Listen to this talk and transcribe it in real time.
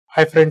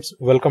Hi friends,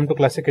 welcome to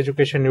Classic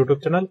Education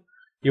YouTube channel.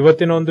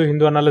 ಇವತ್ತಿನ ಒಂದು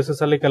Hindu analysis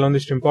ಅಲ್ಲಿ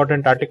ಕೆಲವೊಂದಿಷ್ಟು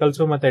ಇಂಪಾರ್ಟೆಂಟ್ ಆರ್ಟಿಕಲ್ಸ್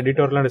ಮತ್ತೆ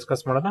ಎಡಿಟೋರಿಯಲ್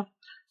ಡಿಸ್ಕಸ್ ಮಾಡೋಣ.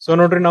 ಸೊ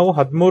ನೋಡ್ರಿ, ನಾವು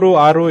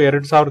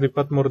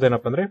 13/6/2023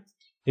 ಏನಪ್ಪ ಅಂದ್ರೆ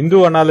ಹಿಂದೂ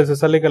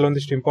ಅನಾಲಿಸಿಸ್ ಅಲ್ಲಿ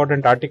ಕೆಲವೊಂದಿಷ್ಟು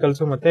ಇಂಪಾರ್ಟೆಂಟ್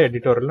ಆರ್ಟಿಕಲ್ಸ್ ಮತ್ತೆ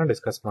ಎಡಿಟೋರಿಯಲ್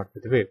ಡಿಸ್ಕಸ್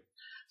ಮಾಡ್ತಿದ್ವಿ.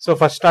 ಸೊ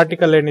ಫಸ್ಟ್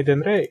ಆರ್ಟಿಕಲ್ ಏನಿದೆ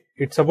ಅಂದ್ರೆ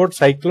it's about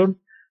cyclone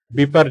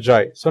ಬಿಪರ್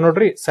Joy. So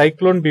ನೋಡ್ರಿ,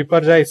 cyclone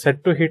ಬಿಪರ್ Joy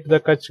set to hit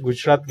the Kutch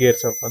Gujarat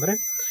gears up ಅಂದ್ರೆ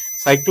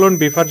ಸೈಕ್ಲೋನ್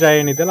ಬಿಪರ್ ಜಾಯ್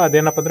ಏನಿದೆಯಲ್ಲ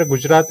ಅದೇನಪ್ಪ ಅಂದ್ರೆ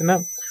ಗುಜರಾತಿನ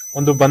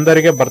ಒಂದು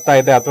ಬಂದರಿಗೆ ಬರ್ತಾ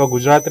ಇದೆ ಅಥವಾ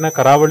ಗುಜರಾತಿನ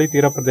ಕರಾವಳಿ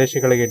ತೀರ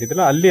ಪ್ರದೇಶಗಳಿಗೆ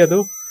ಏನಿದೆಯಲ್ಲ ಅಲ್ಲಿ ಅದು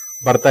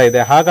ಬರ್ತಾ ಇದೆ.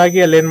 ಹಾಗಾಗಿ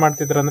ಅಲ್ಲಿ ಏನ್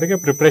ಮಾಡ್ತಿದ್ರು ಅಂದ್ರೆ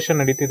ಪ್ರಿಪರೇಷನ್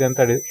ನಡೀತಿದೆ ಅಂತ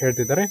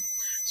ಹೇಳ್ತಿದ್ದಾರೆ.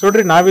 ಸೊ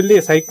ನೋಡ್ರಿ, ನಾವಿಲ್ಲಿ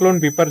ಸೈಕ್ಲೋನ್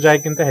ಬಿಪರ್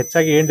ಜಾಯ್ಗಿಂತ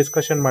ಹೆಚ್ಚಾಗಿ ಏನ್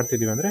ಡಿಸ್ಕಷನ್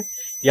ಮಾಡ್ತಿದೀವಿ ಅಂದ್ರೆ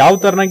ಯಾವ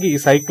ತರನಾಗಿ ಈ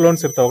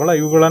ಸೈಕ್ಲೋನ್ಸ್ ಇರ್ತಾವಲ್ಲ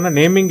ಇವುಗಳನ್ನ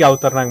ನೇಮಿಂಗ್ ಯಾವ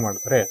ತರನಾಗಿ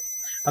ಮಾಡ್ತಾರೆ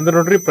ಅಂದ್ರೆ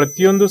ನೋಡ್ರಿ,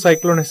 ಪ್ರತಿಯೊಂದು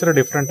ಸೈಕ್ಲೋನ್ ಹೆಸರು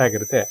ಡಿಫ್ರೆಂಟ್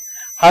ಆಗಿರುತ್ತೆ.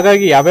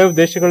 ಹಾಗಾಗಿ ಯಾವ್ಯಾವ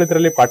ದೇಶಗಳು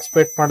ಇದರಲ್ಲಿ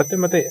ಪಾರ್ಟಿಸಿಪೇಟ್ ಮಾಡುತ್ತೆ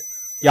ಮತ್ತೆ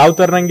ಯಾವ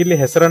ತರನಾಗಿ ಇಲ್ಲಿ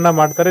ಹೆಸರನ್ನ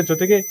ಮಾಡ್ತಾರೆ,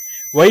 ಜೊತೆಗೆ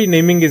ವೈ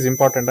ನೇಮಿಂಗ್ ಇಸ್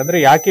ಇಂಪಾರ್ಟೆಂಟ್ ಅಂದ್ರೆ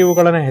ಯಾಕೆ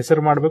ಇವುಗಳನ್ನ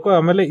ಹೆಸರು ಮಾಡಬೇಕು,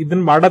 ಆಮೇಲೆ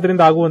ಇದನ್ನ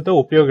ಮಾಡೋದ್ರಿಂದ ಆಗುವಂತ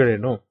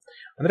ಉಪಯೋಗಗಳೇನು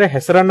ಅಂದ್ರೆ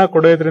ಹೆಸರನ್ನ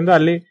ಕೊಡೋದ್ರಿಂದ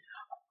ಅಲ್ಲಿ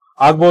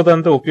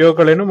ಆಗ್ಬಹುದಂತ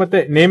ಉಪಯೋಗಗಳೇನು ಮತ್ತೆ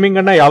ನೇಮಿಂಗ್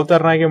ಅನ್ನ ಯಾವ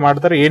ತರನಾಗಿ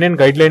ಮಾಡ್ತಾರೆ, ಏನೇನ್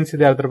ಗೈಡ್ ಲೈನ್ಸ್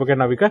ಇದೆ ಅದ್ರ ಬಗ್ಗೆ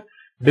ನಾವೀಗ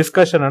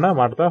ಡಿಸ್ಕಷನ್ ಅನ್ನ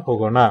ಮಾಡ್ತಾ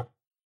ಹೋಗೋಣ.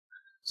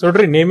 ಸೊ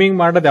ನೋಡ್ರಿ, ನೇಮಿಂಗ್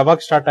ಮಾಡೋದು ಯಾವಾಗ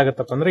ಸ್ಟಾರ್ಟ್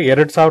ಆಗತ್ತಪ್ಪ ಅಂದ್ರೆ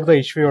 2000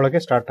 ಇಸ್ವಿ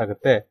ಒಳಗೆ ಸ್ಟಾರ್ಟ್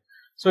ಆಗುತ್ತೆ.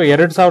 ಸೊ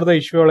 2000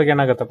 ಇಸ್ವಿ ಒಳಗೆ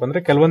ಏನಾಗತ್ತಪ್ಪ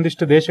ಅಂದ್ರೆ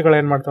ಕೆಲವೊಂದಿಷ್ಟು ದೇಶಗಳು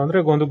ಏನ್ ಮಾಡ್ತಾವ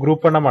ಅಂದ್ರೆ ಒಂದು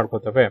ಗ್ರೂಪ್ ಅನ್ನ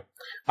ಮಾಡ್ಕೋತವೆ.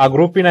 ಆ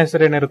ಗ್ರೂಪಿನ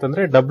ಹೆಸರು ಏನಿರುತ್ತೆ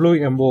ಅಂದ್ರೆ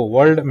WMO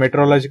ವರ್ಲ್ಡ್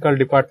ಮೆಟ್ರೋಲಾಜಿಕಲ್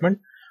ಡಿಪಾರ್ಟ್ಮೆಂಟ್,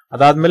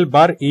 ಅದಾದ್ಮೇಲೆ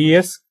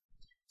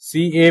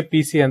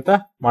CAPC ಅಂತ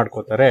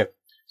ಮಾಡ್ಕೋತಾರೆ.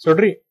 ಸೊ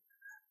ನೋಡ್ರಿ,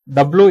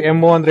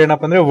 WMO ಅಂದ್ರೆ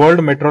ಏನಪ್ಪಾ ಅಂದ್ರೆ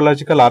world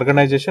meteorological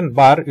organisation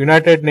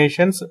United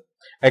Nations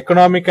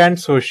economic and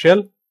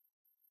social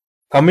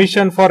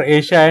commission for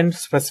Asia and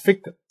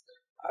specific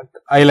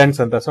islands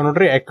ಅಂತ. ಸೊ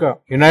ನೋಡ್ರಿ,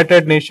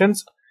 United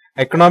Nations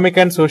economic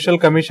and social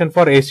commission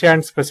for Asia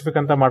and specific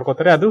ಅಂತ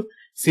ಮಾಡ್ಕೋತಾರೆ, ಅದು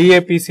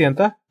CAPC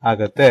ಅಂತ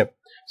ಆಗತ್ತೆ.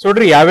 ಸೊ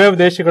ನೋಡ್ರಿ, ಯಾವ್ಯಾವ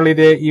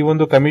ದೇಶಗಳಿದೆ ಈ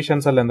ಒಂದು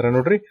ಕಮಿಷನ್ಸ್ ಅಲ್ಲಿ ಅಂದ್ರೆ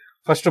ನೋಡ್ರಿ,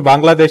 ಫಸ್ಟ್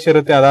ಬಾಂಗ್ಲಾದೇಶ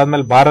ಇರುತ್ತೆ,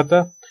 ಅದಾದ್ಮೇಲೆ ಭಾರತ,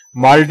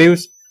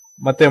 ಮಾಲ್ಡೀವ್ಸ್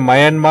ಮತ್ತೆ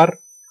ಮಯನ್ಮಾರ್,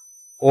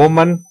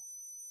 ಓಮನ್,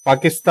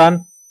 ಪಾಕಿಸ್ತಾನ್,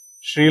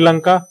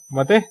 ಶ್ರೀಲಂಕಾ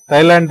ಮತ್ತೆ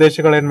ಥೈಲ್ಯಾಂಡ್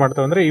ದೇಶಗಳು ಏನ್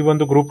ಮಾಡ್ತಾವ ಅಂದ್ರೆ ಈ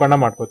ಒಂದು ಗ್ರೂಪ್ ಅನ್ನ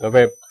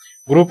ಮಾಡ್ಕೋತವೆ.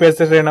 ಗ್ರೂಪ್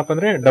ಹೆಸರು ಏನಪ್ಪಾ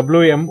ಅಂದ್ರೆ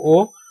WMO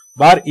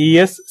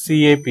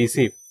CAPC.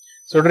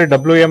 ಸೊ ನೋಡ್ರಿ,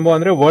 WMO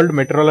ಅಂದ್ರೆ world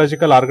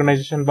meteorological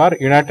organisation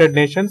United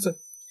Nations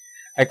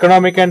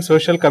economic and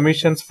social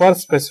commissions for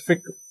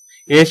specific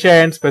Asia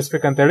and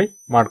specific ಅಂತ ಹೇಳಿ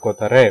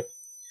ಮಾಡ್ಕೋತಾರೆ.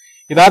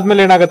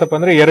 ಇದಾದ್ಮೇಲೆ ಏನಾಗತ್ತಪ್ಪ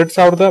ಅಂದ್ರೆ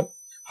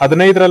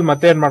 2015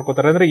 ಮತ್ತೆ ಏನ್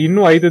ಮಾಡ್ಕೋತಾರೆ ಅಂದ್ರೆ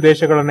ಇನ್ನೂ 5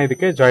 ದೇಶಗಳನ್ನ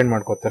ಇದಕ್ಕೆ ಜಾಯಿನ್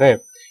ಮಾಡ್ಕೋತಾರೆ.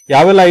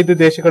 ಯಾವೆಲ್ಲ 5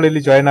 ದೇಶಗಳು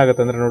ಇಲ್ಲಿ ಜಾಯಿನ್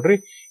ಆಗುತ್ತೆ ಅಂದ್ರೆ ನೋಡ್ರಿ,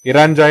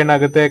 ಇರಾನ್ ಜಾಯಿನ್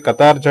ಆಗುತ್ತೆ,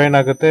 ಕತಾರ್ ಜಾಯಿನ್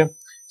ಆಗುತ್ತೆ,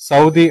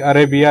 ಸೌದಿ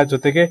ಅರೇಬಿಯಾ,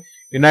 ಜೊತೆಗೆ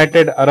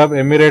ಯುನೈಟೆಡ್ ಅರಬ್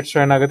ಎಮಿರೇಟ್ಸ್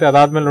ಜಾಯಿನ್ ಆಗುತ್ತೆ.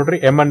 ಅದಾದ್ಮೇಲೆ ನೋಡ್ರಿ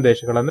ಯಮನ್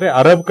ದೇಶಗಳು ಅಂದ್ರೆ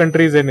ಅರಬ್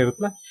ಕಂಟ್ರೀಸ್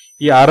ಏನಿರುತ್ತಲ್ಲ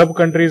ಈ ಅರಬ್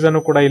ಕಂಟ್ರೀಸ್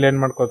ಅನ್ನು ಕೂಡ ಇಲ್ಲಿ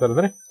ಏನ್ ಮಾಡ್ಕೋತಾರೆ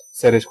ಅಂದ್ರೆ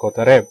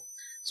ಸೇರಿಸ್ಕೋತಾರೆ.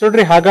 ಸೊ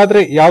ನೋಡ್ರಿ, ಹಾಗಾದ್ರೆ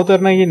ಯಾವ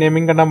ತರನಾಗಿ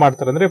ನೇಮಿಂಗ್ ಅನ್ನ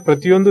ಮಾಡ್ತಾರೆ ಅಂದ್ರೆ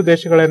ಪ್ರತಿಯೊಂದು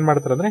ದೇಶಗಳು ಏನ್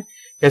ಮಾಡ್ತಾರೆ ಅಂದ್ರೆ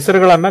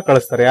ಹೆಸರುಗಳನ್ನ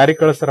ಕಳಿಸ್ತಾರೆ. ಯಾರಿಗೆ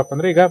ಕಳಿಸ್ತಾರಪ್ಪ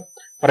ಅಂದ್ರೆ ಈಗ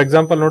ಫಾರ್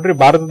ಎಕ್ಸಾಂಪಲ್ ನೋಡ್ರಿ,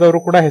 ಭಾರತದವರು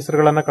ಕೂಡ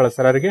ಹೆಸರುಗಳನ್ನ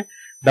ಕಳಿಸ್ತಾರೆ. ಅವರಿಗೆ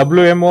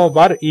WMO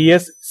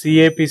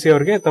CAPC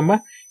ಅವರಿಗೆ ತಮ್ಮ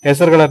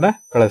ಹೆಸರುಗಳನ್ನ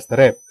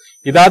ಕಳಿಸ್ತಾರೆ.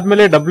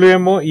 ಇದಾದ್ಮೇಲೆ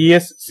WMO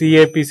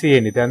CAPC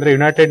ಏನಿದೆ ಅಂದ್ರೆ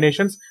United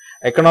Nations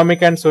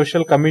economic and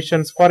social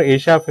commissions for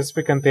Asia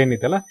Pacific ಅಂತ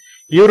ಏನಿದೆಲ್ಲ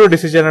ಇವರು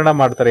ಡಿಸಿಷನ್ ಅನ್ನ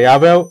ಮಾಡ್ತಾರೆ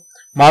ಯಾವ್ಯಾವ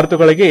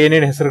ಮಾರುತುಗಳಿಗೆ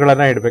ಏನೇನ್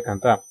ಹೆಸರುಗಳನ್ನ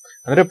ಇಡ್ಬೇಕಂತ.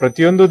 ಅಂದ್ರೆ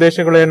ಪ್ರತಿಯೊಂದು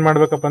ದೇಶಗಳು ಏನ್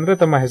ಮಾಡ್ಬೇಕಪ್ಪ ಅಂದ್ರೆ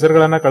ತಮ್ಮ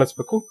ಹೆಸರುಗಳನ್ನ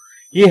ಕಳಿಸ್ಬೇಕು.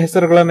 ಈ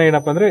ಹೆಸರುಗಳನ್ನ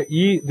ಏನಪ್ಪಾ ಅಂದ್ರೆ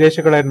ಈ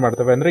ದೇಶಗಳು ಏನ್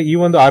ಮಾಡ್ತವೆ ಅಂದ್ರೆ ಈ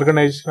ಒಂದು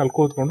ಆರ್ಗನೈಸೇಷನ್ ಅಲ್ಲಿ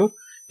ಕೂತ್ಕೊಂಡು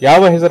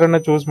ಯಾವ ಹೆಸರನ್ನ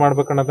ಚೂಸ್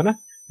ಮಾಡ್ಬೇಕನ್ನೋದನ್ನ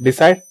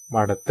ಡಿಸೈಡ್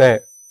ಮಾಡುತ್ತೆ.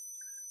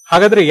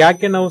 ಹಾಗಾದ್ರೆ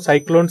ಯಾಕೆ ನಾವು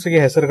ಸೈಕ್ಲೋನ್ಸ್ ಗೆ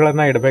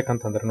ಹೆಸರುಗಳನ್ನ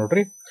ಇಡ್ಬೇಕಂತಂದ್ರೆ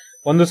ನೋಡ್ರಿ,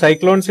 ಒಂದು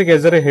ಸೈಕ್ಲೋನ್ಸ್ ಗೆ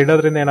ಹೆಸರು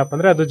ಇಡೋದ್ರಿಂದ ಏನಪ್ಪಾ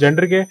ಅಂದ್ರೆ ಅದು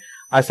ಜನರಿಗೆ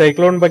ಆ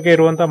ಸೈಕ್ಲೋನ್ ಬಗ್ಗೆ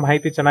ಇರುವಂತ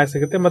ಮಾಹಿತಿ ಚೆನ್ನಾಗಿ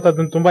ಸಿಗುತ್ತೆ ಮತ್ತೆ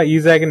ಅದನ್ನ ತುಂಬಾ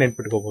ಈಸಿಯಾಗಿ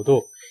ನೆನ್ಪಿಟ್ಕೋಬಹುದು.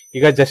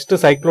 ಈಗ ಜಸ್ಟ್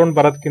ಸೈಕ್ಲೋನ್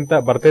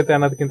ಬರ್ತೈತೆ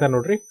ಅನ್ನೋದಕ್ಕಿಂತ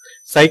ನೋಡ್ರಿ,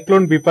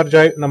 ಸೈಕ್ಲೋನ್ ಬಿಪರ್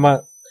ಜಾಯ್ ನಮ್ಮ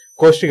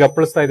ಕೋಸ್ಟಿಗೆ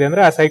ಅಪ್ಪಳಿಸ್ತಾ ಇದೆ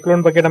ಅಂದ್ರೆ ಆ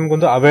ಸೈಕ್ಲೋನ್ ಬಗ್ಗೆ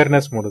ನಮ್ಗೊಂದು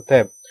ಅವೇರ್ನೆಸ್ ಮೂಡುತ್ತೆ.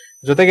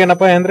 ಜೊತೆಗೆ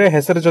ಏನಪ್ಪಾ ಅಂದ್ರೆ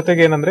ಹೆಸರು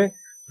ಜೊತೆಗೆ ಏನಂದ್ರೆ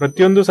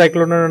ಪ್ರತಿಯೊಂದು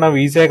ಸೈಕ್ಲೋನ್ ನಾವು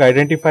ಈಸಿಯಾಗಿ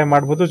ಐಡೆಂಟಿಫೈ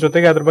ಮಾಡಬಹುದು.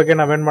 ಜೊತೆಗೆ ಅದ್ರ ಬಗ್ಗೆ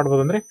ನಾವೇನ್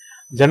ಮಾಡಬಹುದು ಅಂದ್ರೆ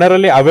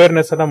ಜನರಲ್ಲಿ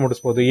ಅವೇರ್ನೆಸ್ ಅನ್ನ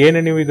ಮೂಡಿಸಬಹುದು. ಏನು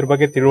ನೀವು ಇದ್ರ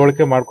ಬಗ್ಗೆ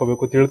ತಿಳುವಳಿಕೆ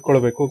ಮಾಡ್ಕೋಬೇಕು,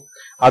 ತಿಳ್ಕೊಳ್ಬೇಕು,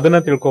 ಅದನ್ನ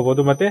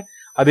ತಿಳ್ಕೊಬಹುದು. ಮತ್ತೆ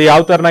ಅದು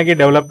ಯಾವ ತರನಾಗಿ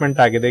ಡೆವಲಪ್ಮೆಂಟ್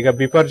ಆಗಿದೆ. ಈಗ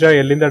ಬಿಪರ್ ಜಾಯ್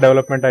ಎಲ್ಲಿಂದ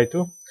ಡೆವಲಪ್ಮೆಂಟ್ ಆಯ್ತು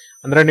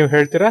ಅಂದ್ರೆ ನೀವು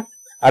ಹೇಳ್ತೀರಾ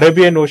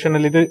ಅರೇಬಿಯನ್ ಓಷನ್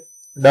ಅಲ್ಲಿ ಇದು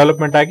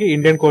ಡೆವಲಪ್ಮೆಂಟ್ ಆಗಿ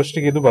ಇಂಡಿಯನ್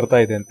ಕೋಸ್ಟಿಗೆ ಇದು ಬರ್ತಾ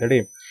ಇದೆ ಅಂತ ಹೇಳಿ.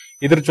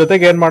 ಇದ್ರ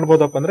ಜೊತೆಗೆ ಏನ್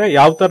ಮಾಡ್ಬೋದಪ್ಪ ಅಂದ್ರೆ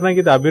ಯಾವ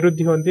ತರನಾಗಿ ಇದು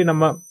ಅಭಿವೃದ್ಧಿ ಹೊಂದಿ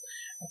ನಮ್ಮ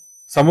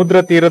ಸಮುದ್ರ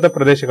ತೀರದ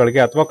ಪ್ರದೇಶಗಳಿಗೆ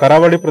ಅಥವಾ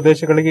ಕರಾವಳಿ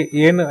ಪ್ರದೇಶಗಳಿಗೆ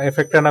ಏನ್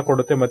ಎಫೆಕ್ಟ್ ಅನ್ನ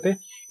ಕೊಡುತ್ತೆ, ಮತ್ತೆ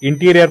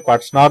ಇಂಟೀರಿಯರ್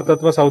ಪಾರ್ಟ್ಸ್ ನಾರ್ತ್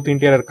ಅಥವಾ ಸೌತ್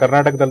ಇಂಟೀರಿಯರ್,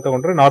 ಕರ್ನಾಟಕದಲ್ಲಿ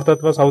ತಗೊಂಡ್ರೆ ನಾರ್ತ್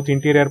ಅಥವಾ ಸೌತ್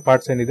ಇಂಟೀರಿಯರ್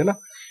ಪಾರ್ಟ್ಸ್ ಏನಿದೆಲ್ಲ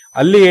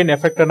ಅಲ್ಲಿ ಏನ್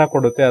ಎಫೆಕ್ಟ್ ಅನ್ನ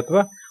ಕೊಡುತ್ತೆ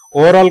ಅಥವಾ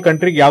ಓವರ್ ಆಲ್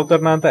ಕಂಟ್ರಿಗೆ ಯಾವ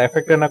ತರನ ಅಂತ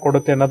ಎಫೆಕ್ಟ್ ಅನ್ನ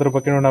ಕೊಡುತ್ತೆ ಅನ್ನೋದ್ರ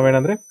ಬಗ್ಗೆ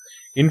ನಾವೇನಂದ್ರೆ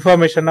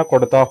ಇನ್ಫಾರ್ಮೇಶನ್ ನ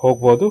ಕೊಡ್ತಾ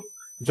ಹೋಗ್ಬೋದು.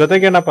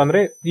 ಜೊತೆಗೆ ಏನಪ್ಪಾ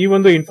ಅಂದ್ರೆ ಈ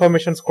ಒಂದು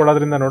ಇನ್ಫಾರ್ಮೇಶನ್ಸ್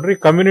ಕೊಡೋದ್ರಿಂದ ನೋಡ್ರಿ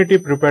ಕಮ್ಯುನಿಟಿ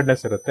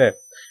ಪ್ರಿಪೇರ್ಡ್ನೆಸ್ ಇರುತ್ತೆ.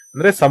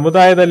 ಅಂದ್ರೆ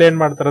ಸಮುದಾಯದಲ್ಲಿ ಏನ್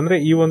ಮಾಡ್ತಾರೆ ಅಂದ್ರೆ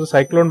ಈ ಒಂದು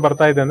ಸೈಕ್ಲೋನ್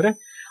ಬರ್ತಾ ಇದೆ ಅಂದ್ರೆ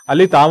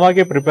ಅಲ್ಲಿ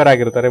ತಾವಾಗೆ ಪ್ರಿಪೇರ್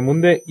ಆಗಿರ್ತಾರೆ.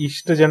 ಮುಂದೆ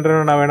ಇಷ್ಟು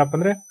ಜನರನ್ನ ನಾವೇನಪ್ಪ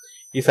ಅಂದ್ರೆ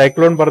ಈ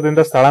ಸೈಕ್ಲೋನ್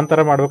ಬರೋದ್ರಿಂದ ಸ್ಥಳಾಂತರ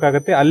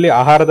ಮಾಡ್ಬೇಕಾಗತ್ತೆ. ಅಲ್ಲಿ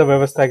ಆಹಾರದ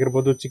ವ್ಯವಸ್ಥೆ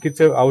ಆಗಿರ್ಬೋದು,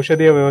 ಚಿಕಿತ್ಸೆ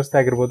ಔಷಧಿಯ ವ್ಯವಸ್ಥೆ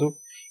ಆಗಿರ್ಬೋದು,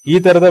 ಈ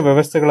ತರದ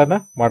ವ್ಯವಸ್ಥೆಗಳನ್ನ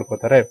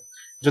ಮಾಡ್ಕೋತಾರೆ.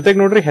 ಜೊತೆಗೆ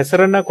ನೋಡ್ರಿ,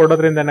 ಹೆಸರನ್ನ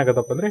ಕೊಡೋದ್ರಿಂದ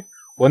ಏನಾಗತ್ತಪ್ಪ ಅಂದ್ರೆ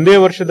ಒಂದೇ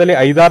ವರ್ಷದಲ್ಲಿ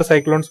 5-6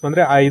 ಸೈಕ್ಲೋನ್ಸ್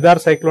ಬಂದ್ರೆ ಆ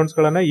 5-6 ಸೈಕ್ಲೋನ್ಸ್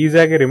ಗಳನ್ನ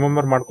ಈಸಿಯಾಗಿ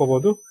ರಿಮೆಂಬರ್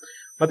ಮಾಡ್ಕೋಬಹುದು.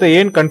 ಮತ್ತೆ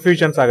ಏನ್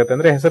ಕನ್ಫ್ಯೂಷನ್ಸ್ ಆಗುತ್ತೆ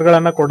ಅಂದ್ರೆ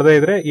ಹೆಸರುಗಳನ್ನ ಕೊಡದೇ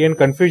ಇದ್ರೆ ಏನ್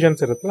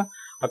ಕನ್ಫ್ಯೂಷನ್ಸ್ ಇರುತ್ತಲ್ಲ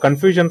ಆ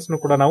ಕನ್ಫ್ಯೂಷನ್ಸ್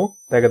ಕೂಡ ನಾವು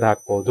ತೆಗೆದು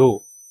ಹಾಕಬಹುದು.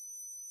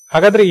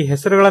 ಹಾಗಾದ್ರೆ ಈ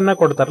ಹೆಸರುಗಳನ್ನ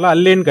ಕೊಡ್ತಾರಲ್ಲ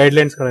ಅಲ್ಲೇನ್ ಗೈಡ್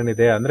ಲೈನ್ಸ್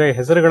ಗಳೇನಿದೆ ಅಂದ್ರೆ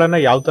ಹೆಸರುಗಳನ್ನ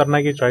ಯಾವ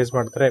ತರನಾಗಿ ಚಾಯ್ಸ್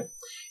ಮಾಡ್ತಾರೆ,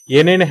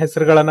 ಏನೇನು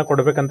ಹೆಸರುಗಳನ್ನ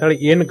ಕೊಡ್ಬೇಕಂತ ಹೇಳಿ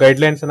ಏನ್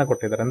ಗೈಡ್ಲೈನ್ಸ್ ಅನ್ನ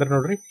ಕೊಟ್ಟಿದ್ದಾರೆ. ಅಂದ್ರೆ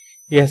ನೋಡ್ರಿ,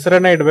 ಈ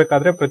ಹೆಸರನ್ನ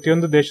ಇಡಬೇಕಾದ್ರೆ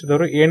ಪ್ರತಿಯೊಂದು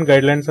ದೇಶದವರು ಏನ್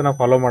ಗೈಡ್ಲೈನ್ಸ್ ಅನ್ನ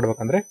ಫಾಲೋ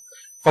ಮಾಡ್ಬೇಕಂದ್ರೆ,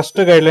 ಫಸ್ಟ್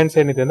ಗೈಡ್ಲೈನ್ಸ್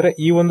ಏನಿದೆ ಅಂದ್ರೆ,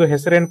 ಈ ಒಂದು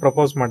ಹೆಸರೇನ್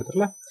ಪ್ರಪೋಸ್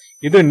ಮಾಡಿದ್ರಲ್ಲ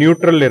ಇದು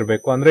ನ್ಯೂಟ್ರಲ್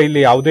ಇರಬೇಕು. ಅಂದ್ರೆ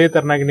ಇಲ್ಲಿ ಯಾವುದೇ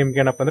ತರನಾಗಿ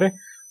ನಿಮ್ಗೆ ಏನಪ್ಪಾ ಅಂದ್ರೆ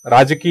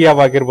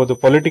ರಾಜಕೀಯವಾಗಿರ್ಬೋದು,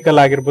 ಪೊಲಿಟಿಕಲ್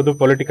ಆಗಿರ್ಬೋದು,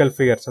 ಪೊಲಿಟಿಕಲ್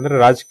ಫಿಗರ್ಸ್ ಅಂದ್ರೆ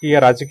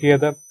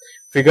ರಾಜಕೀಯದ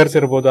ಫಿಗರ್ಸ್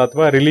ಇರ್ಬೋದು,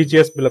 ಅಥವಾ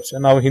ರಿಲಿಜಿಯಸ್ ಬಿಲೀಫ್ಸ್,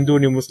 ನಾವು ಹಿಂದೂ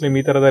ನೀವು ಮುಸ್ಲಿಂ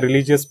ಈ ತರದ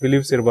ರಿಲಿಜಿಯಸ್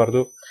ಬಿಲೀಫ್ಸ್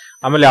ಇರಬಾರ್ದು.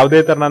 ಆಮೇಲೆ ಯಾವುದೇ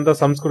ತರನಂತ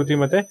ಸಂಸ್ಕೃತಿ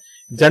ಮತ್ತೆ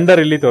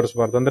ಜೆಂಡರ್ ಇಲ್ಲಿ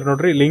ತೋರಿಸಬಾರ್ದು. ಅಂದ್ರೆ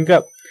ನೋಡ್ರಿ, ಲಿಂಗ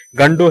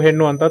ಗಂಡು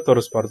ಹೆಣ್ಣು ಅಂತ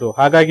ತೋರಿಸಬಾರ್ದು.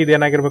 ಹಾಗಾಗಿ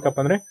ಇದೇನಾಗಿರ್ಬೇಕಪ್ಪ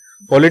ಅಂದ್ರೆ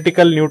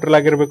ಪೊಲಿಟಿಕಲ್ ನ್ಯೂಟ್ರಲ್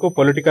ಆಗಿರ್ಬೇಕು,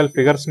 ಪೊಲಿಟಿಕಲ್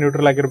ಫಿಗರ್ಸ್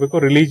ನ್ಯೂಟ್ರಲ್ ಆಗಿರ್ಬೇಕು,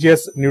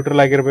 ರಿಲಿಜಿಯಸ್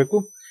ನ್ಯೂಟ್ರಲ್ ಆಗಿರ್ಬೇಕು,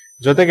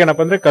 ಜೊತೆಗೆ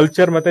ಏನಪ್ಪಾ ಅಂದ್ರೆ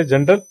ಕಲ್ಚರ್ ಮತ್ತೆ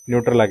ಜೆಂಡರ್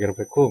ನ್ಯೂಟ್ರಲ್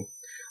ಆಗಿರ್ಬೇಕು.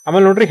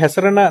 ಆಮೇಲೆ ನೋಡ್ರಿ,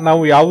 ಹೆಸರನ್ನ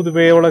ನಾವು ಯಾವ್ದು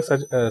ವೇ ಒಳಗೆ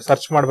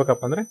ಸರ್ಚ್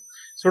ಮಾಡ್ಬೇಕಪ್ಪ ಅಂದ್ರೆ,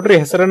 ನೋಡ್ರಿ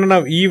ಹೆಸರನ್ನ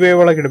ನಾವು ಈ ವೇ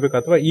ಒಳಗೆ ಇಡಬೇಕು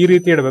ಅಥವಾ ಈ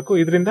ರೀತಿ ಇಡಬೇಕು.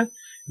 ಇದರಿಂದ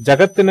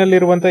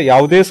ಜಗತ್ತಿನಲ್ಲಿರುವಂತ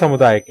ಯಾವುದೇ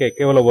ಸಮುದಾಯಕ್ಕೆ,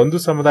 ಕೇವಲ ಒಂದು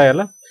ಸಮುದಾಯ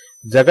ಅಲ್ಲ,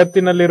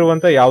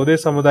 ಜಗತ್ತಿನಲ್ಲಿರುವಂತ ಯಾವುದೇ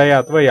ಸಮುದಾಯ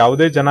ಅಥವಾ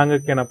ಯಾವುದೇ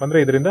ಜನಾಂಗಕ್ಕೆ ಏನಪ್ಪಾ ಅಂದ್ರೆ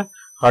ಇದರಿಂದ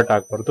ಹರ್ಟ್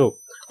ಆಗ್ಬಾರ್ದು.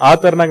 ಆ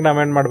ತರನಾಗಿ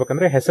ನಾವೇನ್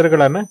ಮಾಡ್ಬೇಕಂದ್ರೆ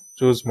ಹೆಸರುಗಳನ್ನ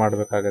ಚೂಸ್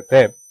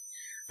ಮಾಡ್ಬೇಕಾಗತ್ತೆ.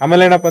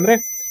 ಆಮೇಲೆ ಏನಪ್ಪಾ ಅಂದ್ರೆ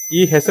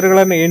ಈ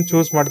ಹೆಸರುಗಳನ್ನ ಏನ್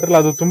ಚೂಸ್ ಮಾಡ್ತಾರಲ್ಲ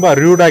ಅದು ತುಂಬಾ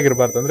ರೂಡ್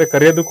ಆಗಿರ್ಬಾರ್ದು. ಅಂದ್ರೆ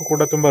ಕರೆಯೋದಕ್ಕೂ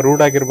ಕೂಡ ತುಂಬಾ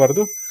ರೂಡ್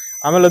ಆಗಿರ್ಬಾರ್ದು.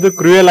 ಆಮೇಲೆ ಅದು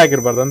ಕ್ರೂಯಲ್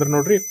ಆಗಿರ್ಬಾರ್ದು. ಅಂದ್ರೆ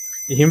ನೋಡ್ರಿ,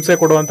 ಈ ಹಿಂಸೆ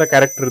ಕೊಡುವಂತ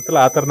ಕ್ಯಾರೆಕ್ಟರ್ ಇರುತ್ತಲ್ಲ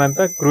ಆ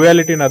ತರನಂತ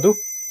ಕ್ರೂಯಾಲಿಟಿನ ಅದು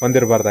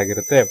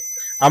ಹೊಂದಿರಬಾರ್ದಾಗಿರುತ್ತೆ.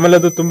 ಆಮೇಲೆ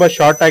ಅದು ತುಂಬಾ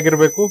ಶಾರ್ಟ್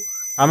ಆಗಿರ್ಬೇಕು.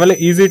 ಆಮೇಲೆ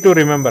ಈಸಿ ಟು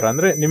ರಿಮೆಂಬರ್,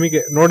 ಅಂದ್ರೆ ನಿಮಗೆ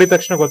ನೋಡಿದ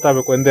ತಕ್ಷಣ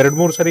ಗೊತ್ತಾಗಬೇಕು. ಒಂದ್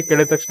 2-3 ಸರಿ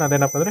ಕೇಳಿದ ತಕ್ಷಣ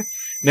ಅದೇನಪ್ಪ ಅಂದ್ರೆ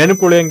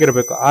ನೆನಪು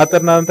ಉಳಿಯಂಗಿರ್ಬೇಕು. ಆ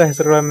ತರನಾದಂತ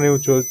ಹೆಸರುಗಳನ್ನ ನೀವು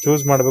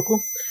ಚೂಸ್ ಮಾಡಬೇಕು.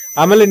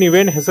 ಆಮೇಲೆ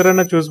ನೀವೇನ್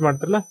ಹೆಸರನ್ನ ಚೂಸ್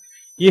ಮಾಡ್ತಿರಲ್ಲ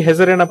ಈ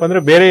ಹೆಸರೇನಪ್ಪ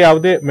ಅಂದ್ರೆ ಬೇರೆ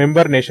ಯಾವುದೇ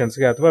ಮೆಂಬರ್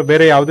ನೇಷನ್ಸ್ಗೆ ಅಥವಾ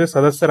ಬೇರೆ ಯಾವುದೇ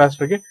ಸದಸ್ಯ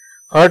ರಾಷ್ಟ್ರಕ್ಕೆ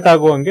ಹರ್ಟ್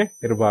ಆಗುವಂಗೆ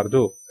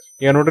ಇರಬಾರ್ದು.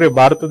 ಈಗ ನೋಡ್ರಿ,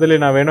 ಭಾರತದಲ್ಲಿ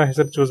ನಾವೇನೋ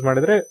ಹೆಸರು ಚೂಸ್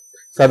ಮಾಡಿದ್ರೆ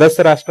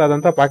ಸದಸ್ಯ ರಾಷ್ಟ್ರ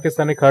ಆದಂತ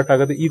ಪಾಕಿಸ್ತಾನಕ್ಕೆ ಹರ್ಟ್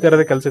ಆಗೋದು, ಈ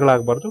ತರದ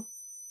ಕೆಲಸಗಳಾಗಬಾರ್ದು.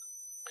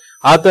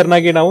 ಆ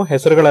ತರನಾಗಿ ನಾವು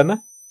ಹೆಸರುಗಳನ್ನ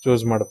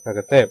ಚೂಸ್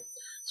ಮಾಡಬೇಕಾಗತ್ತೆ.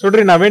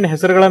 ನೋಡ್ರಿ, ನಾವೇನ್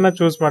ಹೆಸರುಗಳನ್ನ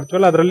ಚೂಸ್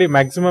ಮಾಡ್ತೀವಲ್ಲ ಅದರಲ್ಲಿ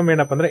ಮ್ಯಾಕ್ಸಿಮಮ್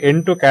ಏನಪ್ಪಾ ಅಂದ್ರೆ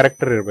 8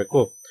 ಕ್ಯಾರೆಕ್ಟರ್ ಇರಬೇಕು.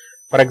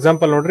 ಫಾರ್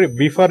ಎಕ್ಸಾಂಪಲ್ ನೋಡ್ರಿ,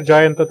 ಬಿ ಫಾರ್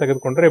ಜಾಯ್ ಅಂತ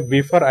ತೆಗೆದುಕೊಂಡ್ರೆ B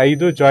for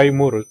 5, Joy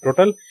 3,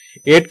 total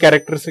 8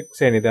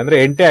 characters ಏನಿದೆ ಅಂದ್ರೆ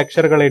 8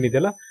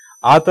 ಅಕ್ಷರಗಳೇನಿದೆಯಲ್ಲ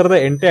ಆ ತರದ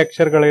 8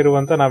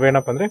 ಅಕ್ಷರಗಳಿರುವಂತ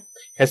ನಾವೇನಪ್ಪ ಅಂದ್ರೆ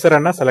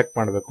ಹೆಸರನ್ನ ಸೆಲೆಕ್ಟ್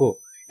ಮಾಡಬೇಕು.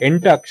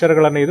 8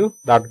 ಅಕ್ಷರಗಳನ್ನ ಇದು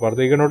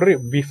ದಾಟಬಾರ್ದು. ಈಗ ನೋಡ್ರಿ,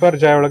 ಬಿ ಫಾರ್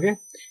ಜಾಯ್ ಒಳಗೆ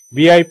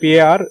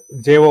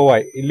BIPARJOY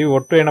ಇಲ್ಲಿ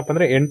ಒಟ್ಟು ಏನಪ್ಪಾ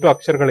ಅಂದ್ರೆ 8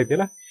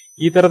 ಅಕ್ಷರಗಳಿದೆಯಲ್ಲ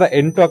ಈ ತರದ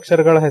 8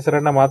 ಅಕ್ಷರಗಳ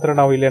ಹೆಸರನ್ನ ಮಾತ್ರ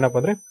ನಾವು ಇಲ್ಲಿ ಏನಪ್ಪಾ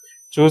ಅಂದ್ರೆ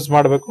ಚೂಸ್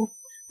ಮಾಡಬೇಕು.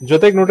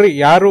 ಜೊತೆಗೆ ನೋಡ್ರಿ,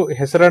 ಯಾರು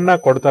ಹೆಸರನ್ನ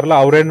ಕೊಡ್ತಾರಲ್ಲ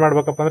ಅವ್ರೇನ್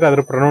ಮಾಡ್ಬೇಕಪ್ಪ ಅಂದ್ರೆ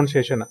ಅದ್ರ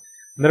ಪ್ರೊನೌನ್ಸಿಯೇಷನ್,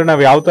 ಅಂದ್ರೆ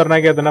ನಾವ್ ಯಾವ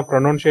ತರನಾಗಿ ಅದನ್ನ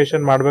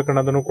ಪ್ರೊನೌನ್ಸಿಯೇಷನ್ ಮಾಡ್ಬೇಕು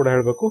ಅನ್ನೋದನ್ನು ಕೂಡ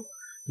ಹೇಳ್ಬೇಕು.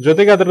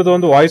 ಜೊತೆಗೆ ಅದ್ರದ್ದು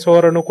ಒಂದು ವಾಯ್ಸ್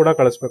ಓವರ್ ಅನ್ನು ಕೂಡ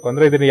ಕಳಿಸ್ಬೇಕು.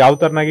 ಅಂದ್ರೆ ಇದನ್ನ ಯಾವ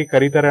ತರನಾಗಿ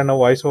ಕರೀತಾರೆ ಅನ್ನೋ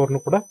ವಾಯ್ಸ್ ಓವರ್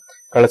ಕೂಡ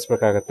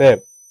ಕಳಿಸ್ಬೇಕಾಗತ್ತೆ.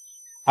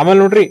 ಆಮೇಲೆ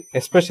ನೋಡ್ರಿ,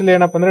 ಎಸ್ಪೆಷಲಿ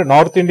ಏನಪ್ಪಾ ಅಂದ್ರೆ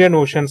ನಾರ್ತ್ ಇಂಡಿಯನ್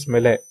ಓಷನ್ಸ್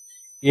ಮೇಲೆ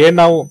ಏನ್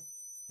ನಾವು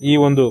ಈ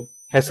ಒಂದು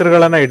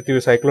ಹೆಸರುಗಳನ್ನ ಇಡ್ತೀವಿ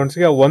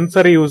ಸೈಕ್ಲೋನ್ಸ್ಗೆ,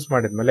 ಒಂದ್ಸರಿ ಯೂಸ್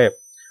ಮಾಡಿದ್ಮೇಲೆ,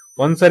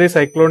 ಒಂದ್ಸರಿ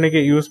ಸೈಕ್ಲೋನಿಗೆ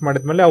ಯೂಸ್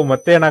ಮಾಡಿದ್ಮೇಲೆ ಅವು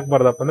ಮತ್ತೆ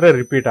ಏನಾಗಬಾರ್ದಪ್ಪ ಅಂದ್ರೆ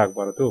ರಿಪೀಟ್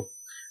ಆಗಬಾರ್ದು.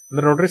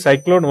 ಅಂದ್ರೆ ನೋಡ್ರಿ,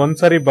 ಸೈಕ್ಲೋನ್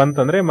ಒಂದ್ಸರಿ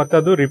ಬಂತಂದ್ರೆ ಮತ್ತೆ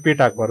ಅದು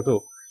ರಿಪೀಟ್ ಆಗಬಾರ್ದು.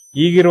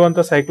 ಈಗಿರುವಂತ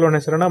ಸೈಕ್ಲೋನ್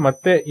ಹೆಸರನ್ನ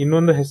ಮತ್ತೆ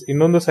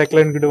ಇನ್ನೊಂದು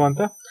ಸೈಕ್ಲೋನ್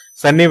ಇಡುವಂತ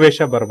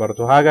ಸನ್ನಿವೇಶ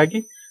ಬರಬಾರ್ದು.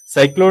 ಹಾಗಾಗಿ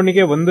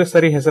ಸೈಕ್ಲೋನಿಗೆ ಒಂದು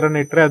ಸರಿ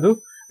ಹೆಸರನ್ನ ಇಟ್ರೆ ಅದು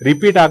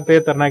ರಿಪೀಟ್ ಆಗದೆ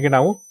ತರನಾಗಿ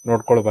ನಾವು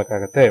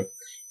ನೋಡ್ಕೊಳ್ಬೇಕಾಗತ್ತೆ.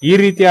 ಈ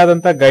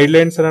ರೀತಿಯಾದಂತ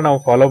ಗೈಡ್ಲೈನ್ಸ್ ಅನ್ನ ನಾವು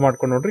ಫಾಲೋ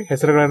ಮಾಡ್ಕೊಂಡು ನೋಡ್ರಿ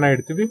ಹೆಸರುಗಳನ್ನ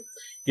ಇಡ್ತೀವಿ.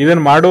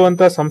 ಇದನ್ನ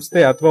ಮಾಡುವಂತ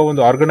ಸಂಸ್ಥೆ ಅಥವಾ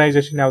ಒಂದು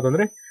organisation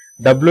ಯಾವ್ದಂದ್ರೆ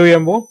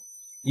WMO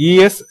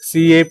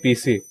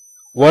ESCAPC,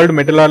 world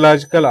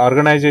metallurgical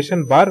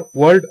organisation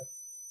world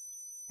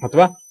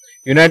ಅಥವಾ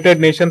United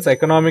Nations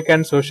economic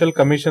and social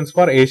commissions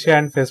for Asia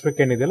and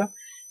Pacific ಏನಿದೆಯಲ್ಲ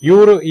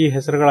ಇವರು ಈ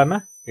ಹೆಸರುಗಳನ್ನ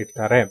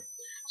ಇಡ್ತಾರೆ.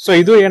 ಸೊ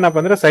ಇದು ಏನಪ್ಪಾ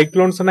ಅಂದ್ರೆ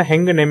ಸೈಕ್ಲೋನ್ಸ್ ನ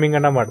ಹೆಂಗ್ ನೇಮಿಂಗ್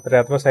ಅನ್ನ ಮಾಡ್ತಾರೆ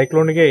ಅಥವಾ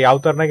ಸೈಕ್ಲೋನ್ಗೆ ಯಾವ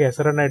ತರನಾಗಿ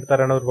ಹೆಸರನ್ನ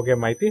ಇಡ್ತಾರೆ ಅನ್ನೋದ್ರ ಬಗ್ಗೆ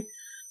ಮಾಹಿತಿ.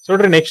 ಸೊ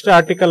ನೋಡ್ರಿ, ನೆಕ್ಸ್ಟ್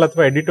ಆರ್ಟಿಕಲ್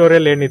ಅಥವಾ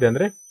ಎಡಿಟೋರಿಯಲ್ ಏನಿದೆ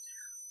ಅಂದ್ರೆ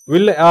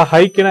will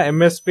hike in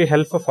MSP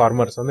help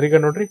farmers. ಅಂದ್ರೆ ಈಗ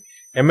ನೋಡ್ರಿ,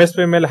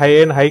 MSP ಮೇಲೆ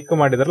ಏನ್ ಹೈಕ್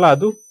ಮಾಡಿದ್ರಲ್ಲ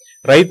ಅದು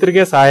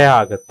ರೈತರಿಗೆ ಸಹಾಯ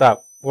ಆಗತ್ತಾ?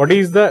 What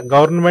is the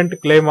government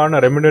claim on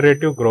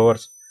remunerative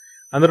growers?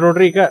 ಅಂದ್ರೆ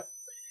ನೋಡ್ರಿ, ಈಗ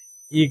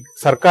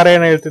ಸರ್ಕಾರ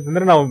ಏನ್ ಹೇಳ್ತಿದೆ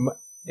ಅಂದ್ರೆ ನಾವು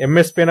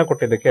MSP ನ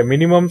ಕೊಟ್ಟಿದ್ದಕ್ಕೆ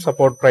ಮಿನಿಮಮ್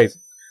ಸಪೋರ್ಟ್ ಪ್ರೈಸ್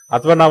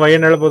ಅಥವಾ ನಾವ್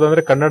ಏನ್ ಹೇಳ್ಬೋದು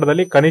ಅಂದ್ರೆ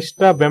ಕನ್ನಡದಲ್ಲಿ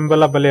ಕನಿಷ್ಠ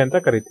ಬೆಂಬಲ ಬೆಲೆ ಅಂತ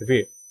ಕರಿತೀವಿ.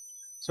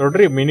 ಸೊ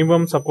ನೋಡ್ರಿ,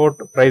 ಮಿನಿಮಮ್ ಸಪೋರ್ಟ್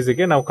ಪ್ರೈಸ್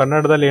ಗೆ ನಾವು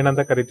ಕನ್ನಡದಲ್ಲಿ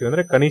ಏನಂತ ಕರಿತೀವಿ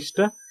ಅಂದ್ರೆ ಕನಿಷ್ಠ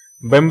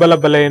ಬೆಂಬಲ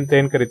ಬೆಲೆ ಅಂತ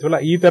ಏನ್ ಕರಿತೀವಲ್ಲ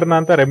ಈ ತರನ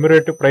ಅಂತ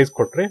ರೆಮ್ಯುನರೇಟಿವ್ ಪ್ರೈಸ್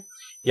ಕೊಟ್ರೆ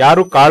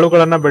ಯಾರು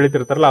ಕಾಳುಗಳನ್ನ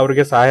ಬೆಳಿತಿರ್ತಾರಲ್ಲ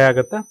ಅವ್ರಿಗೆ ಸಹಾಯ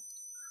ಆಗತ್ತಾ?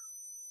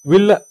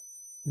 Will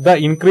the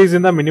increase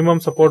in the minimum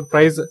support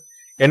price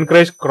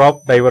encourage crop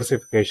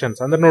ಡೈವರ್ಸಿಫಿಕೇಶನ್ಸ್?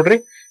 ಅಂದ್ರೆ ನೋಡ್ರಿ,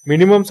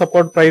 ಮಿನಿಮಮ್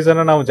ಸಪೋರ್ಟ್ ಪ್ರೈಸ್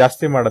ಅನ್ನ ನಾವು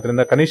ಜಾಸ್ತಿ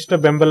ಮಾಡೋದ್ರಿಂದ, ಕನಿಷ್ಠ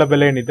ಬೆಂಬಲ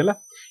ಬೆಲೆ ಏನಿದೆಯಲ್ಲ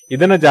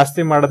ಇದನ್ನ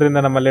ಜಾಸ್ತಿ ಮಾಡೋದ್ರಿಂದ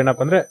ನಮ್ಮಲ್ಲಿ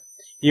ಏನಪ್ಪಾ ಅಂದ್ರೆ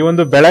ಈ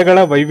ಒಂದು ಬೆಳೆಗಳ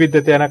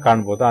ವೈವಿಧ್ಯತೆಯನ್ನ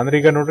ಕಾಣಬಹುದು. ಅಂದ್ರೆ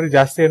ಈಗ ನೋಡ್ರಿ,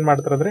 ಜಾಸ್ತಿ ಏನ್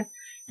ಮಾಡ್ತಾರೆ ಅಂದ್ರೆ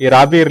ಈ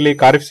ರಾಬಿ ಇರ್ಲಿ,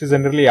 ಖಾರಿಫ್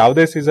ಸೀಸನ್ ಇರ್ಲಿ,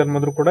 ಯಾವುದೇ ಸೀಸನ್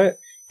ಬಂದ್ರೂ ಕೂಡ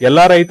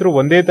ಎಲ್ಲಾ ರೈತರು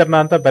ಒಂದೇ ತರನ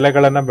ಅಂತ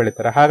ಬೆಳೆಗಳನ್ನ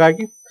ಬೆಳಿತಾರೆ.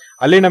 ಹಾಗಾಗಿ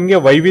ಅಲ್ಲಿ ನಮ್ಗೆ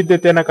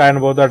ವೈವಿಧ್ಯತೆಯನ್ನ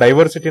ಕಾಣಬಹುದು,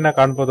 ಡೈವರ್ಸಿಟಿನ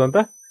ಕಾಣಬಹುದು ಅಂತ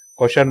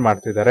ಕ್ವಶನ್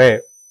ಮಾಡ್ತಿದ್ದಾರೆ.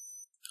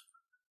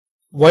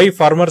 Y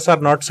farmers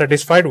are not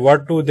satisfied,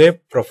 what to they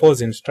propose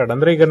instead?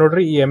 ಅಂದ್ರೆ ಈಗ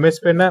ನೋಡ್ರಿ, ಈ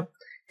MSP ನ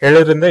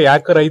ಹೇಳೋದ್ರಿಂದ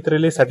ಯಾಕೆ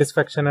ರೈತರಲ್ಲಿ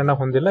ಸ್ಯಾಟಿಸ್ಫ್ಯಾಕ್ಷನ್ ಅನ್ನ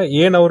ಹೊಂದಿಲ್ಲ,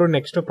 ಏನ್ ಅವರು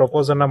ನೆಕ್ಸ್ಟ್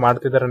ಪ್ರಪೋಸ್ ಅನ್ನ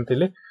ಮಾಡ್ತಿದ್ದಾರೆ ಅಂತ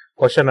ಇಲ್ಲಿ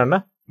ಕ್ವಶನ್ ಅನ್ನ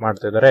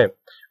ಮಾಡ್ತಿದ್ದಾರೆ.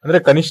 ಅಂದ್ರೆ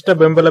ಕನಿಷ್ಠ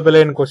ಬೆಂಬಲ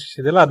ಬೆಲೆ ಏನ್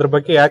ಘೋಷಿಸಿದಿಲ್ಲ ಅದ್ರ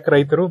ಬಗ್ಗೆ ಯಾಕೆ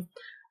ರೈತರು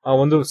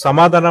ಒಂದು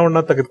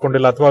ಸಮಾಧಾನವನ್ನ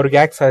ತೆಗೆದುಕೊಂಡಿಲ್ಲ ಅಥವಾ ಅವ್ರಿಗೆ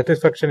ಯಾಕೆ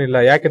ಸ್ಯಾಟಿಸ್ಫ್ಯಾಕ್ಷನ್ ಇಲ್ಲ,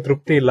 ಯಾಕೆ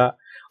ತೃಪ್ತಿ ಇಲ್ಲ,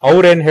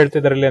 ಅವ್ರ ಏನ್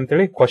ಹೇಳ್ತಿದಾರೆ ಇಲ್ಲಿ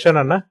ಅಂತೇಳಿ ಕ್ವಶನ್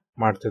ಅನ್ನ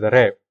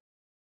ಮಾಡ್ತಿದ್ದಾರೆ.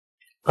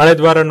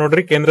 ಕಳೆದ ವಾರ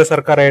ನೋಡ್ರಿ, ಕೇಂದ್ರ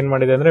ಸರ್ಕಾರ ಏನ್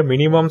ಮಾಡಿದೆ ಅಂದ್ರೆ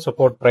ಮಿನಿಮಮ್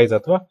ಸಪೋರ್ಟ್ ಪ್ರೈಸ್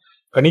ಅಥವಾ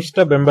ಕನಿಷ್ಠ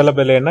ಬೆಂಬಲ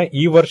ಬೆಲೆಯನ್ನ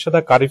ಈ ವರ್ಷದ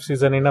ಖಾರಿಫ್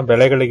ಸೀಸನಿನ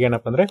ಬೆಳೆಗಳಿಗೆ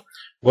ಏನಪ್ಪಾ ಅಂದ್ರೆ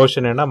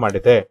ಘೋಷಣೆಯನ್ನ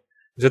ಮಾಡಿದೆ.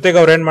 ಜೊತೆಗೆ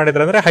ಅವ್ರು ಏನ್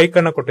ಮಾಡಿದ್ರೆ ಅಂದ್ರೆ ಹೈಕ್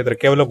ಅನ್ನ ಕೊಟ್ಟಿದ್ದಾರೆ,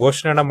 ಕೇವಲ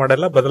ಘೋಷಣೆಯನ್ನ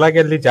ಮಾಡಲ್ಲ, ಬದಲಾಗಿ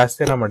ಅಲ್ಲಿ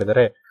ಜಾಸ್ತಿಯನ್ನ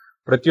ಮಾಡಿದ್ದಾರೆ.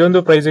 ಪ್ರತಿಯೊಂದು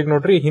ಪ್ರೈಸಿಗೆ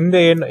ನೋಡ್ರಿ ಹಿಂದೆ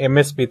ಏನ್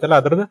MSP ಇತ್ತಲ್ಲ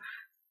ಅದ್ರದ್ದು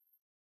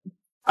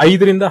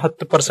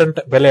 5%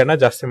 ಬೆಲೆಯನ್ನ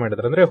ಜಾಸ್ತಿ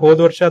ಮಾಡಿದ್ದಾರೆ. ಅಂದ್ರೆ ಹೋದ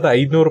ವರ್ಷ ಅದು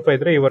 500 ರೂಪಾಯಿ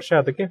ಇದ್ರೆ ಈ ವರ್ಷ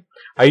ಅದಕ್ಕೆ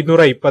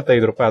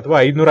 525 ರೂಪಾಯಿ ಅಥವಾ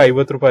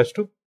 550 ರೂಪಾಯಿ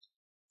ಅಷ್ಟು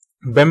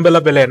ಬೆಂಬಲ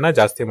ಬೆಲೆಯನ್ನ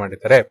ಜಾಸ್ತಿ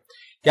ಮಾಡಿದ್ದಾರೆ.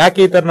 ಯಾಕೆ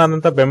ಈ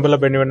ತರನಾದಂತ ಬೆಂಬಲ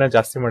ಬೆಲೆಯನ್ನ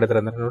ಜಾಸ್ತಿ ಮಾಡಿದ್ದಾರೆ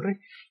ಅಂದ್ರೆ ನೋಡ್ರಿ,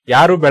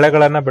 ಯಾರು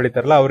ಬೆಳೆಗಳನ್ನ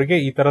ಬೆಳಿತಾರಲ್ಲ ಅವರಿಗೆ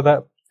ಈ ತರದ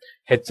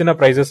ಹೆಚ್ಚಿನ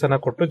ಪ್ರೈಸಸ್ ಅನ್ನ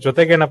ಕೊಟ್ಟು,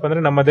 ಜೊತೆಗೆ ಏನಪ್ಪಾ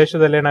ಅಂದ್ರೆ ನಮ್ಮ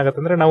ದೇಶದಲ್ಲಿ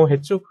ಏನಾಗುತ್ತೆ ಅಂದ್ರೆ ನಾವು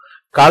ಹೆಚ್ಚು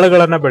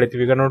ಕಾಳುಗಳನ್ನ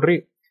ಬೆಳಿತೀವಿ. ಈಗ ನೋಡ್ರಿ,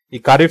 ಈ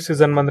ಖಾರಿಫ್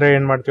ಸೀಸನ್ ಬಂದ್ರೆ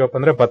ಏನ್ ಮಾಡ್ತೀವಪ್ಪ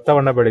ಅಂದ್ರೆ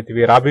ಭತ್ತವನ್ನ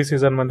ಬೆಳಿತೀವಿ, ರಾಬಿ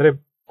ಸೀಸನ್ ಬಂದ್ರೆ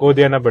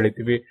ಗೋಧಿಯನ್ನ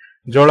ಬೆಳಿತೀವಿ,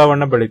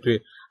 ಜೋಳವನ್ನ ಬೆಳಿತೀವಿ.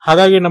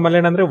 ಹಾಗಾಗಿ ನಮ್ಮಲ್ಲಿ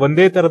ಏನಂದ್ರೆ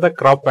ಒಂದೇ ತರದ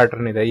ಕ್ರಾಪ್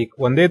ಪ್ಯಾಟರ್ನ್ ಇದೆ. ಈ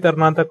ಒಂದೇ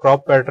ತರನಾದ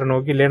ಕ್ರಾಪ್ ಪ್ಯಾಟರ್ನ್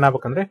ಹೋಗಿ ಇಲ್ಲಿ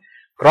ಏನಾಗಬೇಕಂದ್ರೆ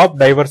ಕ್ರಾಪ್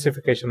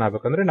ಡೈವರ್ಸಿಫಿಕೇಶನ್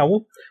ಆಗ್ಬೇಕಂದ್ರೆ ನಾವು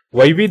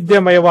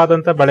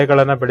ವೈವಿಧ್ಯಮಯವಾದಂತ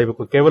ಬೆಳೆಗಳನ್ನ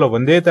ಬೆಳಿಬೇಕು. ಕೇವಲ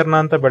ಒಂದೇ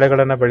ತರನಾದಂತ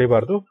ಬೆಳೆಗಳನ್ನ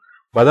ಬೆಳಿಬಾರ್ದು,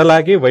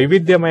 ಬದಲಾಗಿ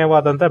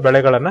ವೈವಿಧ್ಯಮಯವಾದಂತ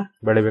ಬೆಳೆಗಳನ್ನ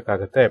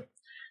ಬೆಳಿಬೇಕಾಗತ್ತೆ.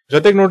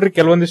 ಜೊತೆಗೆ ನೋಡ್ರಿ,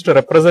 ಕೆಲವೊಂದಿಷ್ಟು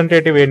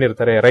ರೆಪ್ರೆಸೆಂಟೇಟಿವ್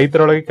ಏನಿರ್ತಾರೆ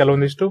ರೈತರೊಳಗೆ,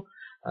 ಕೆಲವೊಂದಿಷ್ಟು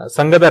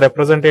ಸಂಘದ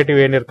ರೆಪ್ರೆಸೆಂಟೇಟಿವ್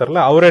ಏನಿರ್ತಾರಲ್ಲ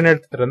ಅವ್ರು ಏನ್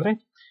ಹೇಳ್ತಿದ್ರು ಅಂದ್ರೆ,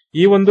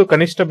 ಈ ಒಂದು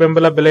ಕನಿಷ್ಠ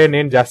ಬೆಂಬಲ ಬೆಲೆ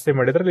ಏನ್ ಜಾಸ್ತಿ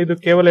ಮಾಡಿದ್ರಲ್ಲ ಇದು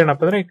ಕೇವಲ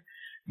ಏನಪ್ಪಾ ಅಂದ್ರೆ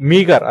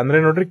ಮೀಗರ್ ಅಂದ್ರೆ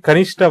ನೋಡ್ರಿ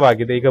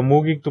ಕನಿಷ್ಠವಾಗಿದೆ. ಈಗ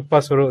ಮೂಗಿಗೆ ತುಪ್ಪ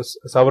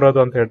ಸವರೋದು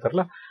ಅಂತ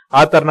ಹೇಳ್ತಾರಲ್ಲ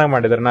ಆ ತರನಾಗ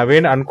ಮಾಡಿದಾರೆ.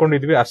 ನಾವೇನ್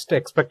ಅನ್ಕೊಂಡಿದ್ವಿ ಅಷ್ಟೇ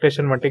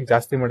ಎಕ್ಸ್ಪೆಕ್ಟೇಷನ್ ಮಟ್ಟಿಗೆ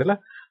ಜಾಸ್ತಿ ಮಾಡಿಲ್ಲ,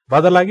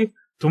 ಬದಲಾಗಿ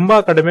ತುಂಬಾ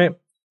ಕಡಿಮೆ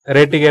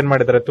ರೇಟಿಗೆ ಏನ್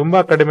ಮಾಡಿದ್ದಾರೆ,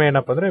 ತುಂಬಾ ಕಡಿಮೆ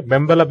ಏನಪ್ಪಾ ಅಂದ್ರೆ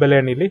ಬೆಂಬಲ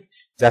ಬೆಲೆಯನ್ನು ಇಲ್ಲಿ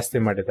ಜಾಸ್ತಿ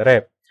ಮಾಡಿದ್ದಾರೆ.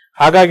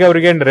 ಹಾಗಾಗಿ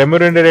ಅವ್ರಿಗೆ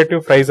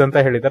ರೆಮ್ಯುನರೇಟಿವ್ ಪ್ರೈಸ್ ಅಂತ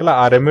ಹೇಳಿದಾರಲ್ಲ,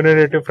 ಆ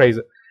ರೆಮ್ಯುನರೇಟಿವ್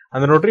ಪ್ರೈಸ್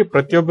ಅಂದ್ರೆ ನೋಡ್ರಿ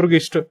ಪ್ರತಿಯೊಬ್ಬರಿಗೂ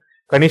ಇಷ್ಟು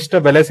ಕನಿಷ್ಠ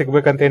ಬೆಲೆ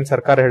ಸಿಗ್ಬೇಕಂತ ಏನ್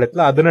ಸರ್ಕಾರ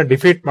ಹೇಳಿತ್ತಲ್ಲ ಅದನ್ನ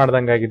ಡಿಫೀಟ್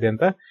ಮಾಡ್ದಂಗಾಗಿದೆ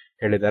ಅಂತ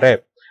ಹೇಳಿದ್ದಾರೆ.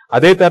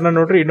 ಅದೇ ತರ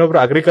ನೋಡ್ರಿ, ಇನ್ನೊಬ್ರು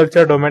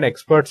ಅಗ್ರಿಕಲ್ಚರ್ ಡೊಮೇನ್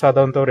ಎಕ್ಸ್ಪರ್ಟ್ಸ್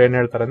ಆದಂತವ್ರು ಏನ್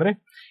ಹೇಳ್ತಾರೆ ಅಂದ್ರೆ,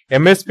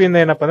 MSP ಇಂದ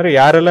ಏನಪ್ಪಾ ಅಂದ್ರೆ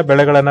ಯಾರೆಲ್ಲ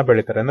ಬೆಳೆಗಳನ್ನ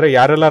ಬೆಳಿತಾರೆ ಅಂದ್ರೆ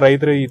ಯಾರೆಲ್ಲ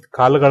ರೈತರು ಈ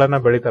ಕಾಳುಗಳನ್ನ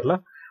ಬೆಳಿತಾರಲ್ಲ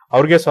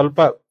ಅವ್ರಿಗೆ ಸ್ವಲ್ಪ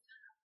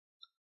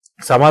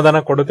ಸಮಾಧಾನ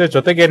ಕೊಡುತ್ತೆ.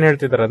 ಜೊತೆಗೆ ಏನ್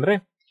ಹೇಳ್ತಿದಾರೆ ಅಂದ್ರೆ,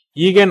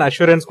 ಈಗೇನ್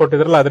ಅಶ್ಯೂರೆನ್ಸ್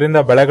ಕೊಟ್ಟಿದ್ರಲ್ಲ ಅದರಿಂದ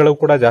ಬೆಳೆಗಳು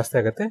ಕೂಡ ಜಾಸ್ತಿ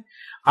ಆಗುತ್ತೆ.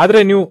 ಆದ್ರೆ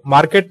ನೀವು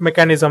ಮಾರ್ಕೆಟ್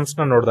ಮೆಕ್ಯಾನಿಸಮ್ಸ್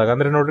ನ ನೋಡಿದಾಗ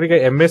ಅಂದ್ರೆ ನೋಡ್ರಿ, ಈಗ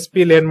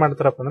MSP ಏನ್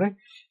ಮಾಡ್ತಾರಪ್ಪ ಅಂದ್ರೆ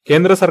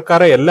ಕೇಂದ್ರ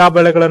ಸರ್ಕಾರ ಎಲ್ಲಾ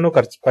ಬೆಳೆಗಳನ್ನು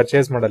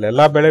ಪರ್ಚೇಸ್ ಮಾಡಲ್ಲ,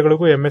 ಎಲ್ಲಾ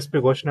ಬೆಳೆಗಳಿಗೂ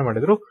MSP ಘೋಷಣೆ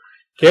ಮಾಡಿದ್ರು.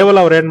 ಕೇವಲ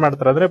ಅವ್ರು ಏನ್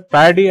ಮಾಡ್ತಾರೆ ಅಂದ್ರೆ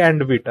ಪ್ಯಾಡಿ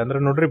ಅಂಡ್ ವೀಟ್ ಅಂದ್ರೆ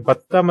ನೋಡ್ರಿ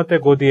ಭತ್ತ ಮತ್ತೆ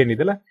ಗೋಧಿ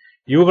ಏನಿದೆಲ್ಲ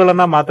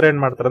ಇವುಗಳನ್ನ ಮಾತ್ರ ಏನ್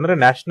ಮಾಡ್ತಾರೆ ಅಂದ್ರೆ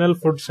national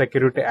food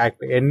security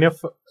act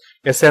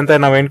NFSA ಅಂತ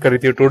ನಾವೇನ್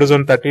ಕರಿತೀವಿ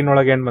 2013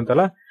 ಒಳಗೆ ಏನ್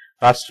ಬಂತಲ್ಲ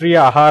ರಾಷ್ಟ್ರೀಯ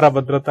ಆಹಾರ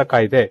ಭದ್ರತಾ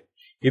ಕಾಯ್ದೆ,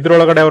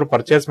 ಇದ್ರೊಳಗಡೆ ಅವ್ರು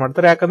ಪರ್ಚೇಸ್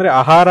ಮಾಡ್ತಾರೆ. ಯಾಕಂದ್ರೆ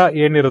ಆಹಾರ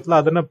ಏನಿರುತ್ತಲ್ಲ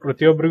ಅದನ್ನ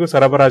ಪ್ರತಿಯೊಬ್ಬರಿಗೂ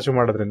ಸರಬರಾಜು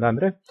ಮಾಡೋದ್ರಿಂದ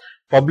ಅಂದ್ರೆ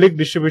ಪಬ್ಲಿಕ್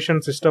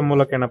ಡಿಸ್ಟ್ರಿಬ್ಯೂಷನ್ ಸಿಸ್ಟಮ್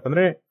ಮೂಲಕ ಏನಪ್ಪಾ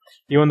ಅಂದ್ರೆ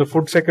ಈ ಒಂದು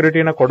ಫುಡ್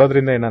ಸೆಕ್ಯೂರಿಟಿನ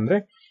ಕೊಡೋದ್ರಿಂದ ಏನಂದ್ರೆ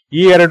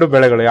ಈ ಎರಡು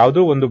ಬೆಳೆಗಳು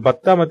ಯಾವುದು ಒಂದು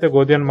ಭತ್ತ ಮತ್ತೆ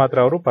ಗೋಧಿಯನ್ನು ಮಾತ್ರ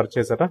ಅವರು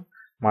ಪರ್ಚೇಸ್ ಅನ್ನ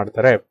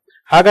ಮಾಡ್ತಾರೆ.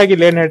 ಹಾಗಾಗಿ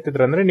ಇಲ್ಲಿ ಏನ್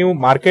ಹೇಳ್ತಿದ್ರು ಅಂದ್ರೆ, ನೀವು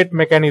ಮಾರ್ಕೆಟ್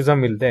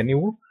ಮೆಕ್ಯಾನಿಸಮ್ ಇಲ್ಲದೆ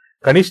ನೀವು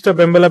ಕನಿಷ್ಠ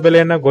ಬೆಂಬಲ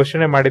ಬೆಲೆಯನ್ನ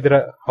ಘೋಷಣೆ ಮಾಡಿದ್ರ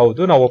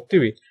ಹೌದು ನಾವು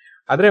ಒಪ್ತೀವಿ,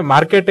 ಆದ್ರೆ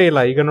ಮಾರ್ಕೆಟೇ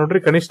ಇಲ್ಲ. ಈಗ ನೋಡ್ರಿ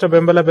ಕನಿಷ್ಠ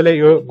ಬೆಂಬಲ ಬೆಲೆ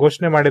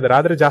ಘೋಷಣೆ ಮಾಡಿದ್ರೆ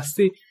ಆದ್ರೆ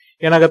ಜಾಸ್ತಿ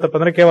ಏನಾಗತ್ತಪ್ಪ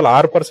ಅಂದ್ರೆ ಕೇವಲ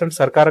 6%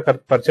 ಸರ್ಕಾರ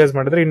ಪರ್ಚೇಸ್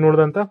ಮಾಡಿದ್ರೆ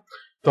ಇನ್ನುಳಿದಂತ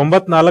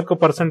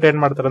 94% ಏನ್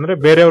ಮಾಡ್ತಾರೆ ಅಂದ್ರೆ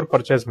ಬೇರೆಯವ್ರು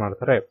ಪರ್ಚೇಸ್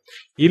ಮಾಡ್ತಾರೆ.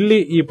 ಇಲ್ಲಿ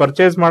ಈ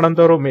ಪರ್ಚೇಸ್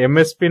ಮಾಡೋಂತವ್ರು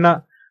MSP ನ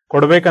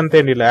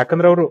ಕೊಡ್ಬೇಕಂತೇನಿಲ್ಲ,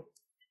 ಯಾಕಂದ್ರೆ ಅವರು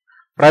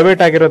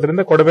ಪ್ರೈವೇಟ್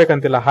ಆಗಿರೋದ್ರಿಂದ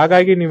ಕೊಡ್ಬೇಕಂತಿಲ್ಲ.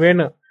 ಹಾಗಾಗಿ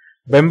ನೀವೇನು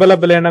ಬೆಂಬಲ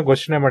ಬೆಲೆಯನ್ನ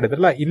ಘೋಷಣೆ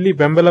ಮಾಡಿದ್ರಲ್ಲ, ಇಲ್ಲಿ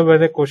ಬೆಂಬಲ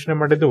ಬೆಲೆ ಘೋಷಣೆ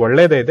ಮಾಡಿದ್ದು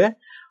ಒಳ್ಳೇದೇ ಇದೆ,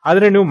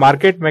 ಆದ್ರೆ ನೀವು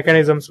ಮಾರ್ಕೆಟ್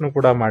ಮೆಕ್ಯಾನಿಸಮ್ಸ್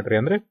ಕೂಡ ಮಾಡ್ರಿ.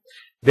 ಅಂದ್ರೆ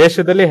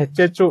ದೇಶದಲ್ಲಿ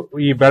ಹೆಚ್ಚೆಚ್ಚು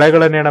ಈ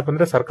ಬೆಳೆಗಳನ್ನ ಏನಪ್ಪಾ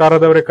ಅಂದ್ರೆ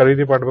ಸರ್ಕಾರದವರೇ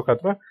ಖರೀದಿ ಮಾಡ್ಬೇಕು,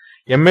 ಅಥವಾ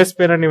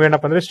MSP ನ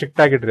ನೀವೇನಪ್ಪ ಅಂದ್ರೆ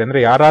ಸ್ಟ್ರಿಕ್ಟ್ ಆಗಿಡ್ರಿ.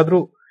 ಅಂದ್ರೆ ಯಾರಾದ್ರೂ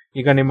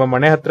ಈಗ ನಿಮ್ಮ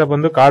ಮನೆ ಹತ್ರ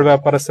ಬಂದು ಕಾಳು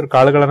ವ್ಯಾಪಾರಸ್ಥರು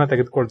ಕಾಳುಗಳನ್ನ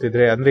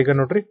ತೆಗೆದುಕೊಳ್ತಿದ್ರೆ, ಅಂದ್ರೆ ಈಗ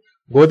ನೋಡ್ರಿ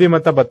ಗೋಧಿ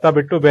ಮತ್ತೆ ಭತ್ತ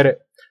ಬಿಟ್ಟು ಬೇರೆ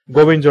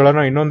ಗೋವಿನ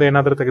ಜೋಳನೋ ಇನ್ನೊಂದು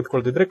ಏನಾದ್ರೂ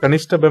ತೆಗೆದುಕೊಳ್ತಿದ್ರೆ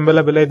ಕನಿಷ್ಠ ಬೆಂಬಲ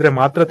ಬೆಲೆ ಇದ್ರೆ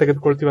ಮಾತ್ರ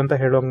ತೆಗೆದುಕೊಳ್ತೀವಿ ಅಂತ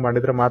ಹೇಳುವಂಗ್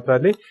ಮಾಡಿದ್ರೆ ಮಾತ್ರ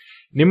ಅಲ್ಲಿ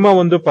ನಿಮ್ಮ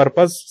ಒಂದು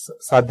ಪರ್ಪಸ್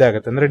ಸಾಧ್ಯ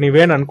ಆಗುತ್ತೆ. ಅಂದ್ರೆ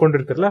ನೀವೇನ್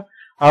ಅನ್ಕೊಂಡಿರ್ತಿರಲ್ಲ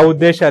ಆ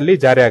ಉದ್ದೇಶ ಅಲ್ಲಿ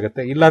ಜಾರಿ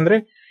ಆಗುತ್ತೆ. ಇಲ್ಲಾಂದ್ರೆ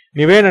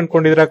ನೀವೇನ್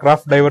ಅನ್ಕೊಂಡಿದ್ರ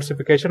ಕ್ರಾಪ್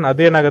ಡೈವರ್ಸಿಫಿಕೇಶನ್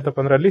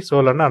ಅದೇನಾಗತ್ತಪ್ಪ ಅಂದ್ರೆ ಅಲ್ಲಿ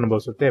ಸೋಲನ್ನ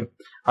ಅನುಭವಿಸುತ್ತೆ.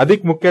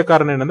 ಅದಕ್ಕೆ ಮುಖ್ಯ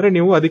ಕಾರಣ ಏನಂದ್ರೆ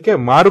ನೀವು ಅದಕ್ಕೆ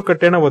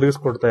ಮಾರುಕಟ್ಟೆನ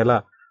ಒದಗಿಸ್ಕೊಡ್ತಾ ಇಲ್ಲ,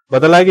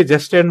 ಬದಲಾಗಿ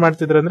ಜಸ್ಟ್ ಏನ್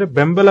ಮಾಡ್ತಿದ್ರ ಅಂದ್ರೆ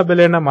ಬೆಂಬಲ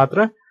ಬೆಲೆಯನ್ನ ಮಾತ್ರ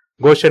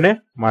ಘೋಷಣೆ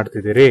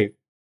ಮಾಡ್ತಿದ್ದೀರಿ.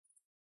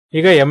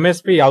 ಈಗ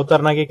MSP ಯಾವ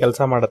ತರನಾಗಿ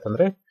ಕೆಲಸ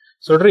ಮಾಡತ್ತಂದ್ರೆ,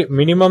 ನೋಡ್ರಿ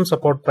ಮಿನಿಮಮ್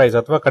ಸಪೋರ್ಟ್ ಪ್ರೈಸ್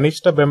ಅಥವಾ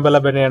ಕನಿಷ್ಠ ಬೆಂಬಲ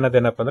ಬೆಲೆ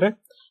ಅನ್ನೋದೇನಪ್ಪ ಅಂದ್ರೆ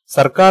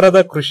ಸರ್ಕಾರದ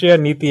ಕೃಷಿಯ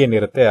ನೀತಿ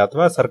ಏನಿರುತ್ತೆ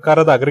ಅಥವಾ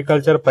ಸರ್ಕಾರದ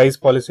ಅಗ್ರಿಕಲ್ಚರ್ ಪ್ರೈಸ್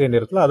ಪಾಲಿಸಿ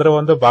ಏನಿರುತ್ತಲ್ಲ ಅದರ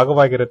ಒಂದು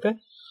ಭಾಗವಾಗಿರುತ್ತೆ.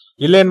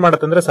 ಇಲ್ಲೇನ್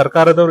ಮಾಡತ್ತಂದ್ರೆ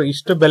ಸರ್ಕಾರದವರು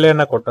ಇಷ್ಟು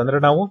ಬೆಲೆಯನ್ನ ಕೊಟ್ಟು, ಅಂದ್ರೆ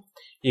ನಾವು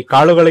ಈ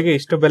ಕಾಳುಗಳಿಗೆ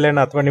ಇಷ್ಟು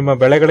ಬೆಲೆಯನ್ನ ಅಥವಾ ನಿಮ್ಮ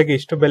ಬೆಳೆಗಳಿಗೆ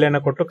ಇಷ್ಟು ಬೆಲೆಯನ್ನ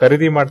ಕೊಟ್ಟು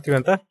ಖರೀದಿ ಮಾಡ್ತೀವಿ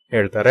ಅಂತ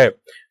ಹೇಳ್ತಾರೆ.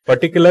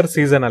 ಪರ್ಟಿಕ್ಯುಲರ್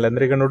ಸೀಸನ್ ಅಲ್ಲಿ,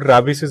 ಅಂದ್ರೆ ಈಗ ನೋಡ್ರಿ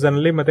ರಾಬಿ ಸೀಸನ್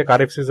ಅಲ್ಲಿ ಮತ್ತೆ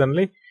ಖಾರಿಫ್ ಸೀಸನ್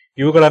ಅಲ್ಲಿ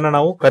ಇವುಗಳನ್ನ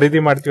ನಾವು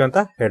ಖರೀದಿ ಮಾಡ್ತೀವಿ ಅಂತ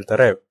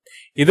ಹೇಳ್ತಾರೆ.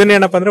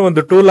 ಇದನ್ನೇನಪ್ಪ ಅಂದ್ರೆ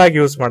ಒಂದು ಟೂಲ್ ಆಗಿ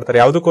ಯೂಸ್ ಮಾಡ್ತಾರೆ.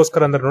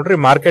 ಯಾವ್ದಕ್ಕೋಸ್ಕರ ಅಂದ್ರೆ ನೋಡ್ರಿ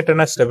ಮಾರ್ಕೆಟ್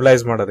ಅನ್ನ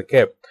ಸ್ಟೆಬಿಲೈಸ್ ಮಾಡೋದಕ್ಕೆ.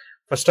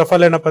 ಫಸ್ಟ್ ಆಫ್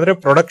ಆಲ್ ಏನಪ್ಪ ಅಂದ್ರೆ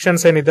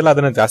ಪ್ರೊಡಕ್ಷನ್ಸ್ ಏನಿದೆಲ್ಲ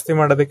ಅದನ್ನ ಜಾಸ್ತಿ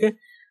ಮಾಡೋದಕ್ಕೆ,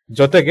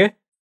 ಜೊತೆಗೆ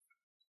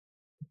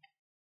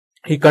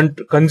ಈ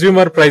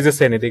ಕನ್ಸ್ಯೂಮರ್ ಪ್ರೈಸಸ್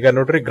ಏನಿದೆ ಈಗ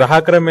ನೋಡ್ರಿ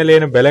ಗ್ರಾಹಕರ ಮೇಲೆ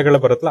ಏನು ಬೆಲೆಗಳು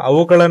ಬರುತ್ತಲ್ಲ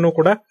ಅವುಗಳನ್ನು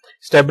ಕೂಡ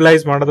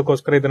ಸ್ಟೆಬಿಲೈಸ್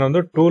ಮಾಡೋದಕ್ಕೋಸ್ಕರ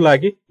ಇದನ್ನೊಂದು ಟೂಲ್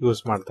ಆಗಿ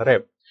ಯೂಸ್ ಮಾಡ್ತಾರೆ.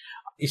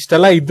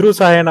 ಇಷ್ಟೆಲ್ಲ ಇದ್ರೂ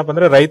ಸಹ ಏನಪ್ಪ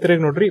ಅಂದ್ರೆ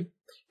ರೈತರಿಗೆ ನೋಡ್ರಿ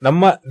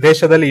ನಮ್ಮ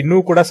ದೇಶದಲ್ಲಿ ಇನ್ನೂ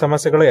ಕೂಡ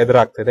ಸಮಸ್ಯೆಗಳು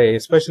ಎದುರಾಗ್ತಿದೆ.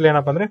 ಎಸ್ಪೆಷಲಿ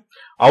ಏನಪ್ಪ ಅಂದ್ರೆ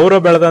ಅವರು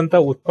ಬೆಳೆದಂತ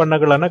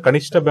ಉತ್ಪನ್ನಗಳನ್ನ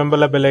ಕನಿಷ್ಠ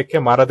ಬೆಂಬಲ ಬೆಲೆಗೆ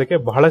ಮಾರೋದಕ್ಕೆ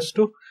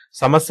ಬಹಳಷ್ಟು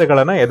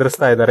ಸಮಸ್ಯೆಗಳನ್ನ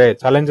ಎದುರಿಸ್ತಾ ಇದ್ದಾರೆ,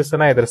 ಚಾಲೆಂಜಸ್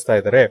ಅನ್ನ ಎದುರಿಸ್ತಾ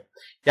ಇದ್ದಾರೆ.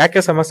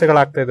 ಯಾಕೆ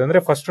ಸಮಸ್ಯೆಗಳಾಗ್ತಾ ಇದೆ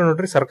ಅಂದ್ರೆ, ಫಸ್ಟ್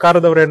ನೋಡ್ರಿ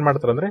ಸರ್ಕಾರದವ್ರು ಏನ್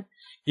ಮಾಡ್ತಾರೆ ಅಂದ್ರೆ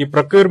ಈ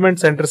ಪ್ರೊಕ್ಯೂರ್ಮೆಂಟ್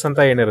ಸೆಂಟರ್ಸ್ ಅಂತ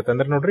ಏನಿರುತ್ತೆ,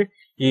 ಅಂದ್ರೆ ನೋಡ್ರಿ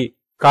ಈ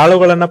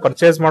ಕಾಳುಗಳನ್ನ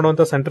ಪರ್ಚೇಸ್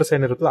ಮಾಡುವಂತ ಸೆಂಟರ್ಸ್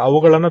ಏನಿರುತ್ತಲ್ಲ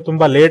ಅವುಗಳನ್ನ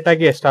ತುಂಬಾ ಲೇಟ್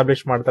ಆಗಿ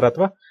ಎಸ್ಟಾಬ್ಲಿಷ್ ಮಾಡ್ತಾರೆ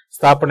ಅಥವಾ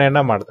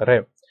ಸ್ಥಾಪನೆಯನ್ನ ಮಾಡ್ತಾರೆ.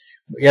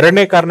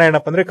 ಎರಡನೇ ಕಾರಣ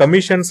ಏನಪ್ಪ ಅಂದ್ರೆ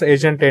ಕಮಿಷನ್ಸ್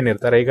ಏಜೆಂಟ್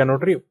ಏನಿರ್ತಾರೆ. ಈಗ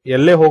ನೋಡ್ರಿ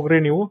ಎಲ್ಲೇ ಹೋಗ್ರಿ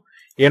ನೀವು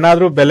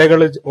ಏನಾದ್ರೂ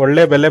ಬೆಲೆಗಳು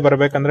ಒಳ್ಳೆ ಬೆಲೆ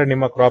ಬರ್ಬೇಕಂದ್ರೆ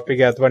ನಿಮ್ಮ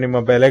ಕ್ರಾಪಿಗೆ ಅಥವಾ ನಿಮ್ಮ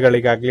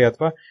ಬೆಲೆಗಳಿಗಾಗ್ಲಿ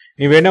ಅಥವಾ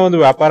ನೀವೇನೇ ಒಂದು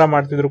ವ್ಯಾಪಾರ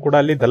ಮಾಡ್ತಿದ್ರು ಕೂಡ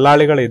ಅಲ್ಲಿ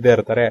ದಲ್ಲಾಳಿಗಳು ಇದ್ದೇ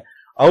ಇರ್ತಾರೆ.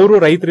 ಅವರು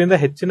ರೈತರಿಂದ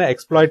ಹೆಚ್ಚಿನ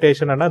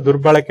ಎಕ್ಸ್ಪ್ಲಾಯ್ಟೇಷನ್ ಅನ್ನ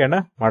ದುರ್ಬಳಕೆಯನ್ನ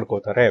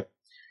ಮಾಡ್ಕೋತಾರೆ.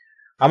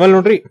 ಆಮೇಲೆ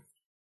ನೋಡ್ರಿ,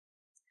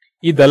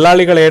 ಈ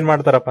ದಲ್ಲಾಳಿಗಳು ಏನ್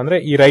ಮಾಡ್ತಾರಪ್ಪ ಅಂದ್ರೆ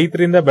ಈ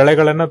ರೈತರಿಂದ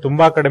ಬೆಳೆಗಳನ್ನ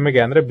ತುಂಬಾ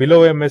ಕಡಿಮೆಗೆ ಅಂದ್ರೆ ಬಿಲೋ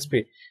MSP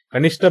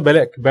ಕನಿಷ್ಠ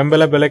ಬೆಲೆ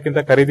ಬೆಂಬಲ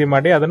ಬೆಲೆಗಿಂತ ಖರೀದಿ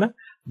ಮಾಡಿ ಅದನ್ನ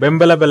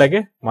ಬೆಂಬಲ ಬೆಲೆಗೆ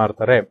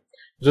ಮಾರ್ತಾರೆ.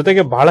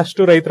 ಜೊತೆಗೆ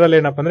ಬಹಳಷ್ಟು ರೈತರಲ್ಲಿ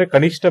ಏನಪ್ಪ ಅಂದ್ರೆ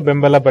ಕನಿಷ್ಠ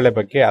ಬೆಂಬಲ ಬೆಲೆ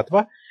ಬಗ್ಗೆ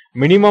ಅಥವಾ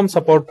ಮಿನಿಮಮ್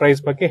ಸಪೋರ್ಟ್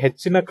ಪ್ರೈಸ್ ಬಗ್ಗೆ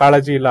ಹೆಚ್ಚಿನ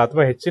ಕಾಳಜಿ ಇಲ್ಲ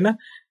ಅಥವಾ ಹೆಚ್ಚಿನ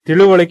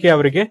ತಿಳುವಳಿಕೆ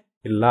ಅವರಿಗೆ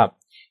ಇಲ್ಲ.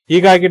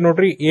 ಹೀಗಾಗಿ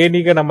ನೋಡ್ರಿ,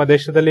 ಏನೀಗ ನಮ್ಮ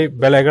ದೇಶದಲ್ಲಿ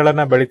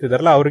ಬೆಳೆಗಳನ್ನ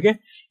ಬೆಳೀತಿದಾರಲ್ಲ ಅವ್ರಿಗೆ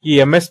ಈ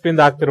MSP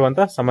ಇಂದ ಆಗ್ತಿರುವಂತ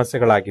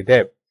ಸಮಸ್ಯೆಗಳಾಗಿದೆ.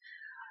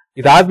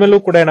 ಇದಾದ್ಮೇಲೂ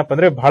ಕೂಡ ಏನಪ್ಪಾ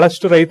ಅಂದ್ರೆ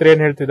ಬಹಳಷ್ಟು ರೈತರು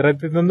ಏನ್ ಹೇಳ್ತಿದಾರೆ,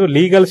 ಇದೊಂದು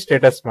ಲೀಗಲ್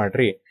ಸ್ಟೇಟಸ್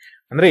ಮಾಡ್ರಿ.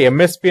 ಅಂದ್ರೆ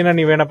MSP ನ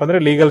ನೀವೇನಪ್ಪ ಅಂದ್ರೆ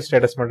ಲೀಗಲ್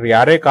ಸ್ಟೇಟಸ್ ಮಾಡ್ರಿ.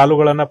 ಯಾರೇ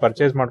ಕಾಳುಗಳನ್ನ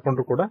ಪರ್ಚೇಸ್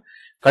ಮಾಡ್ಕೊಂಡ್ರು ಕೂಡ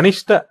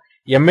ಕನಿಷ್ಠ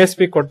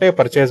MSP ಕೊಟ್ಟೆ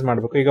ಪರ್ಚೇಸ್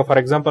ಮಾಡ್ಬೇಕು. ಈಗ ಫಾರ್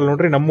ಎಕ್ಸಾಂಪಲ್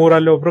ನೋಡ್ರಿ,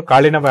 ನಮ್ಮೂರಲ್ಲಿ ಒಬ್ರು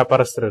ಕಾಳಿನ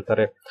ವ್ಯಾಪಾರಸ್ಥರು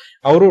ಇರ್ತಾರೆ.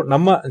 ಅವರು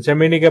ನಮ್ಮ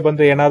ಜಮೀನಿಗೆ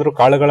ಬಂದು ಏನಾದ್ರೂ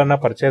ಕಾಳುಗಳನ್ನ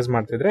ಪರ್ಚೇಸ್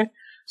ಮಾಡ್ತಿದ್ರೆ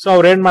ಸೊ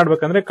ಅವ್ರ ಏನ್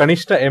ಮಾಡ್ಬೇಕಂದ್ರೆ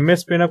ಕನಿಷ್ಠ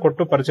MSP ನ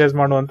ಕೊಟ್ಟು ಪರ್ಚೇಸ್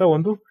ಮಾಡುವಂತ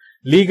ಒಂದು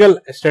ಲೀಗಲ್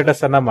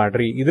ಸ್ಟೇಟಸ್ ಅನ್ನ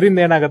ಮಾಡ್ರಿ. ಇದರಿಂದ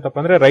ಏನಾಗತ್ತಪ್ಪ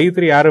ಅಂದ್ರೆ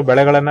ರೈತರು ಯಾರು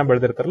ಬೆಳೆಗಳನ್ನ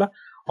ಬೆಳೆದಿರ್ತಾರಲ್ಲ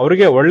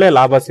ಅವರಿಗೆ ಒಳ್ಳೆ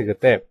ಲಾಭ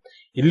ಸಿಗುತ್ತೆ.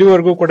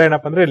 ಇಲ್ಲಿವರೆಗೂ ಕೂಡ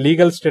ಏನಪ್ಪಾ ಅಂದ್ರೆ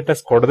ಲೀಗಲ್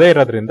ಸ್ಟೇಟಸ್ ಕೊಡದೇ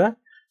ಇರೋದ್ರಿಂದ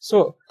ಸೊ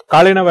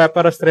ಕಾಳಿನ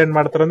ವ್ಯಾಪಾರಸ್ಥರು ಏನ್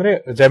ಮಾಡ್ತಾರೆ ಅಂದ್ರೆ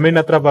ಜಮೀನ್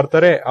ಹತ್ರ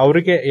ಬರ್ತಾರೆ,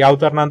 ಅವರಿಗೆ ಯಾವ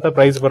ತರನಂತ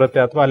ಪ್ರೈಸ್ ಬರುತ್ತೆ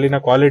ಅಥವಾ ಅಲ್ಲಿನ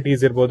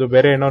ಕ್ವಾಲಿಟೀಸ್ ಇರ್ಬೋದು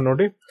ಬೇರೆ ಏನೋ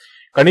ನೋಡಿ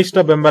ಕನಿಷ್ಠ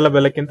ಬೆಂಬಲ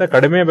ಬೆಲೆಕ್ಕಿಂತ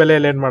ಕಡಿಮೆ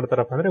ಬೆಲೆಯಲ್ಲಿ ಏನ್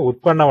ಮಾಡ್ತಾರಪ್ಪ ಅಂದ್ರೆ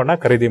ಉತ್ಪನ್ನವನ್ನ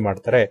ಖರೀದಿ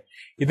ಮಾಡ್ತಾರೆ.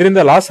 ಇದರಿಂದ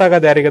ಲಾಸ್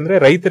ಆಗೋದು ಯಾರಿಗಂದ್ರೆ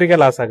ರೈತರಿಗೆ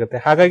ಲಾಸ್ ಆಗುತ್ತೆ.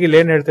 ಹಾಗಾಗಿ ಇಲ್ಲಿ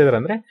ಏನ್ ಹೇಳ್ತಿದಾರೆ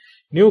ಅಂದ್ರೆ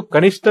ನೀವು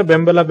ಕನಿಷ್ಠ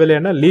ಬೆಂಬಲ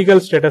ಬೆಲೆಯನ್ನ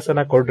ಲೀಗಲ್ ಸ್ಟೇಟಸ್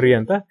ಅನ್ನ ಕೊಡ್ರಿ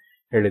ಅಂತ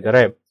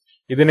ಹೇಳಿದ್ದಾರೆ.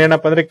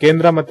 ಇದನ್ನೇನಪ್ಪ ಅಂದ್ರೆ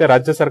ಕೇಂದ್ರ ಮತ್ತೆ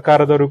ರಾಜ್ಯ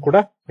ಸರ್ಕಾರದವರು ಕೂಡ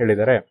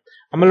ಹೇಳಿದ್ದಾರೆ.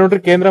 ಆಮೇಲೆ ನೋಡ್ರಿ,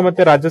 ಕೇಂದ್ರ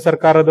ಮತ್ತೆ ರಾಜ್ಯ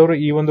ಸರ್ಕಾರದವರು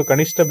ಈ ಒಂದು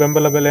ಕನಿಷ್ಠ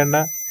ಬೆಂಬಲ ಬೆಲೆಯನ್ನ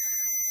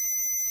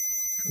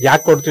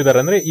ಯಾಕೆ ಕೊಡ್ತಿದ್ದಾರೆ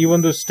ಅಂದ್ರೆ ಈ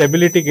ಒಂದು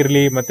ಸ್ಟೆಬಿಲಿಟಿಗೆ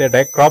ಇರ್ಲಿ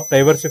ಮತ್ತೆ ಕ್ರಾಪ್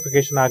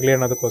ಡೈವರ್ಸಿಫಿಕೇಶನ್ ಆಗ್ಲಿ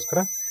ಅನ್ನೋದಕ್ಕೋಸ್ಕರ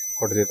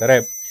ಕೊಡ್ತಿದ್ದಾರೆ.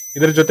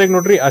 ಇದ್ರ ಜೊತೆಗೆ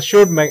ನೋಡ್ರಿ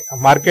ಅಶ್ಯೂರ್ಡ್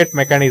ಮಾರ್ಕೆಟ್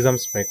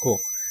ಮೆಕ್ಯಾನಿಸಮ್ಸ್ ಬೇಕು.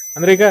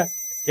 ಅಂದ್ರೆ ಈಗ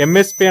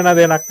MSP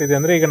ಅನ್ನೋದೇನಾಗ್ತಿದೆ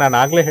ಅಂದ್ರೆ ಈಗ ನಾನು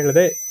ಆಗ್ಲೇ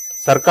ಹೇಳಿದೆ,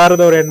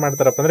 ಸರ್ಕಾರದವ್ರು ಏನ್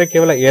ಮಾಡ್ತಾರಪ್ಪ ಅಂದ್ರೆ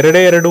ಕೇವಲ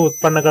ಎರಡು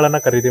ಉತ್ಪನ್ನಗಳನ್ನ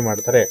ಖರೀದಿ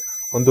ಮಾಡ್ತಾರೆ.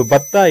 ಒಂದು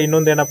ಭತ್ತ,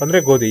 ಇನ್ನೊಂದೇನಪ್ಪ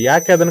ಅಂದ್ರೆ ಗೋಧಿ.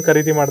 ಯಾಕೆ ಅದನ್ನ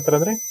ಖರೀದಿ ಮಾಡ್ತಾರೆ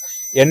ಅಂದ್ರೆ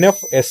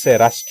NFSA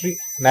ರಾಷ್ಟ್ರೀಯ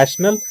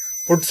ನ್ಯಾಷನಲ್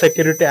ಫುಡ್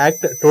ಸೆಕ್ಯೂರಿಟಿ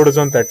ಆಕ್ಟ್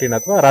 2013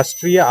 ಅಥವಾ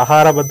ರಾಷ್ಟ್ರೀಯ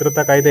ಆಹಾರ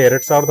ಭದ್ರತಾ ಕಾಯ್ದೆ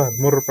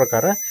 2013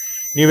 ಪ್ರಕಾರ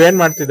ನೀವೇನ್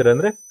ಮಾಡ್ತಿದ್ರೆ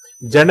ಅಂದ್ರೆ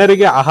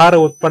ಜನರಿಗೆ ಆಹಾರ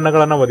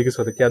ಉತ್ಪನ್ನಗಳನ್ನ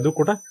ಒದಗಿಸೋದಕ್ಕೆ, ಅದು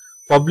ಕೂಡ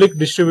ಪಬ್ಲಿಕ್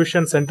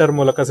ಡಿಸ್ಟ್ರಿಬ್ಯೂಷನ್ ಸೆಂಟರ್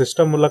ಮೂಲಕ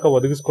ಸಿಸ್ಟಮ್ ಮೂಲಕ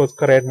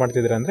ಒದಗಿಸ್ಕೋಸ್ಕರ ಏನ್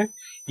ಮಾಡ್ತಿದ್ರೆ ಅಂದ್ರೆ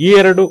ಈ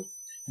ಎರಡು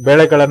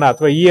ಬೆಳೆಗಳನ್ನ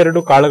ಅಥವಾ ಈ ಎರಡು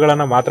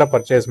ಕಾಳುಗಳನ್ನ ಮಾತ್ರ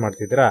ಪರ್ಚೇಸ್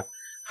ಮಾಡ್ತಿದ್ದೀರಾ.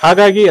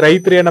 ಹಾಗಾಗಿ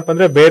ರೈತರು ಏನಪ್ಪಾ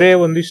ಅಂದ್ರೆ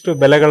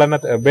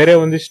ಬೇರೆ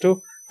ಒಂದಿಷ್ಟು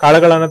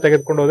ಕಾಳುಗಳನ್ನ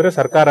ತೆಗೆದುಕೊಂಡು ಹೋದ್ರೆ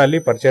ಸರ್ಕಾರ ಅಲ್ಲಿ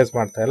ಪರ್ಚೇಸ್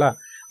ಮಾಡ್ತಾ ಇಲ್ಲ.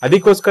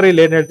 ಅದಕ್ಕೋಸ್ಕರ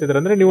ಇಲ್ಲಿ ಏನ್ ಹೇಳ್ತಿದ್ರೆ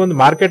ಅಂದ್ರೆ ನೀವೊಂದು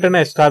ಮಾರ್ಕೆಟ್ ಅನ್ನ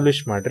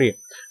ಎಸ್ಟಾಬ್ಲಿಷ್ ಮಾಡ್ರಿ.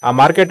 ಆ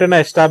ಮಾರ್ಕೆಟ್ ಅನ್ನ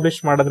ಎಸ್ಟಾಬ್ಲಿಷ್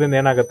ಮಾಡೋದ್ರಿಂದ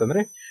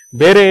ಏನಾಗತ್ತಂದ್ರೆ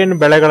ಬೇರೆ ಏನ್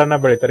ಬೆಳೆಗಳನ್ನ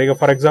ಬೆಳಿತಾರೆ. ಈಗ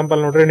ಫಾರ್ ಎಕ್ಸಾಂಪಲ್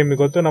ನೋಡ್ರಿ, ನಿಮಗೆ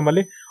ಗೊತ್ತು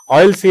ನಮ್ಮಲ್ಲಿ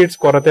ಆಯಿಲ್ ಸೀಡ್ಸ್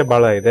ಕೊರತೆ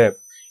ಬಹಳ ಇದೆ.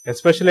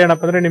 ಎಸ್ಪೆಷಲಿ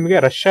ಏನಪ್ಪಾ ಅಂದ್ರೆ ನಿಮಗೆ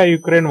ರಷ್ಯಾ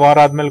ಯುಕ್ರೇನ್ ವಾರ್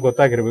ಆದ್ಮೇಲೆ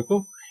ಗೊತ್ತಾಗಿರ್ಬೇಕು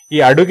ಈ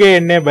ಅಡುಗೆ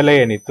ಎಣ್ಣೆ ಬೆಲೆ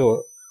ಏನಿತ್ತು.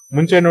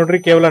 ಮುಂಚೆ ನೋಡ್ರಿ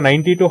ಕೇವಲ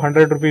 90 to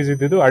 100 rupees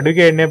ಇದ್ದಿದ್ದು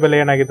ಅಡುಗೆ ಎಣ್ಣೆ ಬೆಲೆ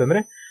ಏನಾಗಿತ್ತು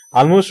ಅಂದ್ರೆ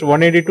ಆಲ್ಮೋಸ್ಟ್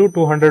 180 to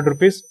 200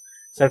 rupees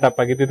ಸೆಟಪ್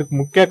ಆಗಿತ್ತು. ಇದಕ್ಕೆ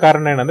ಮುಖ್ಯ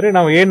ಕಾರಣ ಏನಂದ್ರೆ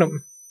ನಾವು ಏನು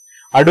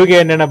ಅಡುಗೆ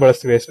ಎಣ್ಣೆನ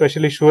ಬಳಸ್ತೀವಿ,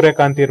 ಎಸ್ಪೆಷಲಿ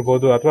ಸೂರ್ಯಕಾಂತಿ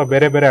ಇರ್ಬೋದು ಅಥವಾ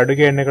ಬೇರೆ ಬೇರೆ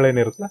ಅಡುಗೆ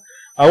ಎಣ್ಣೆಗಳೇನಿರುತ್ತಲ್ಲ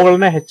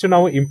ಅವುಗಳನ್ನ ಹೆಚ್ಚು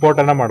ನಾವು ಇಂಪೋರ್ಟ್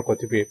ಅನ್ನ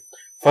ಮಾಡ್ಕೋತೀವಿ.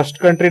 ಫಸ್ಟ್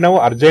ಕಂಟ್ರಿ ನಾವು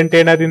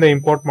ಅರ್ಜೆಂಟೈನಾದಿಂದ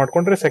ಇಂಪೋರ್ಟ್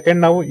ಮಾಡ್ಕೊಂಡ್ರೆ,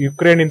 ಸೆಕೆಂಡ್ ನಾವು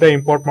ಯುಕ್ರೇನ್ ಇಂದ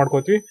ಇಂಪೋರ್ಟ್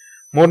ಮಾಡ್ಕೋತೀವಿ,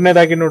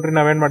 ಮೂರನೇದಾಗಿ ನೋಡ್ರಿ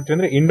ನಾವೇನ್ ಮಾಡ್ತೀವಿ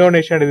ಅಂದ್ರೆ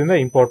ಇಂಡೋನೇಷ್ಯಾದಿಂದ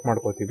ಇಂಪೋರ್ಟ್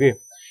ಮಾಡ್ಕೋತೀವಿ.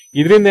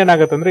 ಇದರಿಂದ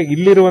ಏನಾಗತ್ತಂದ್ರೆ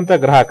ಇಲ್ಲಿರುವಂತ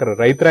ಗ್ರಾಹಕರು,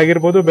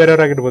 ರೈತರಾಗಿರ್ಬೋದು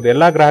ಬೇರೆಯವರಾಗಿರ್ಬೋದು,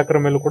 ಎಲ್ಲಾ ಗ್ರಾಹಕರ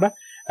ಮೇಲೂ ಕೂಡ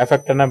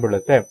ಎಫೆಕ್ಟ್ ಅನ್ನ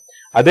ಬೀಳುತ್ತೆ.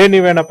 ಅದೇ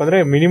ನೀವೇನಪ್ಪ ಅಂದ್ರೆ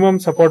ಮಿನಿಮಮ್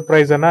ಸಪೋರ್ಟ್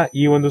ಪ್ರೈಸ್ ಅನ್ನ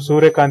ಈ ಒಂದು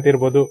ಸೂರ್ಯಕಾಂತಿ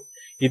ಇರ್ಬೋದು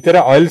ಈ ತರ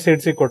ಆಯಿಲ್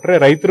ಸೀಡ್ಸ್ ಕೊಟ್ರೆ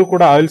ರೈತರು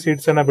ಕೂಡ ಆಯಿಲ್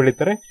ಸೀಡ್ಸ್ ಅನ್ನ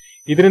ಬೆಳೀತಾರೆ.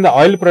 ಇದರಿಂದ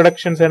ಆಯಿಲ್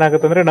ಪ್ರೊಡಕ್ಷನ್ಸ್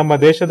ಏನಾಗುತ್ತೆ ಅಂದ್ರೆ ನಮ್ಮ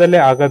ದೇಶದಲ್ಲೇ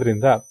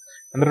ಆಗೋದ್ರಿಂದ,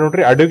 ಅಂದ್ರೆ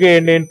ನೋಡ್ರಿ ಅಡುಗೆ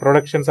ಎಣ್ಣೆ ಏನ್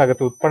ಪ್ರೊಡಕ್ಷನ್ಸ್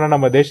ಆಗುತ್ತೆ ಉತ್ಪನ್ನ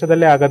ನಮ್ಮ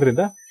ದೇಶದಲ್ಲೇ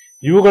ಆಗೋದ್ರಿಂದ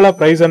ಇವುಗಳ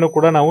ಪ್ರೈಸ್ ಅನ್ನು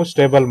ಕೂಡ ನಾವು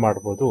ಸ್ಟೇಬಲ್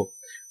ಮಾಡಬಹುದು.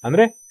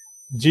 ಅಂದ್ರೆ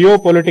ಜಿಯೋ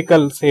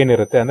ಪೊಲಿಟಿಕಲ್ಸ್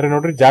ಏನಿರುತ್ತೆ ಅಂದ್ರೆ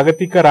ನೋಡ್ರಿ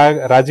ಜಾಗತಿಕ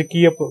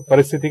ರಾಜಕೀಯ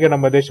ಪರಿಸ್ಥಿತಿಗೆ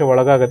ನಮ್ಮ ದೇಶ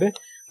ಒಳಗಾಗದೆ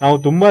ನಾವು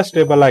ತುಂಬಾ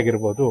ಸ್ಟೇಬಲ್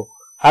ಆಗಿರ್ಬೋದು.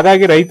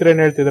 ಹಾಗಾಗಿ ರೈತರು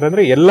ಏನ್ ಹೇಳ್ತಿದಾರೆ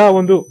ಅಂದ್ರೆ ಎಲ್ಲಾ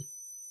ಒಂದು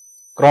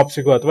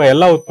ಕ್ರಾಪ್ಸಿಗೂ ಅಥವಾ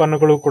ಎಲ್ಲಾ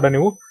ಉತ್ಪನ್ನಗಳು ಕೂಡ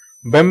ನೀವು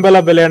ಬೆಂಬಲ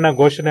ಬೆಲೆಯನ್ನ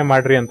ಘೋಷಣೆ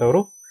ಮಾಡ್ರಿ ಅಂತ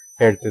ಅವರು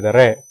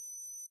ಹೇಳ್ತಿದ್ದಾರೆ.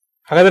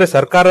 ಹಾಗಾದ್ರೆ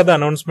ಸರ್ಕಾರದ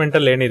ಅನೌನ್ಸ್ಮೆಂಟ್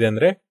ಅಲ್ಲಿ ಏನಿದೆ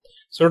ಅಂದ್ರೆ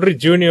ನೋಡ್ರಿ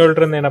ಜೂನ್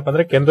 7 ಏನಪ್ಪಾ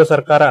ಅಂದ್ರೆ ಕೇಂದ್ರ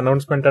ಸರ್ಕಾರ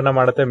ಅನೌನ್ಸ್ಮೆಂಟ್ ಅನ್ನ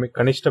ಮಾಡುತ್ತೆ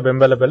ಕನಿಷ್ಠ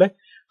ಬೆಂಬಲ ಬೆಲೆ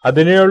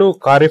 17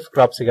 ಖಾರಿಫ್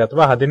ಕ್ರಾಪ್ಸ್ಗೆ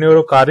ಅಥವಾ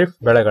 17 ಖಾರಿಫ್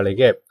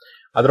ಬೆಳೆಗಳಿಗೆ.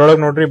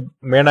 ಅದ್ರೊಳಗೆ ನೋಡ್ರಿ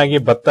ಮೇನ್ ಆಗಿ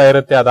ಭತ್ತ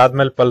ಇರುತ್ತೆ,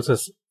 ಅದಾದ್ಮೇಲೆ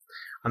ಪಲ್ಸಸ್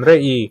ಅಂದ್ರೆ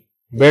ಈ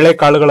ಬೇಳೆ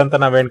ಕಾಳುಗಳಂತ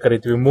ನಾವೇನ್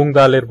ಕರಿತೀವಿ, ಮೂಂಗ್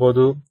ದಾಲ್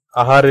ಇರ್ಬೋದು,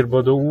 ಆಹಾರ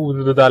ಇರ್ಬೋದು,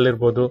 ಊದು ದಾಲ್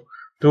ಇರ್ಬೋದು,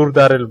 ತೂರ್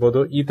ದಾಲ್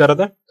ಇರ್ಬೋದು, ಈ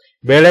ತರದ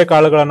ಬೇಳೆ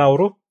ಕಾಳುಗಳನ್ನ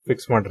ಅವರು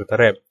ಫಿಕ್ಸ್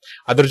ಮಾಡಿರ್ತಾರೆ.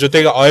 ಅದ್ರ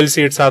ಜೊತೆಗೆ ಆಯಿಲ್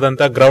ಸೀಡ್ಸ್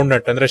ಆದಂತ ಗ್ರೌಂಡ್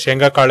ನಟ್ ಅಂದ್ರೆ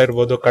ಶೇಂಗಾ ಕಾಳು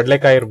ಇರ್ಬೋದು,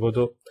 ಕಡಲೆಕಾಯಿ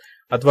ಇರ್ಬೋದು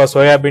ಅಥವಾ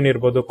ಸೋಯಾಬೀನ್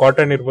ಇರ್ಬೋದು,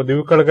 ಕಾಟನ್ ಇರ್ಬೋದು,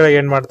 ಇವುಗಳ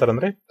ಏನ್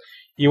ಮಾಡ್ತಾರಂದ್ರೆ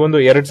ಈ ಒಂದು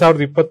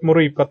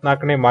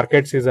 2023-24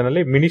 ಮಾರ್ಕೆಟ್ ಸೀಸನ್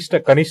ಅಲ್ಲಿ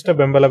ಕನಿಷ್ಠ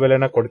ಬೆಂಬಲ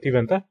ಬೆಲೆನ ಕೊಡ್ತೀವಿ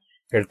ಅಂತ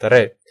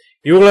ಹೇಳ್ತಾರೆ.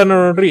 ಇವುಗಳನ್ನ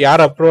ನೋಡ್ರಿ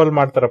ಯಾರು ಅಪ್ರೂವಲ್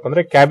ಮಾಡ್ತಾರಪ್ಪ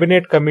ಅಂದ್ರೆ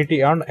cabinet committee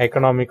on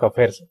economic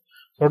affairs.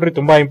 ನೋಡ್ರಿ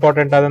ತುಂಬಾ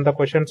ಇಂಪಾರ್ಟೆಂಟ್ ಆದಂತ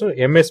ಕ್ವಶನ್ಸ್.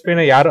 MSP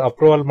ನ ಯಾರು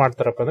ಅಪ್ರೂವಲ್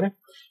ಮಾಡ್ತಾರಪ್ಪ ಅಂದ್ರೆ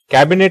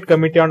cabinet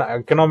committee on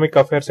economic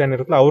affairs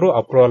ಏನಿರುತ್ತಲ್ಲ ಅವರು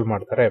ಅಪ್ರೂವಲ್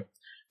ಮಾಡ್ತಾರೆ.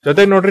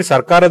 ಜೊತೆಗೆ ನೋಡ್ರಿ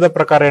ಸರ್ಕಾರದ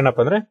ಪ್ರಕಾರ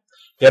ಏನಪ್ಪಾ ಅಂದ್ರೆ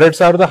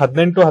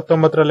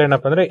 2018-19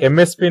 ಏನಪ್ಪಾ ಅಂದ್ರೆ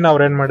MSP ನ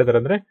ಅವ್ರು ಏನ್ ಮಾಡಿದಾರೆ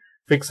ಅಂದ್ರೆ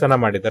ಫಿಕ್ಸ್ ಅನ್ನ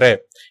ಮಾಡಿದ್ದಾರೆ.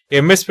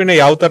 MSP ನ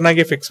ಯಾವ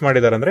ತರನಾಗಿ ಫಿಕ್ಸ್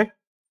ಮಾಡಿದಾರೆ ಅಂದ್ರೆ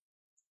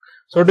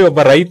ನೋಡ್ರಿ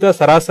ಒಬ್ಬ ರೈತ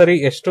ಸರಾಸರಿ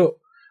ಎಷ್ಟು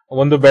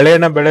ಒಂದು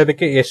ಬೆಳೆಯನ್ನ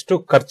ಬೆಳೆಯೋದಕ್ಕೆ ಎಷ್ಟು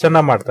ಖರ್ಚನ್ನ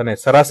ಮಾಡ್ತಾನೆ,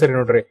 ಸರಾಸರಿ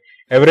ನೋಡ್ರಿ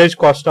ಎವರೇಜ್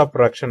ಕಾಸ್ಟ್ ಆಫ್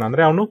ಪ್ರೊಡಕ್ಷನ್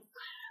ಅಂದ್ರೆ ಅವನು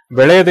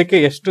ಬೆಳೆಯೋದಕ್ಕೆ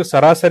ಎಷ್ಟು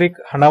ಸರಾಸರಿ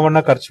ಹಣವನ್ನ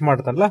ಖರ್ಚು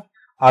ಮಾಡ್ತಾನಲ್ಲ,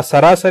 ಆ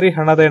ಸರಾಸರಿ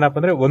ಹಣದ ಏನಪ್ಪಾ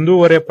ಅಂದ್ರೆ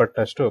 1.5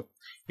 ಪಟ್ಟಷ್ಟು.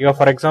 ಈಗ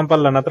ಫಾರ್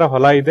ಎಕ್ಸಾಂಪಲ್ ನನ್ನ ಹತ್ರ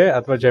ಹೊಲ ಇದೆ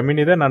ಅಥವಾ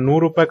ಜಮೀನಿದೆ, ನಾನು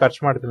 100 ರೂಪಾಯಿ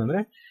ಖರ್ಚು ಮಾಡ್ತೀನಿ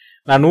ಅಂದ್ರೆ,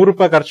 ನಾನು 100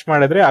 ರೂಪಾಯಿ ಖರ್ಚು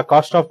ಮಾಡಿದ್ರೆ ಆ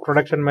ಕಾಸ್ಟ್ ಆಫ್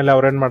ಪ್ರೊಡಕ್ಷನ್ ಮೇಲೆ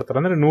ಅವ್ರು ಏನ್ ಮಾಡ್ತಾರೆ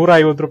ಅಂದ್ರೆ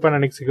 150 ರೂಪಾಯಿ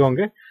ನನಗೆ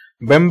ಸಿಗೋಂಗೆ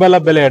ಬೆಂಬಲ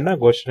ಬೆಲೆಯನ್ನ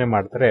ಘೋಷಣೆ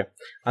ಮಾಡ್ತಾರೆ.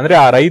 ಅಂದ್ರೆ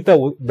ಆ ರೈತ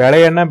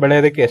ಬೆಳೆಯನ್ನ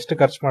ಬೆಳೆಯೋದಕ್ಕೆ ಎಷ್ಟು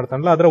ಖರ್ಚು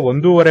ಮಾಡ್ತಾನಲ್ಲ ಅದರ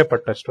 1.5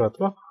 ಪಟ್ಟಷ್ಟು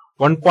ಅಥವಾ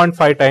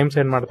 1.5 ಟೈಮ್ಸ್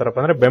ಏನ್ ಮಾಡ್ತಾರಪ್ಪ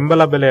ಅಂದ್ರೆ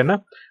ಬೆಂಬಲ ಬೆಲೆಯನ್ನ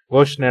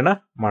ಘೋಷಣೆಯನ್ನ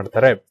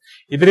ಮಾಡ್ತಾರೆ.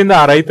 ಇದರಿಂದ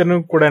ಆ ರೈತನು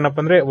ಕೂಡ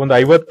ಏನಪ್ಪಾ ಅಂದ್ರೆ ಒಂದು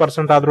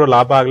 50% ಆದ್ರೂ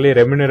ಲಾಭ ಆಗ್ಲಿ,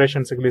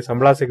 ರೆಮ್ಯುನರೇಷನ್ ಸಿಗ್ಲಿ,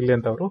 ಸಂಬಳ ಸಿಗ್ಲಿ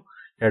ಅಂತ ಅವರು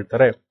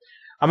ಹೇಳ್ತಾರೆ.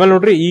 ಆಮೇಲೆ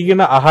ನೋಡ್ರಿ,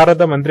 ಈಗಿನ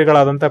ಆಹಾರದ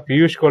ಮಂತ್ರಿಗಳಾದಂತ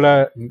ಪಿಯೂಷ್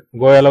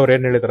ಗೋಯಲ್ ಅವ್ರು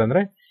ಏನ್ ಹೇಳಿದಾರೆ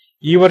ಅಂದ್ರೆ,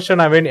 ಈ ವರ್ಷ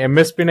ನಾವೇನ್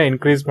MSP ನ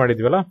ಇನ್ಕ್ರೀಸ್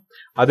ಮಾಡಿದ್ವಲ್ಲ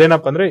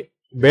ಅದೇನಪ್ಪ ಅಂದ್ರೆ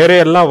ಬೇರೆ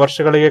ಎಲ್ಲಾ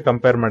ವರ್ಷಗಳಿಗೆ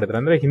ಕಂಪೇರ್ ಮಾಡಿದ್ರೆ,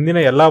 ಅಂದ್ರೆ ಹಿಂದಿನ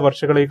ಎಲ್ಲಾ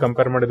ವರ್ಷಗಳಿಗೆ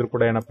ಕಂಪೇರ್ ಮಾಡಿದ್ರು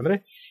ಕೂಡ ಏನಪ್ಪಾ ಅಂದ್ರೆ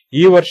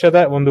ಈ ವರ್ಷದ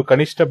ಒಂದು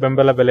ಕನಿಷ್ಠ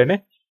ಬೆಂಬಲ ಬೆಲೆನೆ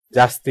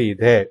ಜಾಸ್ತಿ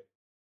ಇದೆ.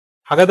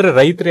 ಹಾಗಾದ್ರೆ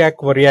ರೈತರು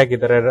ಯಾಕೆ ವರಿ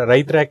ಆಗಿದ್ದಾರೆ,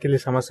 ರೈತರು ಯಾಕೆ ಇಲ್ಲಿ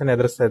ಸಮಸ್ಯೆನ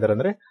ಎದುರಿಸ್ತಾ ಇದಾರೆ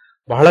ಅಂದ್ರೆ,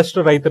 ಬಹಳಷ್ಟು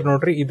ರೈತರು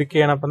ನೋಡ್ರಿ ಇದಕ್ಕೆ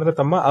ಏನಪ್ಪಾ ಅಂದ್ರೆ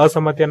ತಮ್ಮ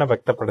ಅಸಮ್ಮತಿಯನ್ನ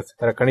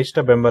ವ್ಯಕ್ತಪಡಿಸ್ತಾರೆ ಕನಿಷ್ಠ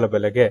ಬೆಂಬಲ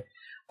ಬೆಲೆಗೆ.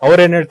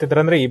 ಅವ್ರೇನ್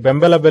ಹೇಳ್ತಿದ್ದಾರೆ ಅಂದ್ರೆ, ಈ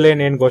ಬೆಂಬಲ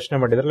ಬೆಲೆಯನ್ನು ಏನ್ ಘೋಷಣೆ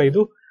ಮಾಡಿದ್ರಲ್ಲ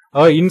ಇದು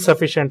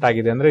ಇನ್ಸಫಿಶಿಯಂಟ್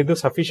ಆಗಿದೆ, ಅಂದ್ರೆ ಇದು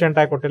ಸಫಿಶಿಯಂಟ್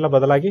ಆಗಿ ಕೊಟ್ಟಿಲ್ಲ,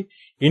 ಬದಲಾಗಿ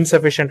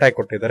ಇನ್ಸಫಿಶಿಯಂಟ್ ಆಗಿ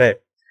ಕೊಟ್ಟಿದ್ದಾರೆ.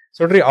 ಸೊ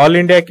ನೋಡ್ರಿ, ಆಲ್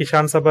ಇಂಡಿಯಾ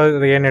ಕಿಸಾನ್ ಸಭಾ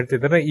ಏನ್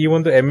ಹೇಳ್ತಿದ್ದಾರೆ, ಈ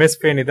ಒಂದು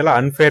MSP ಏನಿದೆಲ್ಲ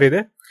ಅನ್ಫೇರ್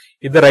ಇದೆ,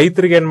 ಇದು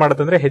ರೈತರಿಗೆ ಏನ್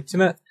ಮಾಡುತ್ತೆ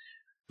ಹೆಚ್ಚಿನ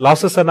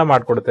ಲಾಸಸ್ ಅನ್ನ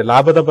ಮಾಡ್ಕೊಡುತ್ತೆ,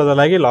 ಲಾಭದ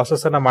ಬದಲಾಗಿ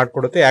ಲಾಸಸ್ ಅನ್ನ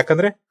ಮಾಡ್ಕೊಡುತ್ತೆ.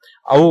 ಯಾಕಂದ್ರೆ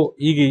ಅವು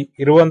ಈಗ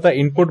ಇರುವಂತ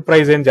ಇನ್ಪುಟ್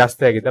ಪ್ರೈಸ್ ಏನ್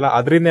ಜಾಸ್ತಿ ಆಗಿದೆಯಲ್ಲ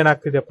ಅದರಿಂದ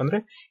ಏನಾಗ್ತಿದೆಯಪ್ಪ ಅಂದ್ರೆ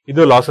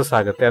ಇದು ಲಾಸಸ್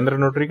ಆಗುತ್ತೆ. ಅಂದ್ರೆ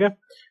ನೋಡ್ರಿ, ಈಗ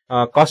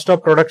ಕಾಸ್ಟ್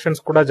ಆಫ್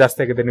ಪ್ರೊಡಕ್ಷನ್ಸ್ ಕೂಡ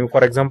ಜಾಸ್ತಿ ಆಗಿದೆ. ನೀವು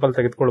ಫಾರ್ ಎಕ್ಸಾಂಪಲ್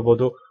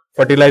ತೆಗೆದುಕೊಳ್ಬಹುದು,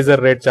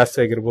 ಫರ್ಟಿಲೈಸರ್ ರೇಟ್ ಜಾಸ್ತಿ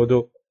ಆಗಿರ್ಬೋದು,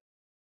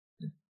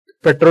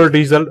 ಪೆಟ್ರೋಲ್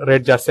ಡೀಸೆಲ್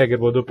ರೇಟ್ ಜಾಸ್ತಿ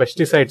ಆಗಿರ್ಬೋದು,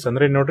 ಪೆಸ್ಟಿಸೈಡ್ಸ್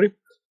ಅಂದ್ರೆ ನೋಡ್ರಿ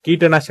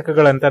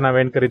ಕೀಟನಾಶಕಗಳಂತ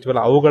ನಾವೇನ್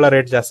ಕರಿತೀವಲ್ಲ ಅವುಗಳ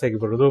ರೇಟ್ ಜಾಸ್ತಿ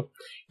ಆಗಿರ್ಬೋದು.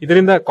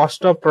 ಇದರಿಂದ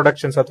ಕಾಸ್ಟ್ ಆಫ್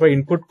ಪ್ರೊಡಕ್ಷನ್ಸ್ ಅಥವಾ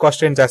ಇನ್ಪುಟ್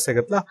ಕಾಸ್ಟ್ ಏನ್ ಜಾಸ್ತಿ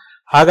ಆಗುತ್ತಲ್ಲ,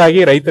 ಹಾಗಾಗಿ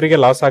ರೈತರಿಗೆ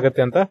ಲಾಸ್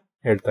ಆಗುತ್ತೆ ಅಂತ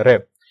ಹೇಳ್ತಾರೆ.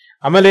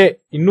 ಆಮೇಲೆ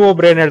ಇನ್ನೂ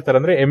ಒಬ್ರು ಏನ್ ಹೇಳ್ತಾರೆ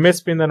ಅಂದ್ರೆ,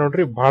 MSP ಇಂದ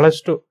ನೋಡ್ರಿ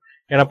ಬಹಳಷ್ಟು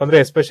ಏನಪ್ಪಾ ಅಂದ್ರೆ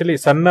ಎಸ್ಪೆಷಲಿ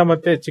ಸಣ್ಣ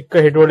ಮತ್ತೆ ಚಿಕ್ಕ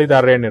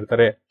ಹಿಡುವಳಿದಾರರು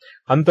ಏನಿರ್ತಾರೆ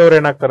ಅಂತವ್ರು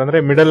ಏನಾಗ್ತಾರೆ ಅಂದ್ರೆ,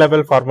 ಮಿಡಲ್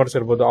ಲೆವೆಲ್ ಫಾರ್ಮರ್ಸ್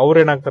ಇರ್ಬೋದು, ಅವ್ರು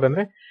ಏನಾಗ್ತಾರೆ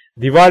ಅಂದ್ರೆ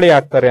ದಿವಾಳಿ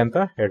ಆಗ್ತಾರೆ ಅಂತ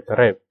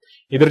ಹೇಳ್ತಾರೆ.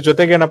 ಇದ್ರ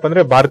ಜೊತೆಗೆ ಏನಪ್ಪಾ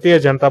ಅಂದ್ರೆ ಭಾರತೀಯ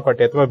ಜನತಾ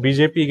ಪಾರ್ಟಿ ಅಥವಾ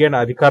BJP ಏನ್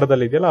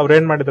ಅಧಿಕಾರದಲ್ಲಿ ಇದೆಯಲ್ಲ ಅವ್ರು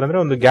ಏನ್ ಮಾಡಿದ್ರು ಅಂದ್ರೆ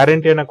ಒಂದು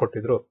ಗ್ಯಾರಂಟಿಯನ್ನ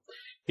ಕೊಟ್ಟಿದ್ರು.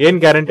 ಏನ್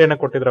ಗ್ಯಾರಂಟಿಯನ್ನ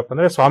ಕೊಟ್ಟಿದ್ರಪ್ಪ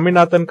ಅಂದ್ರೆ,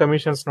 ಸ್ವಾಮಿನಾಥನ್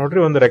ಕಮಿಷನ್ಸ್ ನೋಡ್ರಿ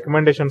ಒಂದು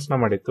ರೆಕಮೆಂಡೇಶನ್ಸ್ ನ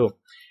ಮಾಡಿತ್ತು.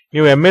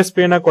 ನೀವು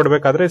MSP ನ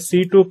ಕೊಡ್ಬೇಕಾದ್ರೆ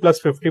C2 +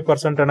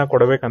 50% ಅನ್ನ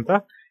ಕೊಡಬೇಕಂತ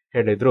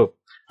ಹೇಳಿದ್ರು.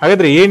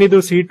 ಹಾಗಾದ್ರೆ ಏನಿದು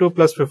C2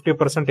 +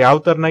 50%, ಯಾವ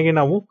ತರನಾಗಿ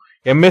ನಾವು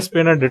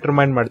MSP ನ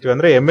ಡಿಟರ್ಮೈನ್ ಮಾಡ್ತೀವಿ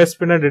ಅಂದ್ರೆ,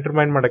 MSP ನ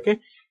ಡಿಟರ್ಮೈನ್ ಮಾಡಕ್ಕೆ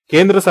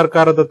ಕೇಂದ್ರ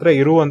ಸರ್ಕಾರದ ಹತ್ರ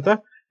ಇರುವಂತ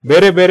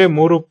ಬೇರೆ ಬೇರೆ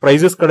 3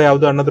 ಪ್ರೈಸಸ್ ಗಳು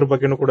ಯಾವ್ದು ಅನ್ನೋದ್ರ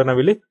ಬಗ್ಗೆನೂ ಕೂಡ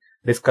ನಾವಿಲ್ಲಿ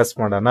ಡಿಸ್ಕಸ್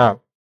ಮಾಡೋಣ.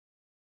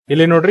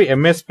 ಇಲ್ಲಿ ನೋಡ್ರಿ,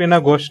 MSP ನ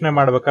ಘೋಷಣೆ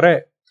ಮಾಡ್ಬೇಕಾದ್ರೆ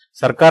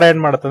ಸರ್ಕಾರ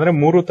ಏನ್ ಮಾಡುತ್ತಂದ್ರೆ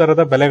 3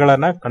 ತರದ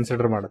ಬೆಲೆಗಳನ್ನ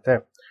ಕನ್ಸಿಡರ್ ಮಾಡುತ್ತೆ.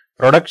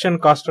 ಪ್ರೊಡಕ್ಷನ್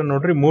ಕಾಸ್ಟ್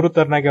ನೋಡ್ರಿ 3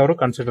 ತರನಾಗಿ ಅವರು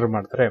ಕನ್ಸಿಡರ್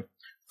ಮಾಡ್ತಾರೆ.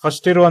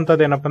 ಫಸ್ಟ್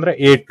ಇರುವಂತದ್ದು ಏನಪ್ಪಾ ಅಂದ್ರೆ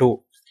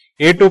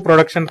A2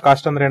 ಪ್ರೊಡಕ್ಷನ್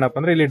ಕಾಸ್ಟ್ ಅಂದ್ರೆ ಏನಪ್ಪಾ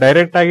ಅಂದ್ರೆ, ಇಲ್ಲಿ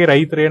ಡೈರೆಕ್ಟ್ ಆಗಿ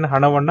ರೈತರು ಏನ್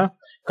ಹಣವನ್ನ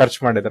ಖರ್ಚು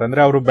ಮಾಡಿದಾರೆ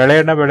ಅಂದ್ರೆ, ಅವರು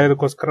ಬೆಳೆಯನ್ನ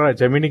ಬೆಳೆಯೋದಕ್ಕೋಸ್ಕರ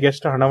ಜಮೀನಿಗೆ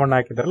ಎಷ್ಟು ಹಣವನ್ನ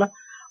ಹಾಕಿದಾರಲ್ಲ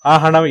ಆ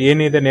ಹಣ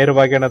ಏನಿದೆ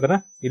ನೇರವಾಗಿ ಅನ್ನೋದನ್ನ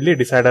ಇಲ್ಲಿ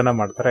ಡಿಸೈಡ್ ಅನ್ನ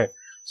ಮಾಡ್ತಾರೆ.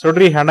 ಸೊ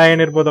ನೋಡ್ರಿ, ಹಣ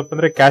ಏನಿರ್ಬೋದಪ್ಪ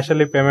ಅಂದ್ರೆ ಕ್ಯಾಶ್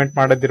ಅಲ್ಲಿ ಪೇಮೆಂಟ್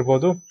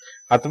ಮಾಡೋದಿರ್ಬೋದು,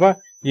 ಅಥವಾ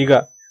ಈಗ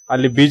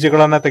ಅಲ್ಲಿ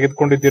ಬೀಜಗಳನ್ನ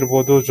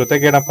ತೆಗೆದುಕೊಂಡಿದ್ದಿರ್ಬೋದು,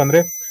 ಜೊತೆಗೆ ಏನಪ್ಪಾ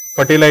ಅಂದ್ರೆ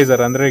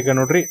ಫರ್ಟಿಲೈಸರ್ ಅಂದ್ರೆ ಈಗ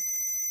ನೋಡ್ರಿ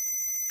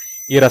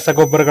ಈ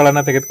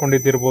ರಸಗೊಬ್ಬರಗಳನ್ನ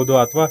ತೆಗೆದುಕೊಂಡಿದ್ದಿರ್ಬೋದು,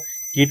 ಅಥವಾ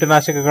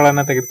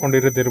ಕೀಟನಾಶಕಗಳನ್ನ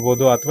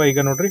ತೆಗೆದುಕೊಂಡಿರೋದಿರ್ಬೋದು, ಅಥವಾ ಈಗ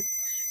ನೋಡ್ರಿ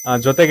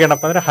ಜೊತೆಗೆ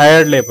ಏನಪ್ಪಾ ಅಂದ್ರೆ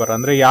ಹೈಯರ್ಡ್ ಲೇಬರ್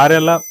ಅಂದ್ರೆ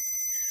ಯಾರೆಲ್ಲ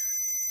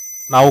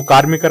ನಾವು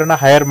ಕಾರ್ಮಿಕರನ್ನ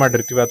ಹೈಯರ್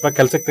ಮಾಡಿರ್ತೀವಿ ಅಥವಾ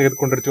ಕೆಲಸಕ್ಕೆ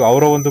ತೆಗೆದುಕೊಂಡಿರ್ತೀವಿ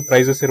ಅವರ ಒಂದು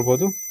ಪ್ರೈಸಸ್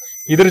ಇರ್ಬೋದು.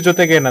 ಇದ್ರ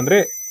ಜೊತೆಗೆ ಏನಂದ್ರೆ,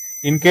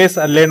 ಇನ್ ಕೇಸ್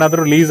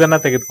ಅಲ್ಲೇನಾದ್ರೂ ಲೀಸ್ ಅನ್ನ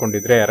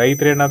ತೆಗೆದುಕೊಂಡಿದ್ರೆ,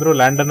 ರೈತರು ಏನಾದ್ರೂ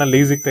ಲ್ಯಾಂಡ್ ಅನ್ನ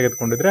ಲೀಸಿಗೆ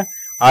ತೆಗೆದುಕೊಂಡಿದ್ರೆ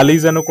ಆ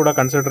ಲೀಸ್ ಅನ್ನು ಕೂಡ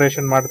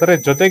ಕನ್ಸಿಡರೇಷನ್ ಮಾಡ್ತಾರೆ.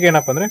 ಜೊತೆಗೆ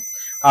ಏನಪ್ಪಾ ಅಂದ್ರೆ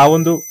ಆ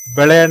ಒಂದು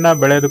ಬೆಳೆಯನ್ನ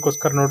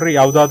ಬೆಳೆಯೋದಕ್ಕೋಸ್ಕರ ನೋಡ್ರಿ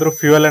ಯಾವ್ದಾದ್ರು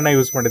ಫ್ಯೂಯಲ್ ಅನ್ನ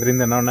ಯೂಸ್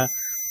ಮಾಡಿದ್ರಿಂದ ನಾವು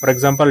ಫಾರ್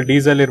ಎಕ್ಸಾಂಪಲ್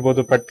ಡೀಸೆಲ್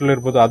ಇರ್ಬೋದು, ಪೆಟ್ರೋಲ್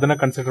ಇರ್ಬೋದು, ಅದನ್ನ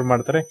ಕನ್ಸಿಡರ್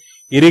ಮಾಡ್ತಾರೆ.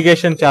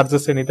 ಇರಿಗೇಷನ್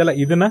ಚಾರ್ಜಸ್ ಏನಿದೆಲ್ಲ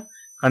ಇದನ್ನ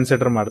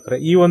ಕನ್ಸಿಡರ್ ಮಾಡ್ತಾರೆ.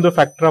 ಈ ಒಂದು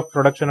ಫ್ಯಾಕ್ಟರ್ ಆಫ್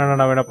ಪ್ರೊಡಕ್ಷನ್ ಅನ್ನ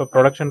ನಾವೇನಪ್ಪ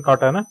ಪ್ರೊಡಕ್ಷನ್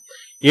ಕಾಸ್ಟ್ ಅನ್ನ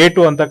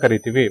A2 ಅಂತ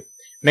ಕರಿತೀವಿ.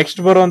 ನೆಕ್ಸ್ಟ್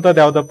ಬರುವಂತದ್ದು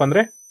ಯಾವ್ದಪ್ಪ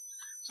ಅಂದ್ರೆ,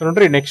 ಸೊ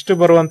ನೋಡ್ರಿ ನೆಕ್ಸ್ಟ್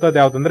ಬರುವಂತದ್ದು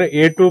ಯಾವ್ದಂದ್ರೆ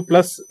A2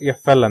 +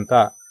 FL ಅಂತ.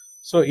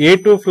 ಸೊ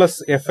A2 +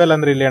 FL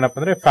ಅಂದ್ರೆ ಇಲ್ಲಿ ಏನಪ್ಪಾ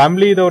ಅಂದ್ರೆ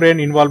ಫ್ಯಾಮಿಲಿ ಇದವ್ರು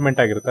ಏನ್ ಇನ್ವಾಲ್ವ್ಮೆಂಟ್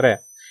ಆಗಿರ್ತಾರೆ.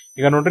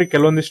 ಈಗ ನೋಡ್ರಿ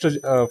ಕೆಲವೊಂದಿಷ್ಟು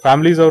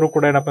ಫ್ಯಾಮಿಲೀಸ್ ಅವರು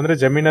ಕೂಡ ಏನಪ್ಪಾ ಅಂದ್ರೆ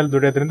ಜಮೀನಲ್ಲಿ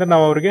ದುಡಿಯೋದ್ರಿಂದ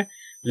ನಾವು ಅವರಿಗೆ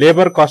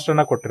ಲೇಬರ್ ಕಾಸ್ಟ್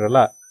ಅನ್ನ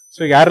ಕೊಟ್ಟಿರಲ್ಲ.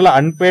 ಸೊ ಯಾರೆಲ್ಲ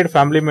ಅನ್ಪೇಯ್ಡ್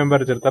ಫ್ಯಾಮಿಲಿ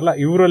ಮೆಂಬರ್ಸ್ ಇರ್ತಾರಲ್ಲ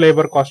ಇವರು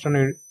ಲೇಬರ್ ಕಾಸ್ಟ್ ಅನ್ನು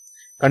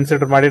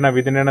ಕನ್ಸಿಡರ್ ಮಾಡಿ ನಾವು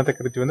ಇದನ್ನೇನಂತ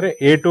ಕರಿತೀವಿ ಅಂದ್ರೆ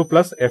A2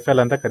 + FL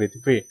ಅಂತ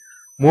ಕರಿತೀವಿ.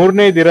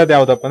 ಮೂರನೇದು ಇರೋದು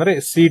ಯಾವ್ದಪ್ಪ ಅಂದ್ರೆ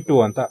C2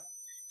 ಅಂತ.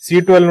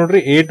 C2 ಅಲ್ಲಿ ನೋಡ್ರಿ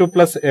A2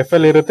 +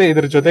 FL ಇರುತ್ತೆ.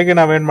 ಇದ್ರ ಜೊತೆಗೆ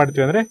ನಾವೇನ್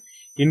ಮಾಡ್ತೀವಿ ಅಂದ್ರೆ,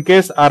 ಇನ್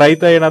ಕೇಸ್ ಆ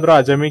ರೈತ ಏನಾದ್ರೂ ಆ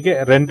ಜಮೀನಿಗೆ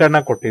ರೆಂಟ್ ಅನ್ನ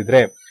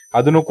ಕೊಟ್ಟಿದ್ರೆ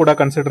ಅದನ್ನು ಕೂಡ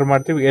ಕನ್ಸಿಡರ್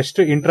ಮಾಡ್ತೀವಿ.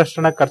 ಎಷ್ಟು ಇಂಟ್ರೆಸ್ಟ್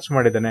ಅನ್ನ ಖರ್ಚು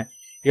ಮಾಡಿದ್ದಾನೆ,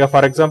 ಈಗ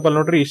ಫಾರ್ ಎಕ್ಸಾಂಪಲ್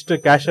ನೋಡ್ರಿ ಇಷ್ಟು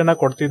ಕ್ಯಾಶ್ ಅನ್ನ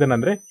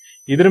ಕೊಡ್ತಿದ್ದಾನಂದ್ರೆ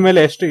ಇದ್ರ ಮೇಲೆ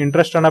ಎಷ್ಟು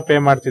ಇಂಟ್ರೆಸ್ಟ್ ಅನ್ನ ಪೇ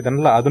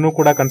ಮಾಡ್ತಿದ್ದಾನಲ್ಲ ಅದನ್ನು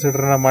ಕೂಡ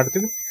ಕನ್ಸಿಡರ್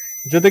ಮಾಡ್ತೀವಿ.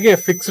 ಜೊತೆಗೆ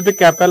ಫಿಕ್ಸ್ಡ್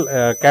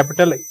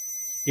ಕ್ಯಾಪಿಟಲ್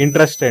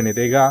ಇಂಟ್ರೆಸ್ಟ್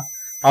ಏನಿದೆ, ಈಗ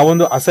ಆ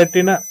ಒಂದು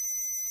ಅಸೆಟ್ಟಿನ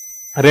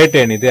ರೇಟ್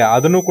ಏನಿದೆ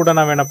ಅದನ್ನು ಕೂಡ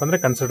ನಾವೇನಪ್ಪ ಅಂದ್ರೆ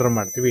ಕನ್ಸಿಡರ್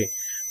ಮಾಡ್ತೀವಿ.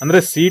 ಅಂದ್ರೆ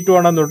C2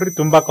 ಅನ್ನೋದು ನೋಡ್ರಿ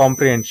ತುಂಬಾ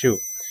ಕಾಂಪ್ರಿಹೆನ್ಸಿವ್.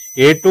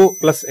 A2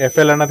 +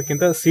 FL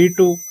ಅನ್ನೋದಕ್ಕಿಂತ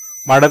C2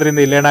 ಮಾಡೋದ್ರಿಂದ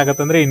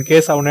ಇಲ್ಲೇನಾಗತ್ತೆ ಅಂದ್ರೆ, ಇನ್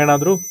ಕೇಸ್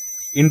ಅವನೇನಾದ್ರೂ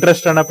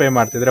ಇಂಟ್ರೆಸ್ಟ್ ಅನ್ನ ಪೇ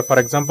ಮಾಡ್ತಿದ್ರೆ,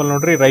 ಫಾರ್ ಎಕ್ಸಾಂಪಲ್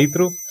ನೋಡ್ರಿ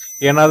ರೈತರು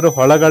ಏನಾದ್ರೂ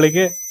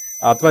ಹೊಲಗಳಿಗೆ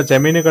ಅಥವಾ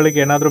ಜಮೀನುಗಳಿಗೆ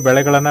ಏನಾದ್ರೂ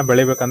ಬೆಳೆಗಳನ್ನ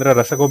ಬೆಳಿಬೇಕಂದ್ರೆ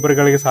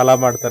ರಸಗೊಬ್ಬರಗಳಿಗೆ ಸಾಲ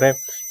ಮಾಡ್ತಾರೆ,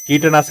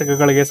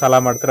 ಕೀಟನಾಶಕಗಳಿಗೆ ಸಾಲ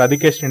ಮಾಡ್ತಾರೆ,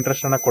 ಅದಕ್ಕೆ ಎಷ್ಟು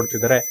ಇಂಟ್ರೆಸ್ಟ್ ಅನ್ನ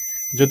ಕೊಡ್ತಿದ್ದಾರೆ.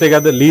 ಜೊತೆಗೆ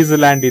ಅದು ಲೀಸ್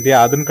ಲ್ಯಾಂಡ್ ಇದೆಯಾ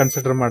ಅದನ್ನ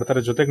ಕನ್ಸಿಡರ್ ಮಾಡ್ತಾರೆ.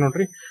 ಜೊತೆಗೆ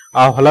ನೋಡ್ರಿ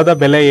ಆ ಹೊಲದ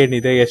ಬೆಲೆ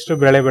ಏನಿದೆ, ಎಷ್ಟು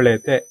ಬೆಳೆ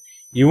ಬೆಳೆಯುತ್ತೆ,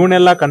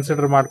 ಇವನ್ನೆಲ್ಲ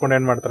ಕನ್ಸಿಡರ್ ಮಾಡ್ಕೊಂಡು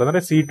ಏನ್ ಮಾಡ್ತಾರೆ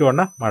ಅಂದ್ರೆ C2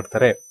 ಅನ್ನ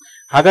ಮಾಡ್ತಾರೆ.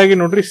 ಹಾಗಾಗಿ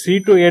ನೋಡ್ರಿ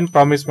C2 ಏನ್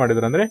ಪ್ರಾಮಿಸ್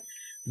ಮಾಡಿದ್ರು ಅಂದ್ರೆ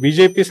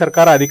ಬಿಜೆಪಿ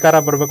ಸರ್ಕಾರ ಅಧಿಕಾರ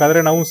ಬರ್ಬೇಕಾದ್ರೆ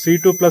ನಾವು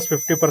C2 ಪ್ಲಸ್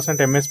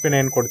 50% MSP ನ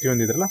ಏನ್ ಕೊಡ್ತೀವಿ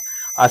ಅಂದಿದ್ರಲ್ಲ,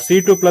 ಆ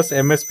C2 ಪ್ಲಸ್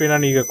MSP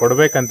ನ ಈಗ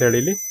ಕೊಡ್ಬೇಕಂತ ಹೇಳಿ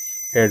ಇಲ್ಲಿ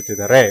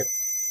ಹೇಳ್ತಿದ್ದಾರೆ.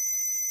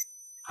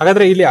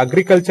 ಹಾಗಾದ್ರೆ ಇಲ್ಲಿ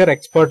ಅಗ್ರಿಕಲ್ಚರ್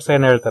ಎಕ್ಸ್ಪರ್ಟ್ಸ್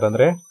ಏನ್ ಹೇಳ್ತಾರೆ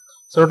ಅಂದ್ರೆ,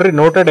 ಸೊ ನೋಡ್ರಿ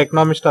ನೋಟೆಡ್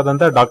ಎಕನಾಮಿಸ್ಟ್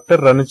ಆದಂತ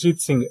ಡಾಕ್ಟರ್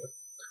ರಣಜಿತ್ ಸಿಂಗ್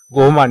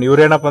ಗೋಮಾನ್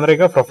ಇವ್ರೇನಪ್ಪ ಅಂದ್ರೆ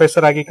ಈಗ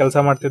ಪ್ರೊಫೆಸರ್ ಆಗಿ ಕೆಲಸ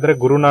ಮಾಡ್ತಿದ್ರೆ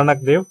ಗುರು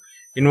ನಾನಕ್ ದೇವ್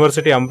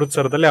ಯೂನಿವರ್ಸಿಟಿ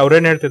ಅಮೃತ್ಸರದಲ್ಲಿ.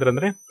 ಅವ್ರೇನ್ ಹೇಳ್ತಿದ್ರು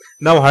ಅಂದ್ರೆ,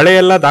 ನಾವು ಹಳೆ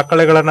ಎಲ್ಲ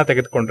ದಾಖಲೆಗಳನ್ನ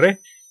ತೆಗೆದುಕೊಂಡ್ರೆ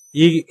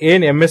ಈಗ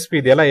ಏನ್ MSP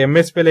ಇದೆಯಲ್ಲ,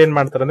 MSP ಅಲ್ಲಿ ಏನ್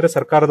ಮಾಡ್ತಾರೆ ಅಂದ್ರೆ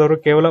ಸರ್ಕಾರದವರು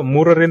ಕೇವಲ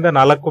 3 ರಿಂದ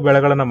 4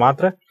 ಬೆಳೆಗಳನ್ನ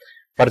ಮಾತ್ರ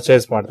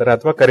ಪರ್ಚೇಸ್ ಮಾಡ್ತಾರೆ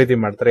ಅಥವಾ ಖರೀದಿ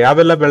ಮಾಡ್ತಾರೆ.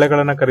 ಯಾವೆಲ್ಲ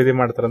ಬೆಳೆಗಳನ್ನ ಖರೀದಿ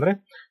ಮಾಡ್ತಾರೆ ಅಂದ್ರೆ,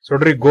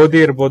 ನೋಡ್ರಿ ಗೋಧಿ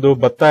ಇರ್ಬೋದು,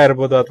 ಭತ್ತ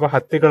ಇರ್ಬೋದು ಅಥವಾ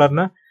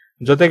ಹತ್ತಿಗಳನ್ನ,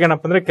 ಜೊತೆಗೆ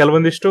ಏನಪ್ಪ ಅಂದ್ರೆ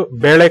ಕೆಲವೊಂದಿಷ್ಟು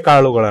ಬೇಳೆ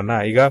ಕಾಳುಗಳನ್ನ,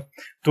 ಈಗ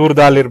ತೂರ್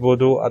ದಾಲ್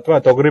ಇರ್ಬೋದು ಅಥವಾ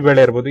ತೊಗರಿ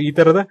ಬೇಳೆ ಇರ್ಬೋದು, ಈ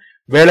ತರದ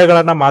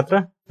ಬೇಳೆಗಳನ್ನ ಮಾತ್ರ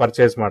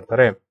ಪರ್ಚೇಸ್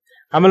ಮಾಡ್ತಾರೆ.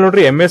 ಆಮೇಲೆ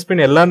ನೋಡ್ರಿ MSP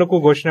ನ ಎಲ್ಲಾನಕ್ಕೂ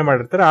ಘೋಷಣೆ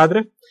ಮಾಡಿರ್ತಾರೆ, ಆದ್ರೆ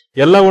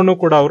ಎಲ್ಲವನ್ನೂ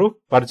ಕೂಡ ಅವರು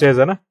ಪರ್ಚೇಸ್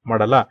ಅನ್ನ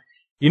ಮಾಡಲ್ಲ.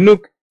 ಇನ್ನು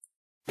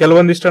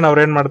ಕೆಲವೊಂದಿಷ್ಟನ್ನ ಅವ್ರ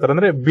ಏನ್ ಮಾಡ್ತಾರೆ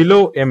ಅಂದ್ರೆ ಬಿಲೋ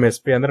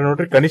MSP ಅಂದ್ರೆ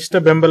ನೋಡ್ರಿ ಕನಿಷ್ಠ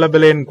ಬೆಂಬಲ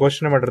ಬೆಲೆ ಏನ್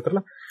ಘೋಷಣೆ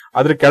ಮಾಡಿರ್ತಾರಲ್ಲ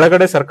ಅದ್ರ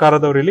ಕೆಳಗಡೆ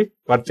ಸರ್ಕಾರದವ್ರು ಇಲ್ಲಿ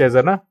ಪರ್ಚೇಸ್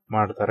ಅನ್ನ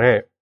ಮಾಡ್ತಾರೆ.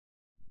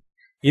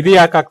 ಇದು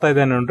ಯಾಕೆ ಆಗ್ತಾ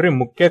ಇದೆ ನೋಡ್ರಿ,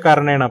 ಮುಖ್ಯ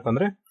ಕಾರಣ ಏನಪ್ಪಾ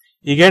ಅಂದ್ರೆ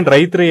ಈಗೇನ್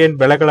ರೈತರು ಏನ್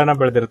ಬೆಳೆಗಳನ್ನ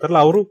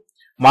ಬೆಳೆದಿರ್ತಾರಲ್ಲ ಅವರು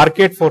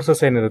ಮಾರ್ಕೆಟ್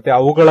ಫೋರ್ಸಸ್ ಏನಿರುತ್ತೆ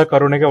ಅವುಗಳ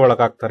ಕರುಣೆಗೆ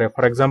ಒಳಗಾಗ್ತಾರೆ.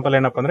 ಫಾರ್ ಎಕ್ಸಾಂಪಲ್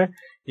ಏನಪ್ಪಾ ಅಂದ್ರೆ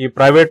ಈ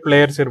ಪ್ರೈವೇಟ್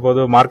ಪ್ಲೇಯರ್ಸ್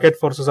ಇರ್ಬೋದು, ಮಾರ್ಕೆಟ್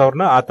ಫೋರ್ಸಸ್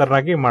ಅವ್ರನ್ನ ಆ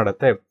ತರನಾಗಿ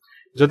ಮಾಡತ್ತೆ.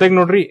 ಜೊತೆಗೆ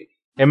ನೋಡ್ರಿ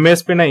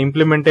MSP ನ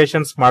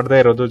ಇಂಪ್ಲಿಮೆಂಟೇಷನ್ಸ್ ಮಾಡದೇ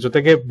ಇರೋದು,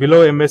 ಜೊತೆಗೆ ಬಿಲೋ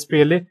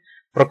MSP ಅಲ್ಲಿ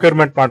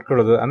ಪ್ರೊಕ್ಯೂರ್ಮೆಂಟ್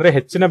ಮಾಡ್ಕೊಳ್ಳೋದು, ಅಂದ್ರೆ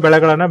ಹೆಚ್ಚಿನ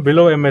ಬೆಳೆಗಳನ್ನ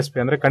ಬಿಲೋ MSP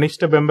ಅಂದ್ರೆ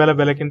ಕನಿಷ್ಠ ಬೆಂಬಲ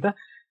ಬೆಲೆಗಿಂತ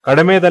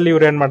ಕಡಿಮೆದಲ್ಲಿ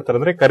ಇವ್ರು ಏನ್ ಮಾಡ್ತಾರೆ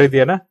ಅಂದ್ರೆ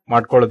ಖರೀದಿಯನ್ನ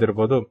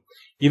ಮಾಡ್ಕೊಳ್ಳೋದಿರ್ಬೋದು.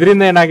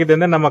 ಇದರಿಂದ ಏನಾಗಿದೆ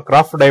ಅಂದ್ರೆ ನಮ್ಮ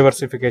ಕ್ರಾಪ್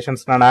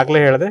ಡೈವರ್ಸಿಫಿಕೇಶನ್ಸ್, ನಾನು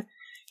ಆಗ್ಲೇ ಹೇಳಿದೆ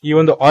ಈ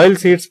ಒಂದು ಆಯಿಲ್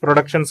ಸೀಡ್ಸ್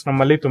ಪ್ರೊಡಕ್ಷನ್ಸ್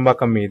ನಮ್ಮಲ್ಲಿ ತುಂಬಾ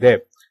ಕಮ್ಮಿ ಇದೆ.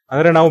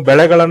 ಅಂದ್ರೆ ನಾವು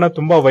ಬೆಳೆಗಳನ್ನ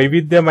ತುಂಬಾ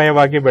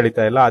ವೈವಿಧ್ಯಮಯವಾಗಿ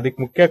ಬೆಳೀತಾ ಇಲ್ಲ. ಅದಕ್ಕೆ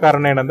ಮುಖ್ಯ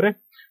ಕಾರಣ ಏನಂದ್ರೆ,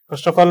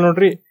 ಫಸ್ಟ್ ಆಫ್ ಆಲ್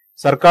ನೋಡ್ರಿ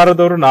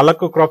ಸರ್ಕಾರದವರು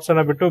 4 ಕ್ರಾಪ್ಸ್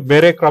ಅನ್ನ ಬಿಟ್ಟು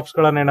ಬೇರೆ ಕ್ರಾಪ್ಸ್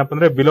ಗಳನ್ನ ಏನಪ್ಪ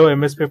ಅಂದ್ರೆ ಬಿಲೋ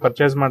MSP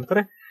ಪರ್ಚೇಸ್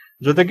ಮಾಡ್ತಾರೆ.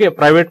 ಜೊತೆಗೆ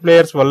ಪ್ರೈವೇಟ್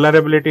ಪ್ಲೇಯರ್ಸ್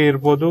ವಲ್ನರಬಿಲಿಟಿ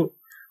ಇರ್ಬೋದು,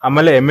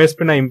 ಆಮೇಲೆ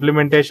MSP ನ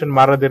ಇಂಪ್ಲಿಮೆಂಟೇಷನ್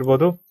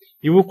ಮಾರೋದಿರ್ಬೋದು,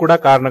 ಇವು ಕೂಡ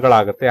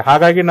ಕಾರಣಗಳಾಗುತ್ತೆ.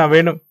 ಹಾಗಾಗಿ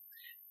ನಾವೇನು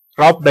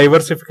ಕ್ರಾಪ್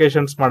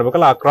ಡೈವರ್ಸಿಫಿಕೇಶನ್ಸ್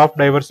ಮಾಡ್ಬೇಕಲ್ಲ, ಆ ಕ್ರಾಪ್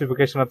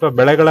ಡೈವರ್ಸಿಫಿಕೇಶನ್ ಅಥವಾ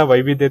ಬೆಳೆಗಳ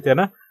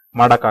ವೈವಿಧ್ಯತೆಯನ್ನ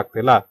ಮಾಡಕ್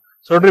ಆಗ್ತಿಲ್ಲ.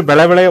 ಸೊ ನೋಡ್ರಿ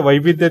ಬೆಳೆ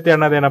ವೈವಿಧ್ಯತೆ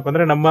ಅನ್ನೋದೇನಪ್ಪ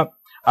ಅಂದ್ರೆ ನಮ್ಮ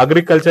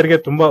ಅಗ್ರಿಕಲ್ಚರ್ಗೆ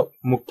ತುಂಬಾ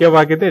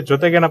ಮುಖ್ಯವಾಗಿದೆ.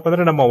 ಜೊತೆಗೆ ಏನಪ್ಪ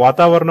ಅಂದ್ರೆ ನಮ್ಮ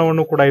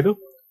ವಾತಾವರಣವನ್ನು ಕೂಡ ಇದು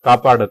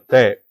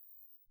ಕಾಪಾಡುತ್ತೆ.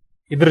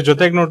 ಇದ್ರ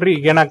ಜೊತೆಗೆ ನೋಡ್ರಿ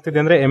ಈಗ ಏನಾಗ್ತಿದೆ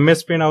ಅಂದ್ರೆ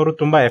MSP ನ ಅವರು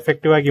ತುಂಬಾ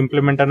ಎಫೆಕ್ಟಿವ್ ಆಗಿ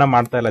ಇಂಪ್ಲಿಮೆಂಟ್ ಅನ್ನ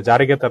ಮಾಡ್ತಾ ಇಲ್ಲ,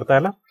 ಜಾರಿಗೆ ತರ್ತಾ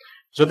ಇಲ್ಲ.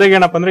 ಜೊತೆಗೆ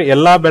ಏನಪ್ಪ ಅಂದ್ರೆ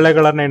ಎಲ್ಲಾ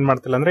ಬೆಳೆಗಳನ್ನ ಏನ್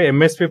ಮಾಡ್ತಿಲ್ಲ ಅಂದ್ರೆ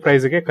MSP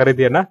ಪ್ರೈಸ್ ಗೆ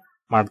ಖರೀದಿಯನ್ನ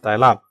ಮಾಡ್ತಾ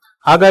ಇಲ್ಲ.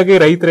 ಹಾಗಾಗಿ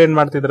ರೈತರು ಏನ್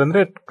ಮಾಡ್ತಿದ್ರು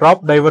ಅಂದ್ರೆ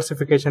ಕ್ರಾಪ್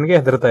ಡೈವರ್ಸಿಫಿಕೇಶನ್ ಗೆ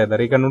ಹೆದರ್ತಾ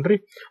ಇದ್ದಾರೆ. ಈಗ ನೋಡ್ರಿ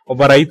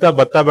ಒಬ್ಬ ರೈತ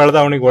ಭತ್ತ ಬೆಳೆದ,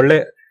 ಅವನಿಗೆ ಒಳ್ಳೆ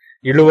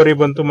ಇಳುವರಿ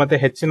ಬಂತು ಮತ್ತೆ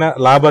ಹೆಚ್ಚಿನ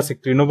ಲಾಭ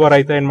ಸಿಕ್ತು. ಇನ್ನೊಬ್ಬ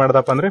ರೈತ ಏನ್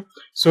ಮಾಡ್ದಪ್ಪ ಅಂದ್ರೆ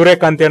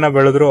ಸೂರ್ಯಕಾಂತಿಯನ್ನ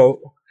ಬೆಳೆದ್ರು,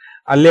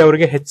 ಅಲ್ಲಿ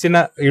ಅವರಿಗೆ ಹೆಚ್ಚಿನ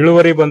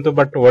ಇಳುವರಿ ಬಂತು,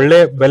 ಬಟ್ ಒಳ್ಳೆ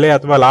ಬೆಲೆ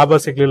ಅಥವಾ ಲಾಭ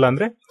ಸಿಗ್ಲಿಲ್ಲ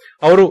ಅಂದ್ರೆ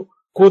ಅವರು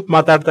ಕೂತ್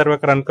ಮಾತಾಡ್ತಾ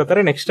ಇರ್ಬೇಕಾದ್ರೆ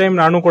ಅನ್ಕೋತಾರೆ ನೆಕ್ಸ್ಟ್ ಟೈಮ್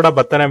ನಾನು ಕೂಡ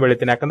ಭತ್ತನೇ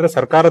ಬೆಳಿತೀನಿ, ಯಾಕಂದ್ರೆ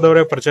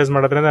ಸರ್ಕಾರದವರೇ ಪರ್ಚೇಸ್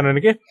ಮಾಡೋದ್ರಿಂದ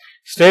ನನಗೆ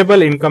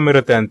ಸ್ಟೇಬಲ್ ಇನ್ಕಮ್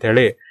ಇರುತ್ತೆ ಅಂತ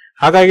ಹೇಳಿ.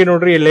 ಹಾಗಾಗಿ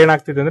ನೋಡ್ರಿ ಇಲ್ಲಿ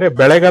ಏನಾಗ್ತಿದೆ ಅಂದ್ರೆ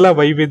ಬೆಳೆಗಳ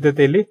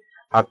ವೈವಿಧ್ಯತೆ ಇಲ್ಲಿ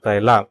ಆಗ್ತಾ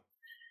ಇಲ್ಲ.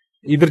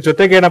 ಇದ್ರ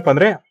ಜೊತೆಗೆ ಏನಪ್ಪಾ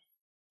ಅಂದ್ರೆ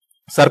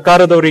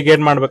ಸರ್ಕಾರದವ್ರಿಗೆ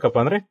ಏನ್ ಮಾಡ್ಬೇಕಪ್ಪ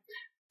ಅಂದ್ರೆ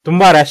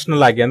ತುಂಬಾ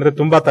ರ್ಯಾಷನಲ್ ಆಗಿ, ಅಂದ್ರೆ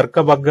ತುಂಬಾ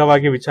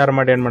ತರ್ಕಬದ್ಧವಾಗಿ ವಿಚಾರ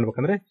ಮಾಡಿ ಏನ್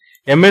ಮಾಡ್ಬೇಕಂದ್ರೆ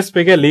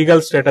MSP ಗೆ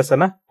ಲೀಗಲ್ ಸ್ಟೇಟಸ್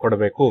ಅನ್ನ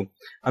ಕೊಡಬೇಕು.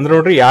 ಅಂದ್ರೆ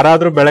ನೋಡ್ರಿ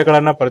ಯಾರಾದ್ರೂ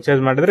ಬೆಳೆಗಳನ್ನ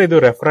ಪರ್ಚೇಸ್ ಮಾಡಿದ್ರೆ ಇದು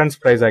ರೆಫರೆನ್ಸ್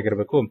ಪ್ರೈಸ್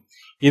ಆಗಿರ್ಬೇಕು.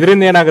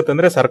 ಇದರಿಂದ ಏನಾಗುತ್ತೆ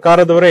ಅಂದ್ರೆ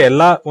ಸರ್ಕಾರದವರೇ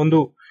ಎಲ್ಲಾ ಒಂದು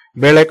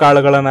ಬೇಳೆ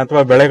ಕಾಳುಗಳನ್ನ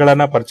ಅಥವಾ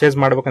ಬೆಳೆಗಳನ್ನ ಪರ್ಚೇಸ್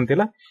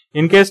ಮಾಡ್ಬೇಕಂತಿಲ್ಲ.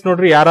 ಇನ್ ಕೇಸ್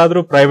ನೋಡ್ರಿ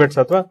ಯಾರಾದ್ರೂ ಪ್ರೈವೇಟ್ಸ್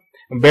ಅಥವಾ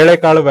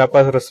ಬೇಳೆಕಾಳು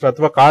ವ್ಯಾಪಾರಸ್ಥರು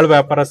ಅಥವಾ ಕಾಳು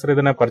ವ್ಯಾಪಾರಸ್ಥರು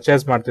ಇದನ್ನ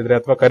ಪರ್ಚೇಸ್ ಮಾಡ್ತಿದ್ರೆ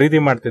ಅಥವಾ ಖರೀದಿ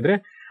ಮಾಡ್ತಿದ್ರೆ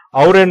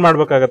ಅವ್ರ ಏನ್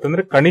ಮಾಡ್ಬೇಕಾಗತ್ತೆ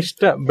ಅಂದ್ರೆ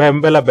ಕನಿಷ್ಠ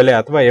ಬೆಂಬಲ ಬೆಲೆ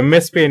ಅಥವಾ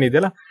MSP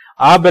ಏನಿದೆಯಲ್ಲ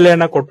ಆ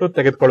ಬೆಲೆಯನ್ನ ಕೊಟ್ಟು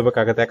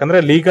ತೆಗೆದುಕೊಳ್ಬೇಕಾಗತ್ತೆ. ಯಾಕಂದ್ರೆ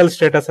ಲೀಗಲ್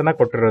ಸ್ಟೇಟಸ್ ಅನ್ನ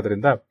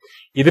ಕೊಟ್ಟಿರೋದ್ರಿಂದ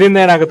ಇದರಿಂದ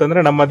ಏನಾಗುತ್ತೆ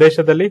ಅಂದ್ರೆ ನಮ್ಮ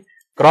ದೇಶದಲ್ಲಿ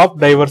ಕ್ರಾಪ್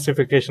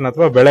ಡೈವರ್ಸಿಫಿಕೇಶನ್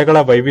ಅಥವಾ ಬೆಳೆಗಳ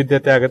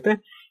ವೈವಿಧ್ಯತೆ ಆಗುತ್ತೆ.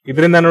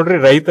 ಇದರಿಂದ ನೋಡ್ರಿ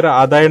ರೈತರ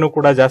ಆದಾಯನೂ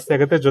ಕೂಡ ಜಾಸ್ತಿ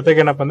ಆಗುತ್ತೆ.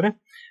 ಜೊತೆಗೆ ಏನಪ್ಪಾ ಅಂದ್ರೆ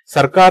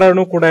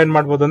ಸರ್ಕಾರನು ಕೂಡ ಏನ್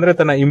ಮಾಡ್ಬೋದು ಅಂದ್ರೆ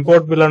ತನ್ನ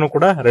ಇಂಪೋರ್ಟ್ ಬಿಲ್ ಅನ್ನು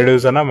ಕೂಡ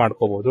ರಿಡ್ಯೂಸ್ ಅನ್ನ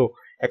ಮಾಡ್ಕೋಬಹುದು.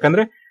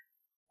 ಯಾಕಂದ್ರೆ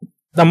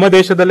ನಮ್ಮ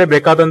ದೇಶದಲ್ಲೇ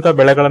ಬೇಕಾದಂತ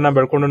ಬೆಳೆಗಳನ್ನ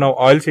ಬೆಳ್ಕೊಂಡು ನಾವು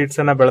ಆಯಿಲ್ ಸೀಡ್ಸ್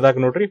ಅನ್ನ ಬೆಳೆದಾಗ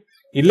ನೋಡ್ರಿ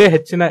ಇಲ್ಲೇ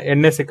ಹೆಚ್ಚಿನ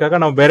ಎಣ್ಣೆ ಸಿಕ್ಕಾಗ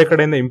ನಾವು ಬೇರೆ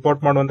ಕಡೆಯಿಂದ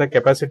ಇಂಪೋರ್ಟ್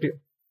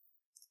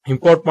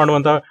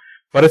ಮಾಡುವಂತ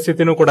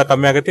ಪರಿಸ್ಥಿತಿನೂ ಕೂಡ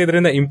ಕಮ್ಮಿ ಆಗುತ್ತೆ.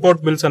 ಇದರಿಂದ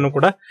ಇಂಪೋರ್ಟ್ ಬಿಲ್ಸ್ ಅನ್ನು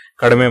ಕೂಡ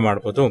ಕಡಿಮೆ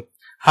ಮಾಡಬಹುದು.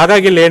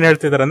 ಹಾಗಾಗಿ ಇಲ್ಲಿ ಏನ್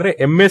ಹೇಳ್ತಿದಾರೆ ಅಂದ್ರೆ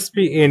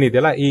MSP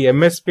ಏನಿದೆಯಲ್ಲ ಈ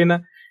MSP ನ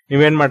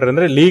ನೀವೇನ್ ಮಾಡ್ರಿ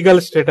ಅಂದ್ರೆ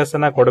ಲೀಗಲ್ ಸ್ಟೇಟಸ್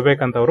ಅನ್ನ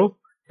ಕೊಡ್ಬೇಕಂತ ಅವರು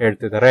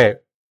ಹೇಳ್ತಿದ್ದಾರೆ.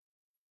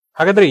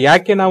 ಹಾಗಾದ್ರೆ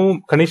ಯಾಕೆ ನಾವು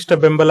ಕನಿಷ್ಠ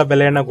ಬೆಂಬಲ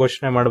ಬೆಲೆಯನ್ನ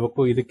ಘೋಷಣೆ ಮಾಡಬೇಕು?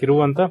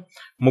 ಇದಕ್ಕಿರುವಂತ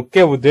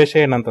ಮುಖ್ಯ ಉದ್ದೇಶ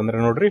ಏನಂತಂದ್ರೆ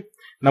ನೋಡ್ರಿ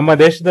ನಮ್ಮ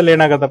ದೇಶದಲ್ಲಿ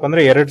ಏನಾಗತ್ತಪ್ಪ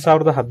ಅಂದ್ರೆ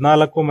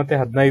 2014 ಮತ್ತೆ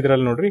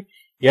 2015 ನೋಡ್ರಿ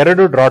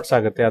 2 ಡ್ರಾಟ್ಸ್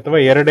ಆಗುತ್ತೆ ಅಥವಾ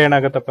 2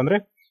 ಏನಾಗತ್ತಪ್ಪ ಅಂದ್ರೆ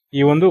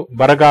ಈ ಒಂದು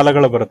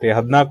ಬರಗಾಲಗಳು ಬರುತ್ತೆ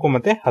 14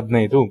 ಮತ್ತೆ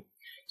 15.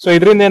 ಸೊ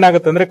ಇದರಿಂದ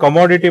ಏನಾಗುತ್ತೆ ಅಂದ್ರೆ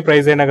ಕಮೋಡಿಟಿ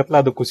ಪ್ರೈಸ್ ಏನಾಗತ್ತಲ್ಲ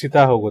ಅದು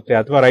ಕುಸಿತಾ ಹೋಗುತ್ತೆ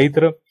ಅಥವಾ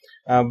ರೈತರು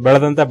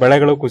ಬೆಳೆದಂತ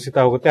ಬೆಳೆಗಳು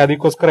ಕುಸಿತಾ ಹೋಗುತ್ತೆ.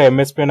 ಅದಕ್ಕೋಸ್ಕರ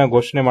MSP ನ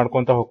ಘೋಷಣೆ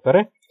ಮಾಡ್ಕೊಂತ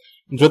ಹೋಗ್ತಾರೆ.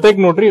 ಜೊತೆಗೆ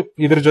ನೋಡ್ರಿ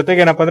ಇದ್ರ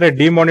ಜೊತೆಗೆ ಏನಪ್ಪಾ ಅಂದ್ರೆ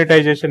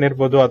ಡಿಮಾನಿಟೈಸೇಷನ್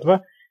ಇರ್ಬೋದು ಅಥವಾ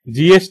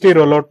GST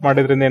ರೋಲ್ ಔಟ್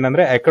ಮಾಡಿದ್ರಿಂದ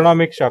ಏನಂದ್ರೆ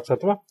ಎಕನಾಮಿಕ್ ಶಾಕ್ಸ್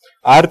ಅಥವಾ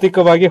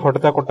ಆರ್ಥಿಕವಾಗಿ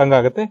ಹೊಡೆತ ಕೊಟ್ಟಂಗ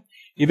ಆಗುತ್ತೆ.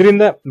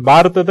 ಇದರಿಂದ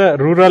ಭಾರತದ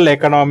ರೂರಲ್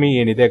ಎಕಾನಮಿ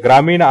ಏನಿದೆ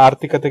ಗ್ರಾಮೀಣ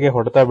ಆರ್ಥಿಕತೆಗೆ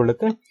ಹೊಡೆತ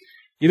ಬೀಳುತ್ತೆ.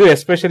 ಇದು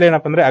ಎಸ್ಪೆಷಲಿ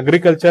ಏನಪ್ಪಾ ಅಂದ್ರೆ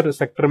ಅಗ್ರಿಕಲ್ಚರ್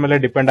ಸೆಕ್ಟರ್ ಮೇಲೆ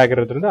ಡಿಪೆಂಡ್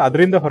ಆಗಿರೋದ್ರಿಂದ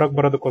ಅದರಿಂದ ಹೊರಗೆ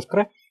ಬರೋದಕ್ಕೋಸ್ಕರ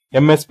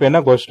MSP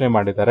ನ ಘೋಷಣೆ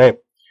ಮಾಡಿದ್ದಾರೆ.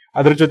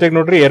 ಅದ್ರ ಜೊತೆಗೆ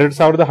ನೋಡ್ರಿ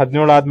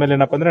 2017 ಆದ್ಮೇಲೆ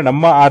ಏನಪ್ಪಾ ಅಂದ್ರೆ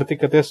ನಮ್ಮ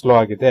ಆರ್ಥಿಕತೆ ಸ್ಲೋ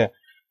ಆಗಿದೆ.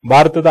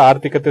 ಭಾರತದ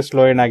ಆರ್ಥಿಕತೆ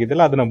ಸ್ಲೋ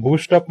ಏನಾಗಿದೆಯಲ್ಲ ಅದನ್ನ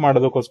ಬೂಸ್ಟ್ ಅಪ್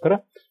ಮಾಡೋದಕ್ಕೋಸ್ಕರ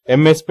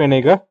MSP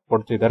ಈಗ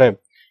ಕೊಡ್ತಿದ್ದಾರೆ.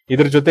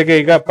 ಇದ್ರ ಜೊತೆಗೆ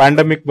ಈಗ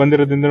ಪ್ಯಾಂಡಮಿಕ್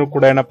ಬಂದಿರೋದ್ರಿಂದ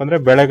ಕೂಡ ಏನಪ್ಪಾ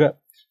ಅಂದ್ರೆ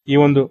ಈ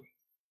ಒಂದು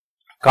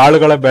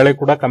ಕಾಳುಗಳ ಬೆಲೆ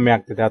ಕೂಡ ಕಮ್ಮಿ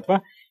ಆಗ್ತಿದೆ, ಅಥವಾ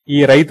ಈ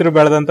ರೈತರು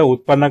ಬೆಳೆದಂತ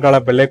ಉತ್ಪನ್ನಗಳ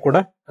ಬೆಲೆ ಕೂಡ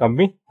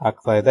ಕಮ್ಮಿ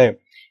ಆಗ್ತಾ ಇದೆ.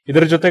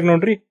 ಇದ್ರ ಜೊತೆಗೆ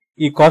ನೋಡ್ರಿ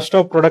ಈ ಕಾಸ್ಟ್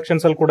ಆಫ್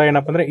ಪ್ರೊಡಕ್ಷನ್ಸ್ ಅಲ್ಲಿ ಕೂಡ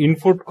ಏನಪ್ಪಾ ಅಂದ್ರೆ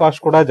ಇನ್ಪುಟ್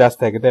ಕಾಸ್ಟ್ ಕೂಡ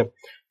ಜಾಸ್ತಿ ಆಗಿದೆ.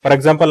 ಫಾರ್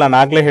ಎಕ್ಸಾಂಪಲ್ ನಾನು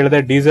ಆಗ್ಲೇ ಹೇಳಿದೆ,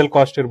 ಡೀಸೆಲ್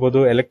ಕಾಸ್ಟ್ ಇರ್ಬೋದು,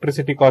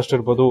 ಎಲೆಕ್ಟ್ರಿಸಿಟಿ ಕಾಸ್ಟ್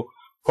ಇರ್ಬೋದು,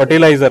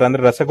 ಫರ್ಟಿಲೈಸರ್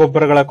ಅಂದ್ರೆ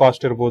ರಸಗೊಬ್ಬರಗಳ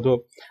ಕಾಸ್ಟ್ ಇರ್ಬೋದು,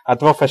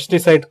 ಅಥವಾ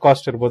ಪೆಸ್ಟಿಸೈಡ್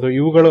ಕಾಸ್ಟ್ ಇರ್ಬೋದು.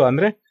 ಇವುಗಳು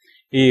ಅಂದ್ರೆ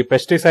ಈ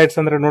ಪೆಸ್ಟಿಸೈಡ್ಸ್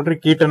ಅಂದ್ರೆ ನೋಡ್ರಿ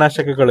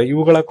ಕೀಟನಾಶಕಗಳು,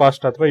 ಇವುಗಳ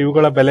ಕಾಸ್ಟ್ ಅಥವಾ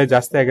ಇವುಗಳ ಬೆಲೆ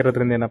ಜಾಸ್ತಿ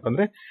ಆಗಿರೋದ್ರಿಂದ ಏನಪ್ಪಾ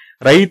ಅಂದ್ರೆ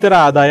ರೈತರ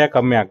ಆದಾಯ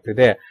ಕಮ್ಮಿ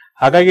ಆಗ್ತಿದೆ.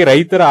 ಹಾಗಾಗಿ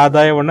ರೈತರ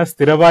ಆದಾಯವನ್ನ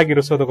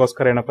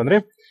ಸ್ಥಿರವಾಗಿರಿಸೋದಕ್ಕೋಸ್ಕರ ಏನಪ್ಪಾ ಅಂದ್ರೆ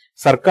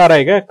ಸರ್ಕಾರ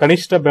ಈಗ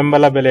ಕನಿಷ್ಠ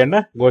ಬೆಂಬಲ ಬೆಲೆಯನ್ನ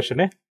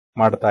ಘೋಷಣೆ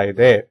ಮಾಡ್ತಾ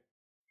ಇದೆ.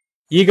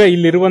 ಈಗ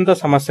ಇಲ್ಲಿರುವಂತ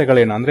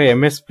ಸಮಸ್ಯೆಗಳೇನು ಅಂದ್ರೆ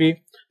MSP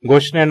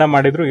ಘೋಷಣೆಯನ್ನ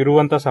ಮಾಡಿದ್ರು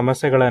ಇರುವಂತ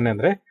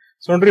ಸಮಸ್ಯೆಗಳೇನಂದ್ರೆ,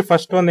 ಸೊ ನೋಡ್ರಿ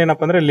ಫಸ್ಟ್ ಒಂದ್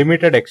ಏನಪ್ಪಾ ಅಂದ್ರೆ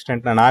ಲಿಮಿಟೆಡ್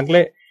ಎಕ್ಸ್ಟೆಂಟ್. ನಾನು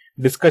ಆಗ್ಲೇ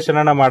ಡಿಸ್ಕಷನ್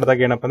ಅನ್ನ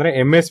ಮಾಡಿದಾಗ ಏನಪ್ಪಾ ಅಂದ್ರೆ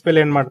MSP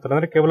ಏನ್ ಮಾಡ್ತಾರೆ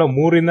ಅಂದ್ರೆ ಕೇವಲ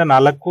 3 ಇಂದ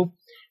 4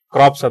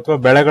 ಕ್ರಾಪ್ಸ್ ಅಥವಾ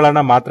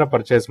ಬೆಳೆಗಳನ್ನ ಮಾತ್ರ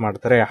ಪರ್ಚೇಸ್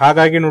ಮಾಡ್ತಾರೆ.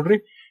 ಹಾಗಾಗಿ ನೋಡ್ರಿ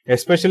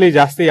ಎಸ್ಪೆಷಲಿ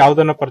ಜಾಸ್ತಿ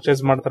ಯಾವ್ದನ್ನ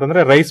ಪರ್ಚೇಸ್ ಮಾಡ್ತಾರೆ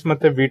ಅಂದ್ರೆ ರೈಸ್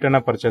ಮತ್ತೆ ವೀಟ್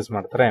ಅನ್ನ ಪರ್ಚೇಸ್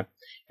ಮಾಡ್ತಾರೆ.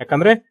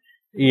 ಯಾಕಂದ್ರೆ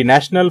ಈ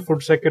ನ್ಯಾಷನಲ್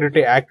ಫುಡ್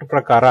ಸೆಕ್ಯೂರಿಟಿ ಆಕ್ಟ್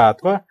ಪ್ರಕಾರ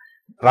ಅಥವಾ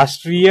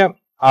ರಾಷ್ಟ್ರೀಯ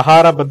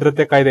ಆಹಾರ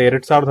ಭದ್ರತೆ ಕಾಯ್ದೆ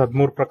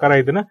 2013 ಪ್ರಕಾರ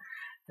ಇದನ್ನ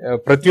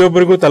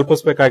ಪ್ರತಿಯೊಬ್ಬರಿಗೂ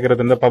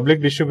ತಲುಪಿಸಬೇಕಾಗಿರೋದ್ರಿಂದ,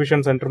 ಪಬ್ಲಿಕ್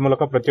ಡಿಸ್ಟ್ರಿಬ್ಯೂಷನ್ ಸೆಂಟರ್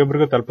ಮೂಲಕ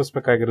ಪ್ರತಿಯೊಬ್ಬರಿಗೂ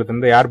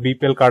ತಲುಪಿಸಬೇಕಾಗಿರೋದ್ರಿಂದ, ಯಾರು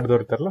BPL ಕಾರ್ಡ್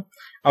ಇರ್ತಾರಲ್ಲ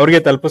ಅವರಿಗೆ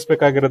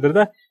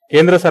ತಲುಪಿಸಬೇಕಾಗಿರೋದ್ರಿಂದ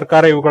ಕೇಂದ್ರ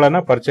ಸರ್ಕಾರ ಇವುಗಳನ್ನ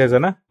ಪರ್ಚೇಸ್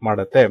ಅನ್ನ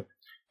ಮಾಡುತ್ತೆ.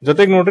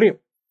 ಜೊತೆಗೆ ನೋಡ್ರಿ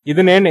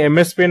ಇದನ್ನೇನ್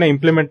MSP ನ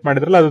ಇಂಪ್ಲಿಮೆಂಟ್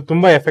ಮಾಡಿದ್ರಲ್ಲ ಅದು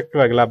ತುಂಬಾ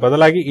ಎಫೆಕ್ಟಿವ್ ಆಗಿಲ್ಲ,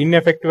 ಬದಲಾಗಿ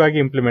ಇನ್ಎಫೆಕ್ಟಿವ್ ಆಗಿ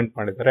ಇಂಪ್ಲಿಮೆಂಟ್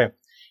ಮಾಡಿದ್ದಾರೆ.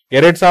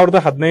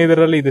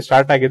 2015 ಇದು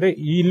ಸ್ಟಾರ್ಟ್ ಆಗಿದೆ.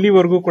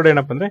 ಇಲ್ಲಿವರೆಗೂ ಕೂಡ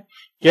ಏನಪ್ಪಾ ಅಂದ್ರೆ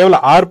ಕೇವಲ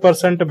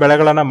 6%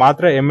 ಬೆಳೆಗಳನ್ನ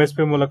ಮಾತ್ರ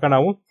MSP ಮೂಲಕ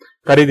ನಾವು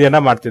ಖರೀದಿಯನ್ನ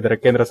ಮಾಡ್ತಿದ್ದಾರೆ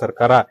ಕೇಂದ್ರ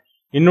ಸರ್ಕಾರ.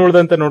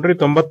 ಇನ್ನುಳಿದಂತೆ ನೋಡ್ರಿ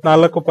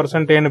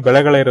 94% ಏನು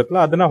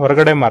ಬೆಳೆಗಳಿರುತ್ತಲ್ಲ ಅದನ್ನ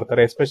ಹೊರಗಡೆ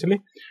ಮಾರ್ತಾರೆ. ಎಸ್ಪೆಷಲಿ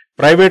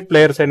ಪ್ರೈವೇಟ್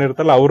ಪ್ಲೇಯರ್ಸ್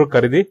ಏನಿರುತ್ತಲ್ಲ ಅವರು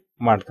ಖರೀದಿ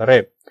ಮಾಡ್ತಾರೆ.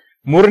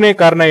 ಮೂರನೇ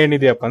ಕಾರಣ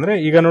ಏನಿದೆಯಪ್ಪ ಅಂದ್ರೆ,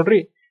 ಈಗ ನೋಡ್ರಿ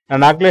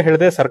ನಾನು ಆಗ್ಲೇ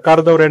ಹೇಳಿದೆ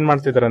ಸರ್ಕಾರದವ್ರು ಏನ್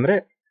ಮಾಡ್ತಿದಾರೆ ಅಂದ್ರೆ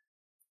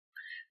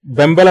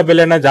ಬೆಂಬಲ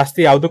ಬೆಲೆನ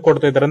ಜಾಸ್ತಿ ಯಾವ್ದಕ್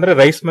ಕೊಡ್ತಾ ಇದಾರೆ ಅಂದ್ರೆ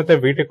ರೈಸ್ ಮತ್ತೆ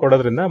ವೀಟಿಗೆ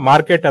ಕೊಡೋದ್ರಿಂದ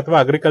ಮಾರ್ಕೆಟ್ ಅಥವಾ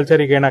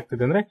ಅಗ್ರಿಕಲ್ಚರ್ ಗೆ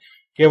ಏನಾಗ್ತಿದೆ ಅಂದ್ರೆ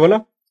ಕೇವಲ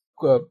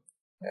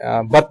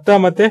ಭತ್ತ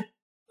ಮತ್ತೆ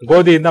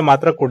ಗೋಧಿಯಿಂದ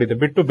ಮಾತ್ರ ಕೂಡಿದೆ,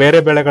 ಬಿಟ್ಟು ಬೇರೆ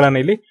ಬೆಳೆಗಳನ್ನ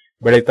ಇಲ್ಲಿ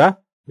ಬೆಳೀತಾ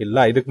ಇಲ್ಲ.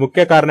 ಇದಕ್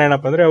ಮುಖ್ಯ ಕಾರಣ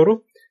ಏನಪ್ಪಾ ಅಂದ್ರೆ ಅವರು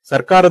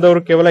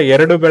ಸರ್ಕಾರದವರು ಕೇವಲ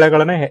 2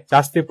 ಬೆಳೆಗಳನ್ನ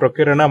ಜಾಸ್ತಿ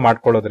ಪ್ರೊಕ್ಯೂರ್ನ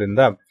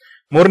ಮಾಡ್ಕೊಳ್ಳೋದ್ರಿಂದ.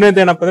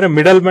 ಮೂರನೇದೇನಪ್ಪ ಅಂದ್ರೆ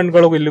ಮಿಡಲ್ ಮೆನ್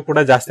ಗಳು ಇಲ್ಲಿ ಕೂಡ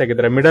ಜಾಸ್ತಿ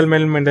ಆಗಿದ್ದಾರೆ, ಮಿಡಲ್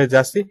ಮೆನ್ ಮೇಲೆ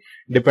ಜಾಸ್ತಿ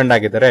ಡಿಪೆಂಡ್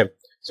ಆಗಿದ್ದಾರೆ.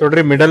 ಸೊ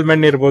ನೋಡ್ರಿ ಮಿಡಲ್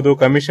ಮೆನ್ ಇರ್ಬೋದು,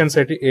 ಕಮಿಷನ್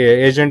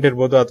ಏಜೆಂಟ್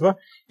ಇರ್ಬೋದು, ಅಥವಾ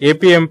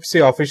APMC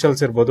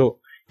ಆಫೀಷಿಯಲ್ಸ್ ಇರ್ಬೋದು.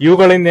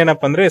 ಇವುಗಳಿಂದ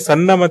ಏನಪ್ಪಾ ಅಂದ್ರೆ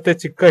ಸಣ್ಣ ಮತ್ತೆ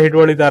ಚಿಕ್ಕ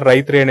ಹಿಡುವಳಿದಾರ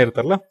ರೈತರು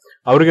ಏನಿರ್ತಾರಲ್ಲ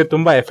ಅವ್ರಿಗೆ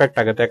ತುಂಬಾ ಎಫೆಕ್ಟ್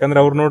ಆಗುತ್ತೆ. ಯಾಕಂದ್ರೆ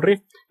ಅವ್ರು ನೋಡ್ರಿ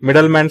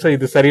ಮಿಡಲ್ ಮ್ಯಾನ್ಸ್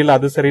ಇದು ಸರಿ ಇಲ್ಲ,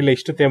 ಅದು ಸರಿ ಇಲ್ಲ,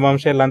 ಇಷ್ಟು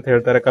ತೇಮಾಂಶ ಇಲ್ಲ ಅಂತ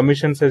ಹೇಳ್ತಾರೆ.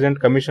 ಕಮಿಷನ್ಸ್ ಏಜೆಂಟ್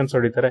ಕಮಿಷನ್ಸ್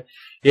ಹೊಡಿತಾರೆ.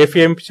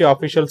 APMC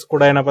ಆಫೀಷಿಯಲ್ಸ್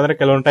ಕೂಡ ಏನಪ್ಪಾ ಅಂದ್ರೆ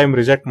ಕೆಲವೊಂದು ಟೈಮ್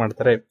ರಿಜೆಕ್ಟ್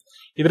ಮಾಡ್ತಾರೆ.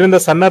 ಇದರಿಂದ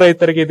ಸಣ್ಣ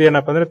ರೈತರಿಗೆ ಇದು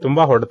ಏನಪ್ಪಾ ಅಂದ್ರೆ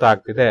ತುಂಬಾ ಹೊಡೆತ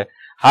ಆಗ್ತಿದೆ.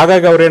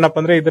 ಹಾಗಾಗಿ ಅವ್ರು ಏನಪ್ಪಾ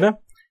ಅಂದ್ರೆ ಇದನ್ನ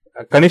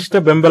ಕನಿಷ್ಠ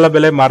ಬೆಂಬಲ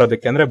ಬೆಲೆ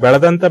ಮಾರೋದಕ್ಕೆ ಅಂದ್ರೆ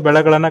ಬೆಳೆದಂತ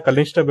ಬೆಳೆಗಳನ್ನ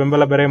ಕನಿಷ್ಠ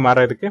ಬೆಂಬಲ ಬೆಲೆ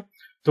ಮಾರೋದಕ್ಕೆ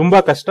ತುಂಬಾ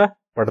ಕಷ್ಟ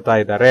ಪಡ್ತಾ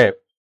ಇದ್ದಾರೆ.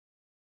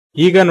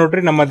 ಈಗ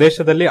ನೋಡ್ರಿ ನಮ್ಮ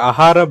ದೇಶದಲ್ಲಿ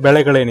ಆಹಾರ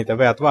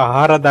ಬೆಳೆಗಳೇನಿದಾವೆ ಅಥವಾ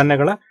ಆಹಾರ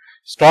ಧಾನ್ಯಗಳ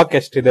ಸ್ಟಾಕ್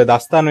ಎಷ್ಟಿದೆ,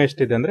 ದಾಸ್ತಾನು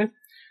ಎಷ್ಟಿದೆ ಅಂದ್ರೆ,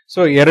 ಸೊ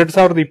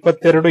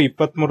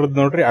 2022-23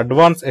 ನೋಡ್ರಿ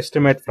ಅಡ್ವಾನ್ಸ್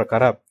ಎಸ್ಟಿಮೇಟ್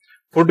ಪ್ರಕಾರ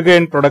ಫುಡ್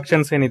ಗೈನ್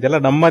ಪ್ರೊಡಕ್ಷನ್ಸ್ ಏನಿದೆಯಲ್ಲ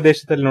ನಮ್ಮ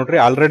ದೇಶದಲ್ಲಿ ನೋಡ್ರಿ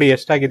ಆಲ್ರೆಡಿ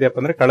ಎಷ್ಟಾಗಿದೆಯಪ್ಪ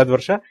ಅಂದ್ರೆ ಕಳೆದ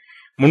ವರ್ಷ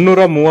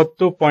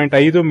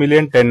 330.5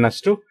 ಮಿಲಿಯನ್ ಟನ್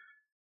ಅಷ್ಟು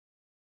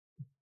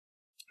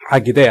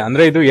ಆಗಿದೆ.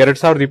 ಅಂದ್ರೆ ಇದು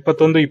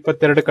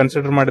 2021-22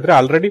 ಕನ್ಸಿಡರ್ ಮಾಡಿದ್ರೆ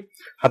ಆಲ್ರೆಡಿ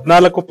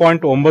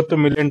 14.9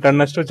 ಮಿಲಿಯನ್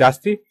ಟನ್ ಅಷ್ಟು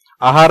ಜಾಸ್ತಿ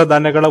ಆಹಾರ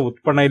ಧಾನ್ಯಗಳ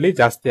ಉತ್ಪನ್ನ ಇಲ್ಲಿ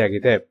ಜಾಸ್ತಿ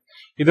ಆಗಿದೆ.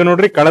 ಇದು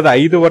ನೋಡ್ರಿ ಕಳೆದ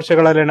 5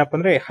 ವರ್ಷಗಳಲ್ಲಿ ಏನಪ್ಪಾ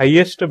ಅಂದ್ರೆ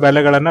ಹೈಯೆಸ್ಟ್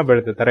ಬೆಲೆಗಳನ್ನ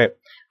ಬೆಳೆದಿದ್ದಾರೆ.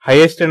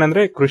 ಹೈಯೆಸ್ಟ್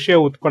ಏನಂದ್ರೆ ಕೃಷಿಯ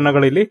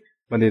ಉತ್ಪನ್ನಗಳು ಇಲ್ಲಿ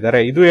ಬಂದಿದ್ದಾರೆ.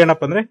 ಇದು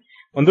ಏನಪ್ಪಾ ಅಂದ್ರೆ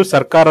ಒಂದು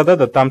ಸರ್ಕಾರದ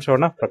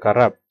ದತ್ತಾಂಶವನ್ನ ಪ್ರಕಾರ.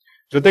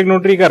 ಜೊತೆಗೆ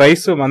ನೋಡ್ರಿ ಈಗ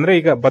ರೈಸ್ ಅಂದ್ರೆ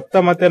ಈಗ ಭತ್ತ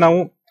ಮತ್ತೆ ನಾವು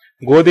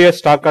ಗೋಧಿಯ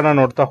ಸ್ಟಾಕ್ ಅನ್ನ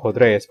ನೋಡ್ತಾ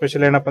ಹೋದ್ರೆ,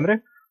 ಎಸ್ಪೆಷಲಿ ಏನಪ್ಪಾ ಅಂದ್ರೆ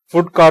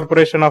ಫುಡ್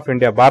ಕಾರ್ಪೊರೇಷನ್ ಆಫ್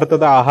ಇಂಡಿಯಾ,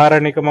 ಭಾರತದ ಆಹಾರ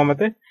ನಿಗಮ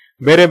ಮತ್ತೆ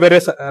ಬೇರೆ ಬೇರೆ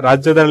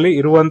ರಾಜ್ಯದಲ್ಲಿ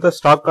ಇರುವಂತ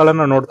ಸ್ಟಾಕ್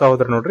ಗಳನ್ನ ನೋಡ್ತಾ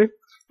ಹೋದ್ರೆ ನೋಡ್ರಿ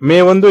ಮೇ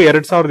 1,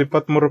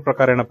 2023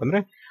 ಪ್ರಕಾರ ಏನಪ್ಪಾ ಅಂದ್ರೆ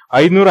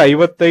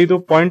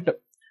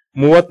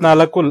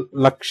 555.34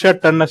 ಲಕ್ಷ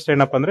ಟನ್ ಅಷ್ಟು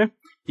ಏನಪ್ಪಾ ಅಂದ್ರೆ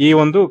ಈ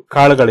ಒಂದು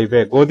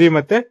ಕಾಳುಗಳಿವೆ, ಗೋಧಿ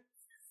ಮತ್ತೆ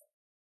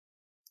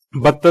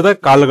ಭತ್ತದ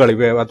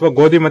ಕಾಳುಗಳಿವೆ ಅಥವಾ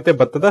ಗೋಧಿ ಮತ್ತೆ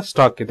ಭತ್ತದ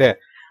ಸ್ಟಾಕ್ ಇದೆ.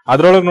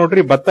 ಅದ್ರೊಳಗೆ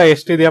ನೋಡ್ರಿ ಭತ್ತ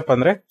ಎಷ್ಟಿದೆಯಪ್ಪ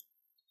ಅಂದ್ರೆ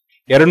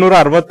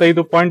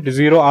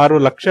 265.06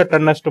 ಲಕ್ಷ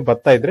ಟನ್ ಅಷ್ಟು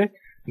ಭತ್ತ ಇದ್ರೆ,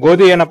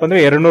 ಗೋಧಿ ಏನಪ್ಪಾ ಅಂದ್ರೆ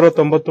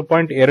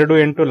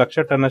 290.28 ಲಕ್ಷ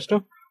ಟನ್ ಅಷ್ಟು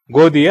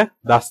ಗೋಧಿಯ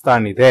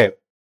ದಾಸ್ತಾನಿದೆ.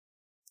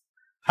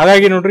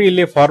 ಹಾಗಾಗಿ ನೋಡ್ರಿ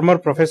ಇಲ್ಲಿ ಫಾರ್ಮರ್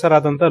ಪ್ರೊಫೆಸರ್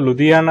ಆದಂತ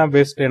ಲುಧಿಯಾನಾ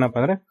ಬೇಸ್ಡ್ ಏನಪ್ಪಾ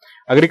ಅಂದ್ರೆ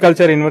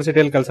ಅಗ್ರಿಕಲ್ಚರ್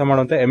ಯೂನಿವರ್ಸಿಟಿಯಲ್ಲಿ ಕೆಲಸ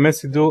ಮಾಡುವಂತ MS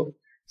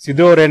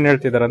ಸಿದ್ದು ಅವ್ರು ಏನ್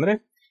ಹೇಳ್ತಿದಾರೆ ಅಂದ್ರೆ,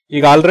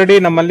 ಈಗ ಆಲ್ರೆಡಿ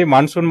ನಮ್ಮಲ್ಲಿ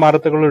ಮಾನ್ಸೂನ್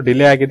ಮಾರುತಗಳು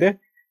ಡಿಲೇ ಆಗಿದೆ.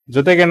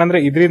 ಜೊತೆಗೆ ಏನಂದ್ರೆ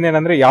ಇದರಿಂದ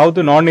ಏನಂದ್ರೆ ಯಾವ್ದು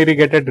ನಾನ್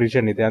ಇರಿಗೇಟೆಡ್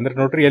ರೀಜನ್ ಇದೆ ಅಂದ್ರೆ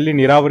ನೋಡ್ರಿ ಎಲ್ಲಿ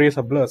ನೀರಾವರಿ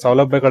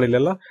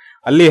ಸೌಲಭ್ಯಗಳಿಲ್ಲ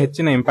ಅಲ್ಲಿ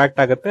ಹೆಚ್ಚಿನ ಇಂಪ್ಯಾಕ್ಟ್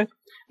ಆಗುತ್ತೆ.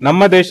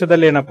 ನಮ್ಮ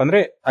ದೇಶದಲ್ಲಿ ಏನಪ್ಪಾ ಅಂದ್ರೆ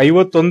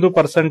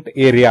 51%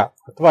 ಏರಿಯಾ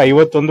ಅಥವಾ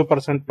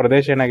 51%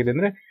 ಪ್ರದೇಶ ಏನಾಗಿದೆ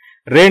ಅಂದ್ರೆ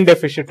ರೇನ್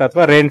ಡೆಫಿಸಿಟ್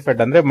ಅಥವಾ ರೇನ್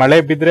ಫೆಡ್, ಅಂದ್ರೆ ಮಳೆ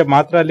ಬಿದ್ರೆ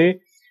ಮಾತ್ರ ಅಲ್ಲಿ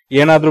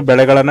ಏನಾದ್ರೂ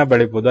ಬೆಳೆಗಳನ್ನ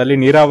ಬೆಳಿಬಹುದು, ಅಲ್ಲಿ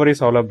ನೀರಾವರಿ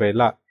ಸೌಲಭ್ಯ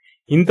ಇಲ್ಲ.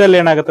 ಇಂತಲ್ಲಿ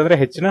ಏನಾಗುತ್ತೆ ಅಂದ್ರೆ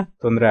ಹೆಚ್ಚಿನ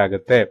ತೊಂದರೆ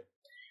ಆಗುತ್ತೆ.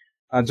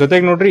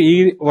 ಜೊತೆಗೆ ನೋಡ್ರಿ ಈ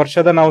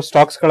ವರ್ಷದ ನಾವು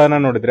ಸ್ಟಾಕ್ಸ್ ಗಳನ್ನ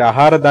ನೋಡಿದ್ರೆ,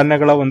 ಆಹಾರ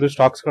ಧಾನ್ಯಗಳ ಒಂದು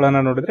ಸ್ಟಾಕ್ಸ್ ಗಳನ್ನ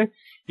ನೋಡಿದ್ರೆ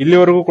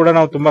ಇಲ್ಲಿವರೆಗೂ ಕೂಡ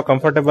ನಾವು ತುಂಬಾ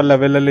ಕಂಫರ್ಟಬಲ್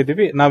ಲೆವೆಲ್ ಅಲ್ಲಿ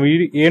ಇದೀವಿ, ನಾವು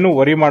ಏನು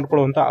ವರಿ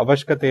ಮಾಡ್ಕೊಳ್ಳುವಂತ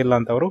ಅವಶ್ಯಕತೆ ಇಲ್ಲ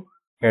ಅಂತ ಅವರು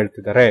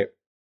ಹೇಳ್ತಿದ್ದಾರೆ.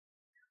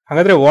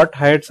 ಹಾಗಾದ್ರೆ ವಾಟ್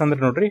ಹೈಟ್ಸ್ ಅಂದ್ರೆ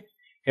ನೋಡ್ರಿ,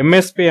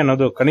 MSP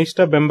ಅನ್ನೋದು ಕನಿಷ್ಠ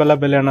ಬೆಂಬಲ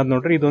ಬೆಲೆ ಅನ್ನೋದು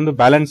ನೋಡ್ರಿ ಇದೊಂದು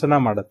ಬ್ಯಾಲೆನ್ಸ್ ಅನ್ನ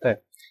ಮಾಡುತ್ತೆ.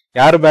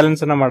 ಯಾರು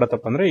ಬ್ಯಾಲೆನ್ಸ್ ಅನ್ನ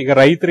ಮಾಡತ್ತಪ್ಪ ಅಂದ್ರೆ, ಈಗ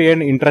ರೈತರು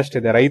ಏನ್ ಇಂಟ್ರೆಸ್ಟ್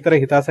ಇದೆ, ರೈತರ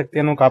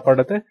ಹಿತಾಸಕ್ತಿಯನ್ನು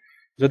ಕಾಪಾಡುತ್ತೆ,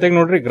 ಜೊತೆಗೆ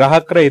ನೋಡ್ರಿ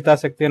ಗ್ರಾಹಕರ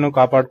ಹಿತಾಸಕ್ತಿಯನ್ನು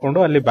ಕಾಪಾಡಿಕೊಂಡು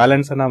ಅಲ್ಲಿ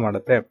ಬ್ಯಾಲೆನ್ಸ್ ಅನ್ನ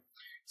ಮಾಡುತ್ತೆ.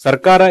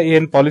 ಸರ್ಕಾರ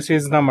ಏನ್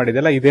ಪಾಲಿಸೀಸ್ ನ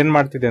ಮಾಡಿದೆಲ್ಲ ಇದೇನ್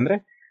ಮಾಡ್ತಿದೆ ಅಂದ್ರೆ,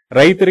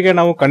 ರೈತರಿಗೆ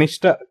ನಾವು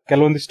ಕನಿಷ್ಠ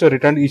ಕೆಲವೊಂದಿಷ್ಟು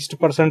ರಿಟರ್ನ್ ಇಷ್ಟು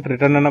 %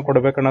 ರಿಟರ್ನ್ ಅನ್ನ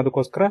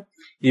ಕೊಡಬೇಕನ್ನೋದಕ್ಕೋಸ್ಕರ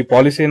ಈ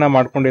ಪಾಲಿಸಿನ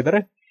ಮಾಡ್ಕೊಂಡಿದ್ದಾರೆ.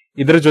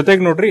 ಇದ್ರ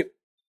ಜೊತೆಗೆ ನೋಡ್ರಿ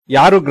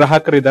ಯಾರು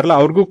ಗ್ರಾಹಕರು ಇದಾರಲ್ಲ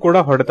ಅವ್ರಿಗೂ ಕೂಡ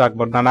ಹೊಡೆತ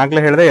ಆಗ್ಬಾರ್ದು. ನಾನು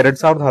ಆಗ್ಲೇ ಹೇಳಿದೆ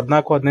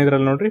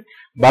 2014-15 ನೋಡ್ರಿ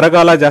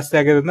ಬರಗಾಲ ಜಾಸ್ತಿ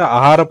ಆಗಿರೋದ್ರಿಂದ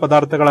ಆಹಾರ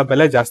ಪದಾರ್ಥಗಳ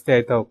ಬೆಲೆ ಜಾಸ್ತಿ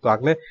ಆಯ್ತಾ ಹೋಗ್ತು,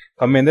 ಆಗ್ಲೇ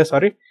ಕಮ್ಮಿಯಿಂದ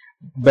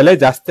ಬೆಲೆ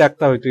ಜಾಸ್ತಿ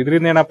ಆಗ್ತಾ ಹೋಯ್ತು.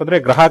 ಇದರಿಂದ ಏನಪ್ಪ ಅಂದ್ರೆ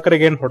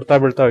ಗ್ರಾಹಕರಿಗೆ ಏನ್ ಹೊಡ್ತಾ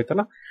ಬೀಳ್ತಾ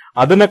ಹೋಯ್ತಲ್ಲ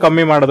ಅದನ್ನ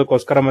ಕಮ್ಮಿ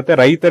ಮಾಡೋದಕ್ಕೋಸ್ಕರ, ಮತ್ತೆ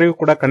ರೈತರಿಗೂ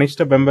ಕೂಡ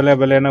ಕನಿಷ್ಠ ಬೆಂಬಲ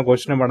ಬೆಲೆಯನ್ನ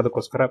ಘೋಷಣೆ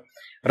ಮಾಡೋದಕ್ಕೋಸ್ಕರ,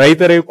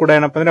 ರೈತರಿಗೂ ಕೂಡ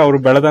ಏನಪ್ಪ ಅಂದ್ರೆ ಅವರು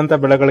ಬೆಳೆದಂತ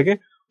ಬೆಳೆಗಳಿಗೆ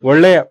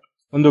ಒಳ್ಳೆಯ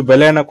ಒಂದು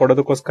ಬೆಲೆಯನ್ನ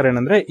ಕೊಡೋದಕ್ಕೋಸ್ಕರ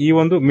ಏನಂದ್ರೆ ಈ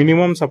ಒಂದು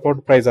ಮಿನಿಮಮ್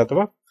ಸಪೋರ್ಟ್ ಪ್ರೈಸ್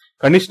ಅಥವಾ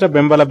ಕನಿಷ್ಠ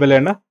ಬೆಂಬಲ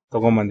ಬೆಲೆಯನ್ನ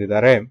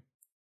ತಗೊಂಡ್ಬಂದಿದ್ದಾರೆ.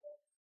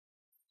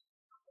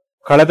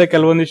 ಕಳೆದ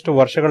ಕೆಲವೊಂದಿಷ್ಟು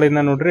ವರ್ಷಗಳಿಂದ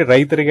ನೋಡ್ರಿ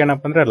ರೈತರಿಗೆ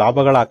ಏನಪ್ಪ ಅಂದ್ರೆ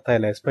ಲಾಭಗಳಾಗ್ತಾ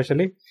ಇಲ್ಲ.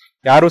 ಎಸ್ಪೆಷಲಿ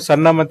ಯಾರು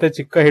ಸಣ್ಣ ಮತ್ತೆ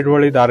ಚಿಕ್ಕ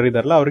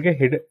ಹಿಡುವಳಿದಾರರಿದಾರಲ್ಲ ಅವರಿಗೆ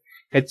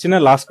ಹೆಚ್ಚಿನ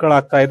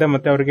ಲಾಸ್ಗಳಾಗ್ತಾ ಇದೆ,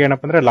 ಮತ್ತೆ ಅವ್ರಿಗೆ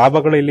ಏನಪ್ಪ ಅಂದ್ರೆ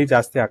ಲಾಭಗಳು ಇಲ್ಲಿ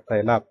ಜಾಸ್ತಿ ಆಗ್ತಾ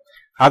ಇಲ್ಲ.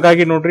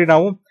 ಹಾಗಾಗಿ ನೋಡ್ರಿ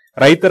ನಾವು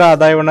ರೈತರ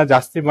ಆದಾಯವನ್ನ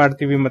ಜಾಸ್ತಿ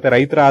ಮಾಡ್ತೀವಿ, ಮತ್ತೆ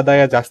ರೈತರ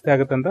ಆದಾಯ ಜಾಸ್ತಿ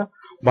ಆಗುತ್ತೆ ಅಂತ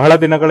ಬಹಳ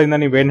ದಿನಗಳಿಂದ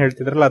ನೀವೇನ್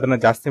ಹೇಳ್ತಿದ್ರಲ್ಲ ಅದನ್ನ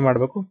ಜಾಸ್ತಿ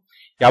ಮಾಡ್ಬೇಕು.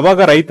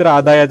 ಯಾವಾಗ ರೈತರ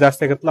ಆದಾಯ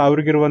ಜಾಸ್ತಿ ಆಗತ್ತಲ್ಲ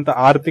ಅವ್ರಿಗಿರುವಂತ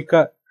ಆರ್ಥಿಕ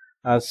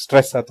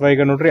ಸ್ಟ್ರೆಸ್ ಅಥವಾ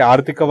ಈಗ ನೋಡ್ರಿ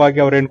ಆರ್ಥಿಕವಾಗಿ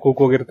ಅವ್ರೇನ್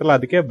ಕೂಗೋಗಿರ್ತಲ್ಲ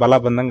ಅದಕ್ಕೆ ಬಲ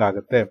ಬಂದಂಗ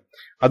ಆಗುತ್ತೆ.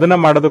 ಅದನ್ನ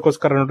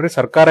ಮಾಡೋದಕ್ಕೋಸ್ಕರ ನೋಡ್ರಿ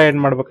ಸರ್ಕಾರ ಏನ್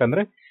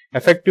ಮಾಡ್ಬೇಕಂದ್ರೆ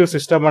ಎಫೆಕ್ಟಿವ್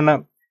ಸಿಸ್ಟಮ್ ಅನ್ನ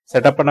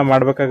ಸೆಟಪ್ ಅನ್ನ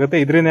ಮಾಡ್ಬೇಕಾಗುತ್ತೆ.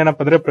 ಇದರಿಂದ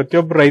ಏನಪ್ಪ ಅಂದ್ರೆ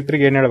ಪ್ರತಿಯೊಬ್ಬರು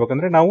ರೈತರಿಗೆ ಏನ್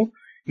ಹೇಳ್ಬೇಕಂದ್ರೆ,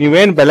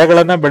 ನೀವೇನ್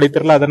ಬೆಳೆಗಳನ್ನ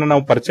ಬೆಳಿತಿರಲ್ಲ ಅದನ್ನ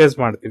ನಾವು ಪರ್ಚೇಸ್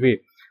ಮಾಡ್ತೀವಿ,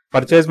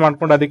 ಪರ್ಚೇಸ್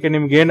ಮಾಡ್ಕೊಂಡು ಅದಕ್ಕೆ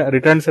ನಿಮ್ಗೆ ಏನ್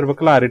ರಿಟರ್ನ್ಸ್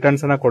ಇರ್ಬೇಕಲ್ಲ ಆ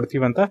ರಿಟರ್ನ್ಸ್ ಅನ್ನ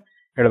ಕೊಡ್ತೀವಿ ಅಂತ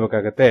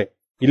ಹೇಳ್ಬೇಕಾಗತ್ತೆ.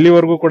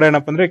 ಇಲ್ಲಿವರೆಗೂ ಕೂಡ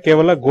ಏನಪ್ಪ ಅಂದ್ರೆ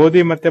ಕೇವಲ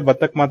ಗೋಧಿ ಮತ್ತೆ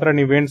ಭತ್ತಕ್ ಮಾತ್ರ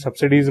ನೀವೇನ್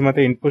ಸಬ್ಸಿಡೀಸ್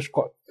ಮತ್ತೆ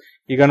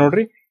ಈಗ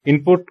ನೋಡ್ರಿ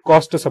ಇನ್ಪುಟ್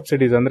ಕಾಸ್ಟ್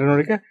ಸಬ್ಸಿಡೀಸ್ ಅಂದ್ರೆ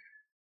ನೋಡಿ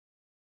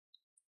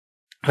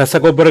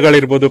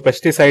ರಸಗೊಬ್ಬರಗಳಿರ್ಬೋದು,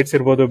 ಪೆಸ್ಟಿಸೈಡ್ಸ್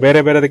ಇರ್ಬೋದು, ಬೇರೆ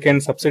ಬೇರೆದಕ್ಕೆ ಏನ್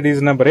ಸಬ್ಸಿಡೀಸ್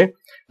ನ ಬರೀ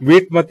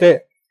ವೀಟ್ ಮತ್ತೆ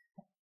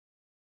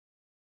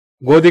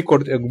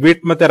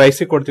ವೀಟ್ ಮತ್ತೆ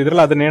ರೈಸಿಗೆ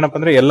ಕೊಡ್ತಿದ್ರಲ್ಲ ಅದನ್ನ ಏನಪ್ಪ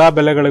ಅಂದ್ರೆ ಎಲ್ಲಾ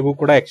ಬೆಳೆಗಳಿಗೂ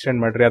ಕೂಡ ಎಕ್ಸ್ಟೆಂಡ್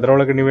ಮಾಡ್ರಿ.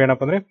 ಅದರೊಳಗೆ ನೀವು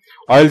ಏನಪ್ಪ ಅಂದ್ರೆ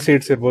ಆಯಿಲ್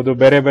ಸೀಡ್ಸ್ ಇರ್ಬೋದು,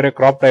 ಬೇರೆ ಬೇರೆ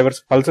ಕ್ರಾಪ್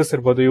ಡ್ರೈವರ್ಸ್ ಪಲ್ಸಸ್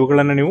ಇರ್ಬೋದು,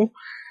 ಇವುಗಳನ್ನ ನೀವು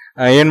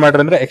ಏನ್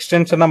ಮಾಡ್ರಿ ಅಂದ್ರೆ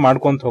ಎಕ್ಸ್ಟೆನ್ಷನ್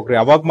ಮಾಡ್ಕೊಂತ ಹೋಗ್ರಿ.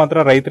 ಅವಾಗ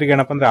ಮಾತ್ರ ರೈತರಿಗೆ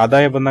ಏನಪ್ಪ ಅಂದ್ರೆ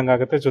ಆದಾಯ ಬಂದಂಗ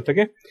ಆಗುತ್ತೆ,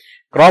 ಜೊತೆಗೆ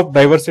ಕ್ರಾಪ್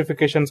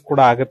ಡೈವರ್ಸಿಫಿಕೇಶನ್ಸ್ ಕೂಡ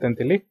ಆಗುತ್ತೆ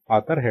ಅಂತ ಇಲ್ಲಿ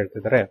ಆಥರ್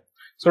ಹೇಳ್ತಿದ್ದಾರೆ.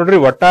 ಸೊ ನೋಡ್ರಿ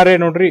ಒಟ್ಟಾರೆ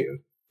ನೋಡ್ರಿ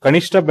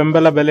ಕನಿಷ್ಠ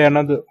ಬೆಂಬಲ ಬೆಲೆ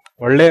ಅನ್ನೋದು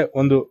ಒಳ್ಳೆ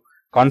ಒಂದು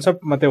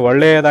ಕಾನ್ಸೆಪ್ಟ್, ಮತ್ತೆ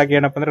ಒಳ್ಳೆಯದಾಗಿ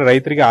ಏನಪ್ಪ ಅಂದ್ರೆ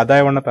ರೈತರಿಗೆ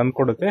ಆದಾಯವನ್ನ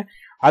ತಂದ್ಕೊಡುತ್ತೆ.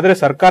 ಆದ್ರೆ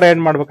ಸರ್ಕಾರ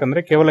ಏನ್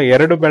ಮಾಡ್ಬೇಕಂದ್ರೆ ಕೇವಲ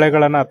 2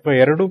 ಬೆಳೆಗಳನ್ನ ಅಥವಾ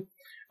 2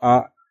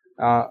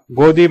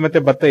 ಗೋಧಿ ಮತ್ತೆ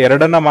ಭತ್ತ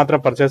ಎರಡನ್ನ ಮಾತ್ರ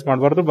ಪರ್ಚೇಸ್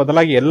ಮಾಡಬಾರ್ದು,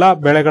 ಬದಲಾಗಿ ಎಲ್ಲಾ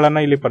ಬೆಳೆಗಳನ್ನ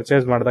ಇಲ್ಲಿ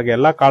ಪರ್ಚೇಸ್ ಮಾಡಿದಾಗ,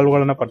 ಎಲ್ಲಾ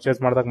ಕಾಳುಗಳನ್ನ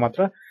ಪರ್ಚೇಸ್ ಮಾಡಿದಾಗ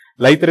ಮಾತ್ರ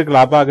ರೈತರಿಗೆ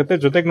ಲಾಭ ಆಗುತ್ತೆ.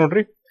 ಜೊತೆಗೆ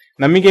ನೋಡ್ರಿ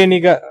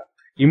ನಮಗೇನೀಗ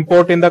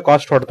ಇಂಪೋರ್ಟ್ ಇಂದ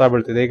ಕಾಸ್ಟ್ ಹೊಡ್ತಾ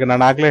ಬೀಳ್ತಿದೆ. ಈಗ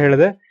ನಾನು ಆಗ್ಲೇ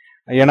ಹೇಳಿದೆ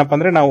ಏನಪ್ಪಾ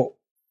ಅಂದ್ರೆ ನಾವು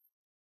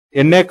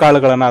ಎಣ್ಣೆ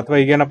ಕಾಳುಗಳನ್ನ ಅಥವಾ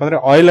ಈಗ ಏನಪ್ಪಾ ಅಂದ್ರೆ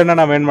ಆಯಿಲ್ ಅನ್ನ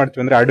ನಾವೇನ್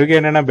ಮಾಡ್ತೀವಿ ಅಂದ್ರೆ ಅಡುಗೆ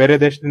ಎಣ್ಣೆನ ಬೇರೆ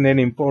ದೇಶದಿಂದ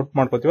ಏನ್ ಇಂಪೋರ್ಟ್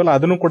ಮಾಡ್ಕೋತೀವಲ್ಲ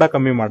ಅದನ್ನು ಕೂಡ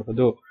ಕಮ್ಮಿ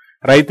ಮಾಡಬಹುದು.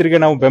 ರೈತರಿಗೆ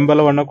ನಾವು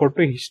ಬೆಂಬಲವನ್ನ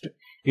ಕೊಟ್ಟು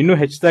ಇನ್ನೂ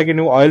ಹೆಚ್ಚಾಗಿ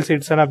ನೀವು ಆಯಿಲ್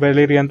ಸೀಡ್ಸ್ ಅನ್ನ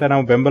ಬೆಳೀರಿ ಅಂತ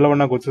ನಾವು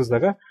ಬೆಂಬಲವನ್ನ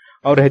ಘೋಷಿಸಿದಾಗ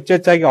ಅವ್ರು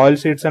ಹೆಚ್ಚೆಚ್ಚಾಗಿ ಆಯಿಲ್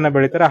ಸೀಡ್ಸ್ ಅನ್ನ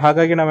ಬೆಳೀತಾರೆ.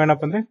 ಹಾಗಾಗಿ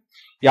ನಾವೇನಪ್ಪ ಅಂದ್ರೆ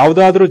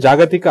ಯಾವ್ದಾದ್ರೂ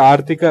ಜಾಗತಿಕ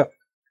ಆರ್ಥಿಕ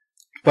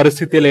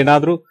ಪರಿಸ್ಥಿತಿಯಲ್ಲಿ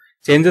ಏನಾದ್ರೂ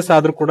ಚೇಂಜಸ್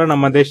ಆದ್ರೂ ಕೂಡ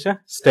ನಮ್ಮ ದೇಶ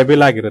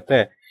ಸ್ಟೆಬಿಲ್ ಆಗಿರುತ್ತೆ.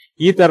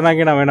 ಈ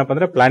ತರನಾಗಿ ನಾವೇನಪ್ಪ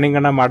ಅಂದ್ರೆ ಪ್ಲಾನಿಂಗ್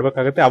ಅನ್ನ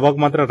ಮಾಡ್ಬೇಕಾಗತ್ತೆ. ಅವಾಗ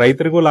ಮಾತ್ರ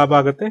ರೈತರಿಗೂ ಲಾಭ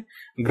ಆಗುತ್ತೆ,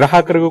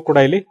 ಗ್ರಾಹಕರಿಗೂ ಕೂಡ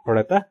ಇಲ್ಲಿ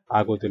ಹೊಡೆತ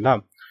ಆಗೋದಿಲ್ಲ.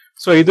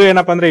 ಸೊ ಇದು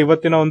ಏನಪ್ಪಾ ಅಂದ್ರೆ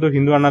ಇವತ್ತಿನ ಒಂದು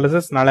ಹಿಂದೂ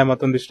ಅನಾಲಿಸಿಸ್. ನಾಳೆ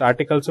ಮತ್ತೊಂದಿಷ್ಟು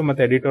ಆರ್ಟಿಕಲ್ಸ್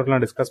ಮತ್ತೆ ಎಡಿಟೋರ್ ನ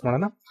ಡಿಸ್ಕಸ್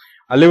ಮಾಡೋಣ.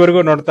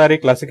 ಅಲ್ಲಿವರೆಗೂ ನೋಡ್ತಾ ಇರಿ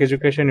classic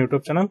education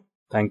YouTube channel.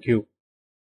 Thank you.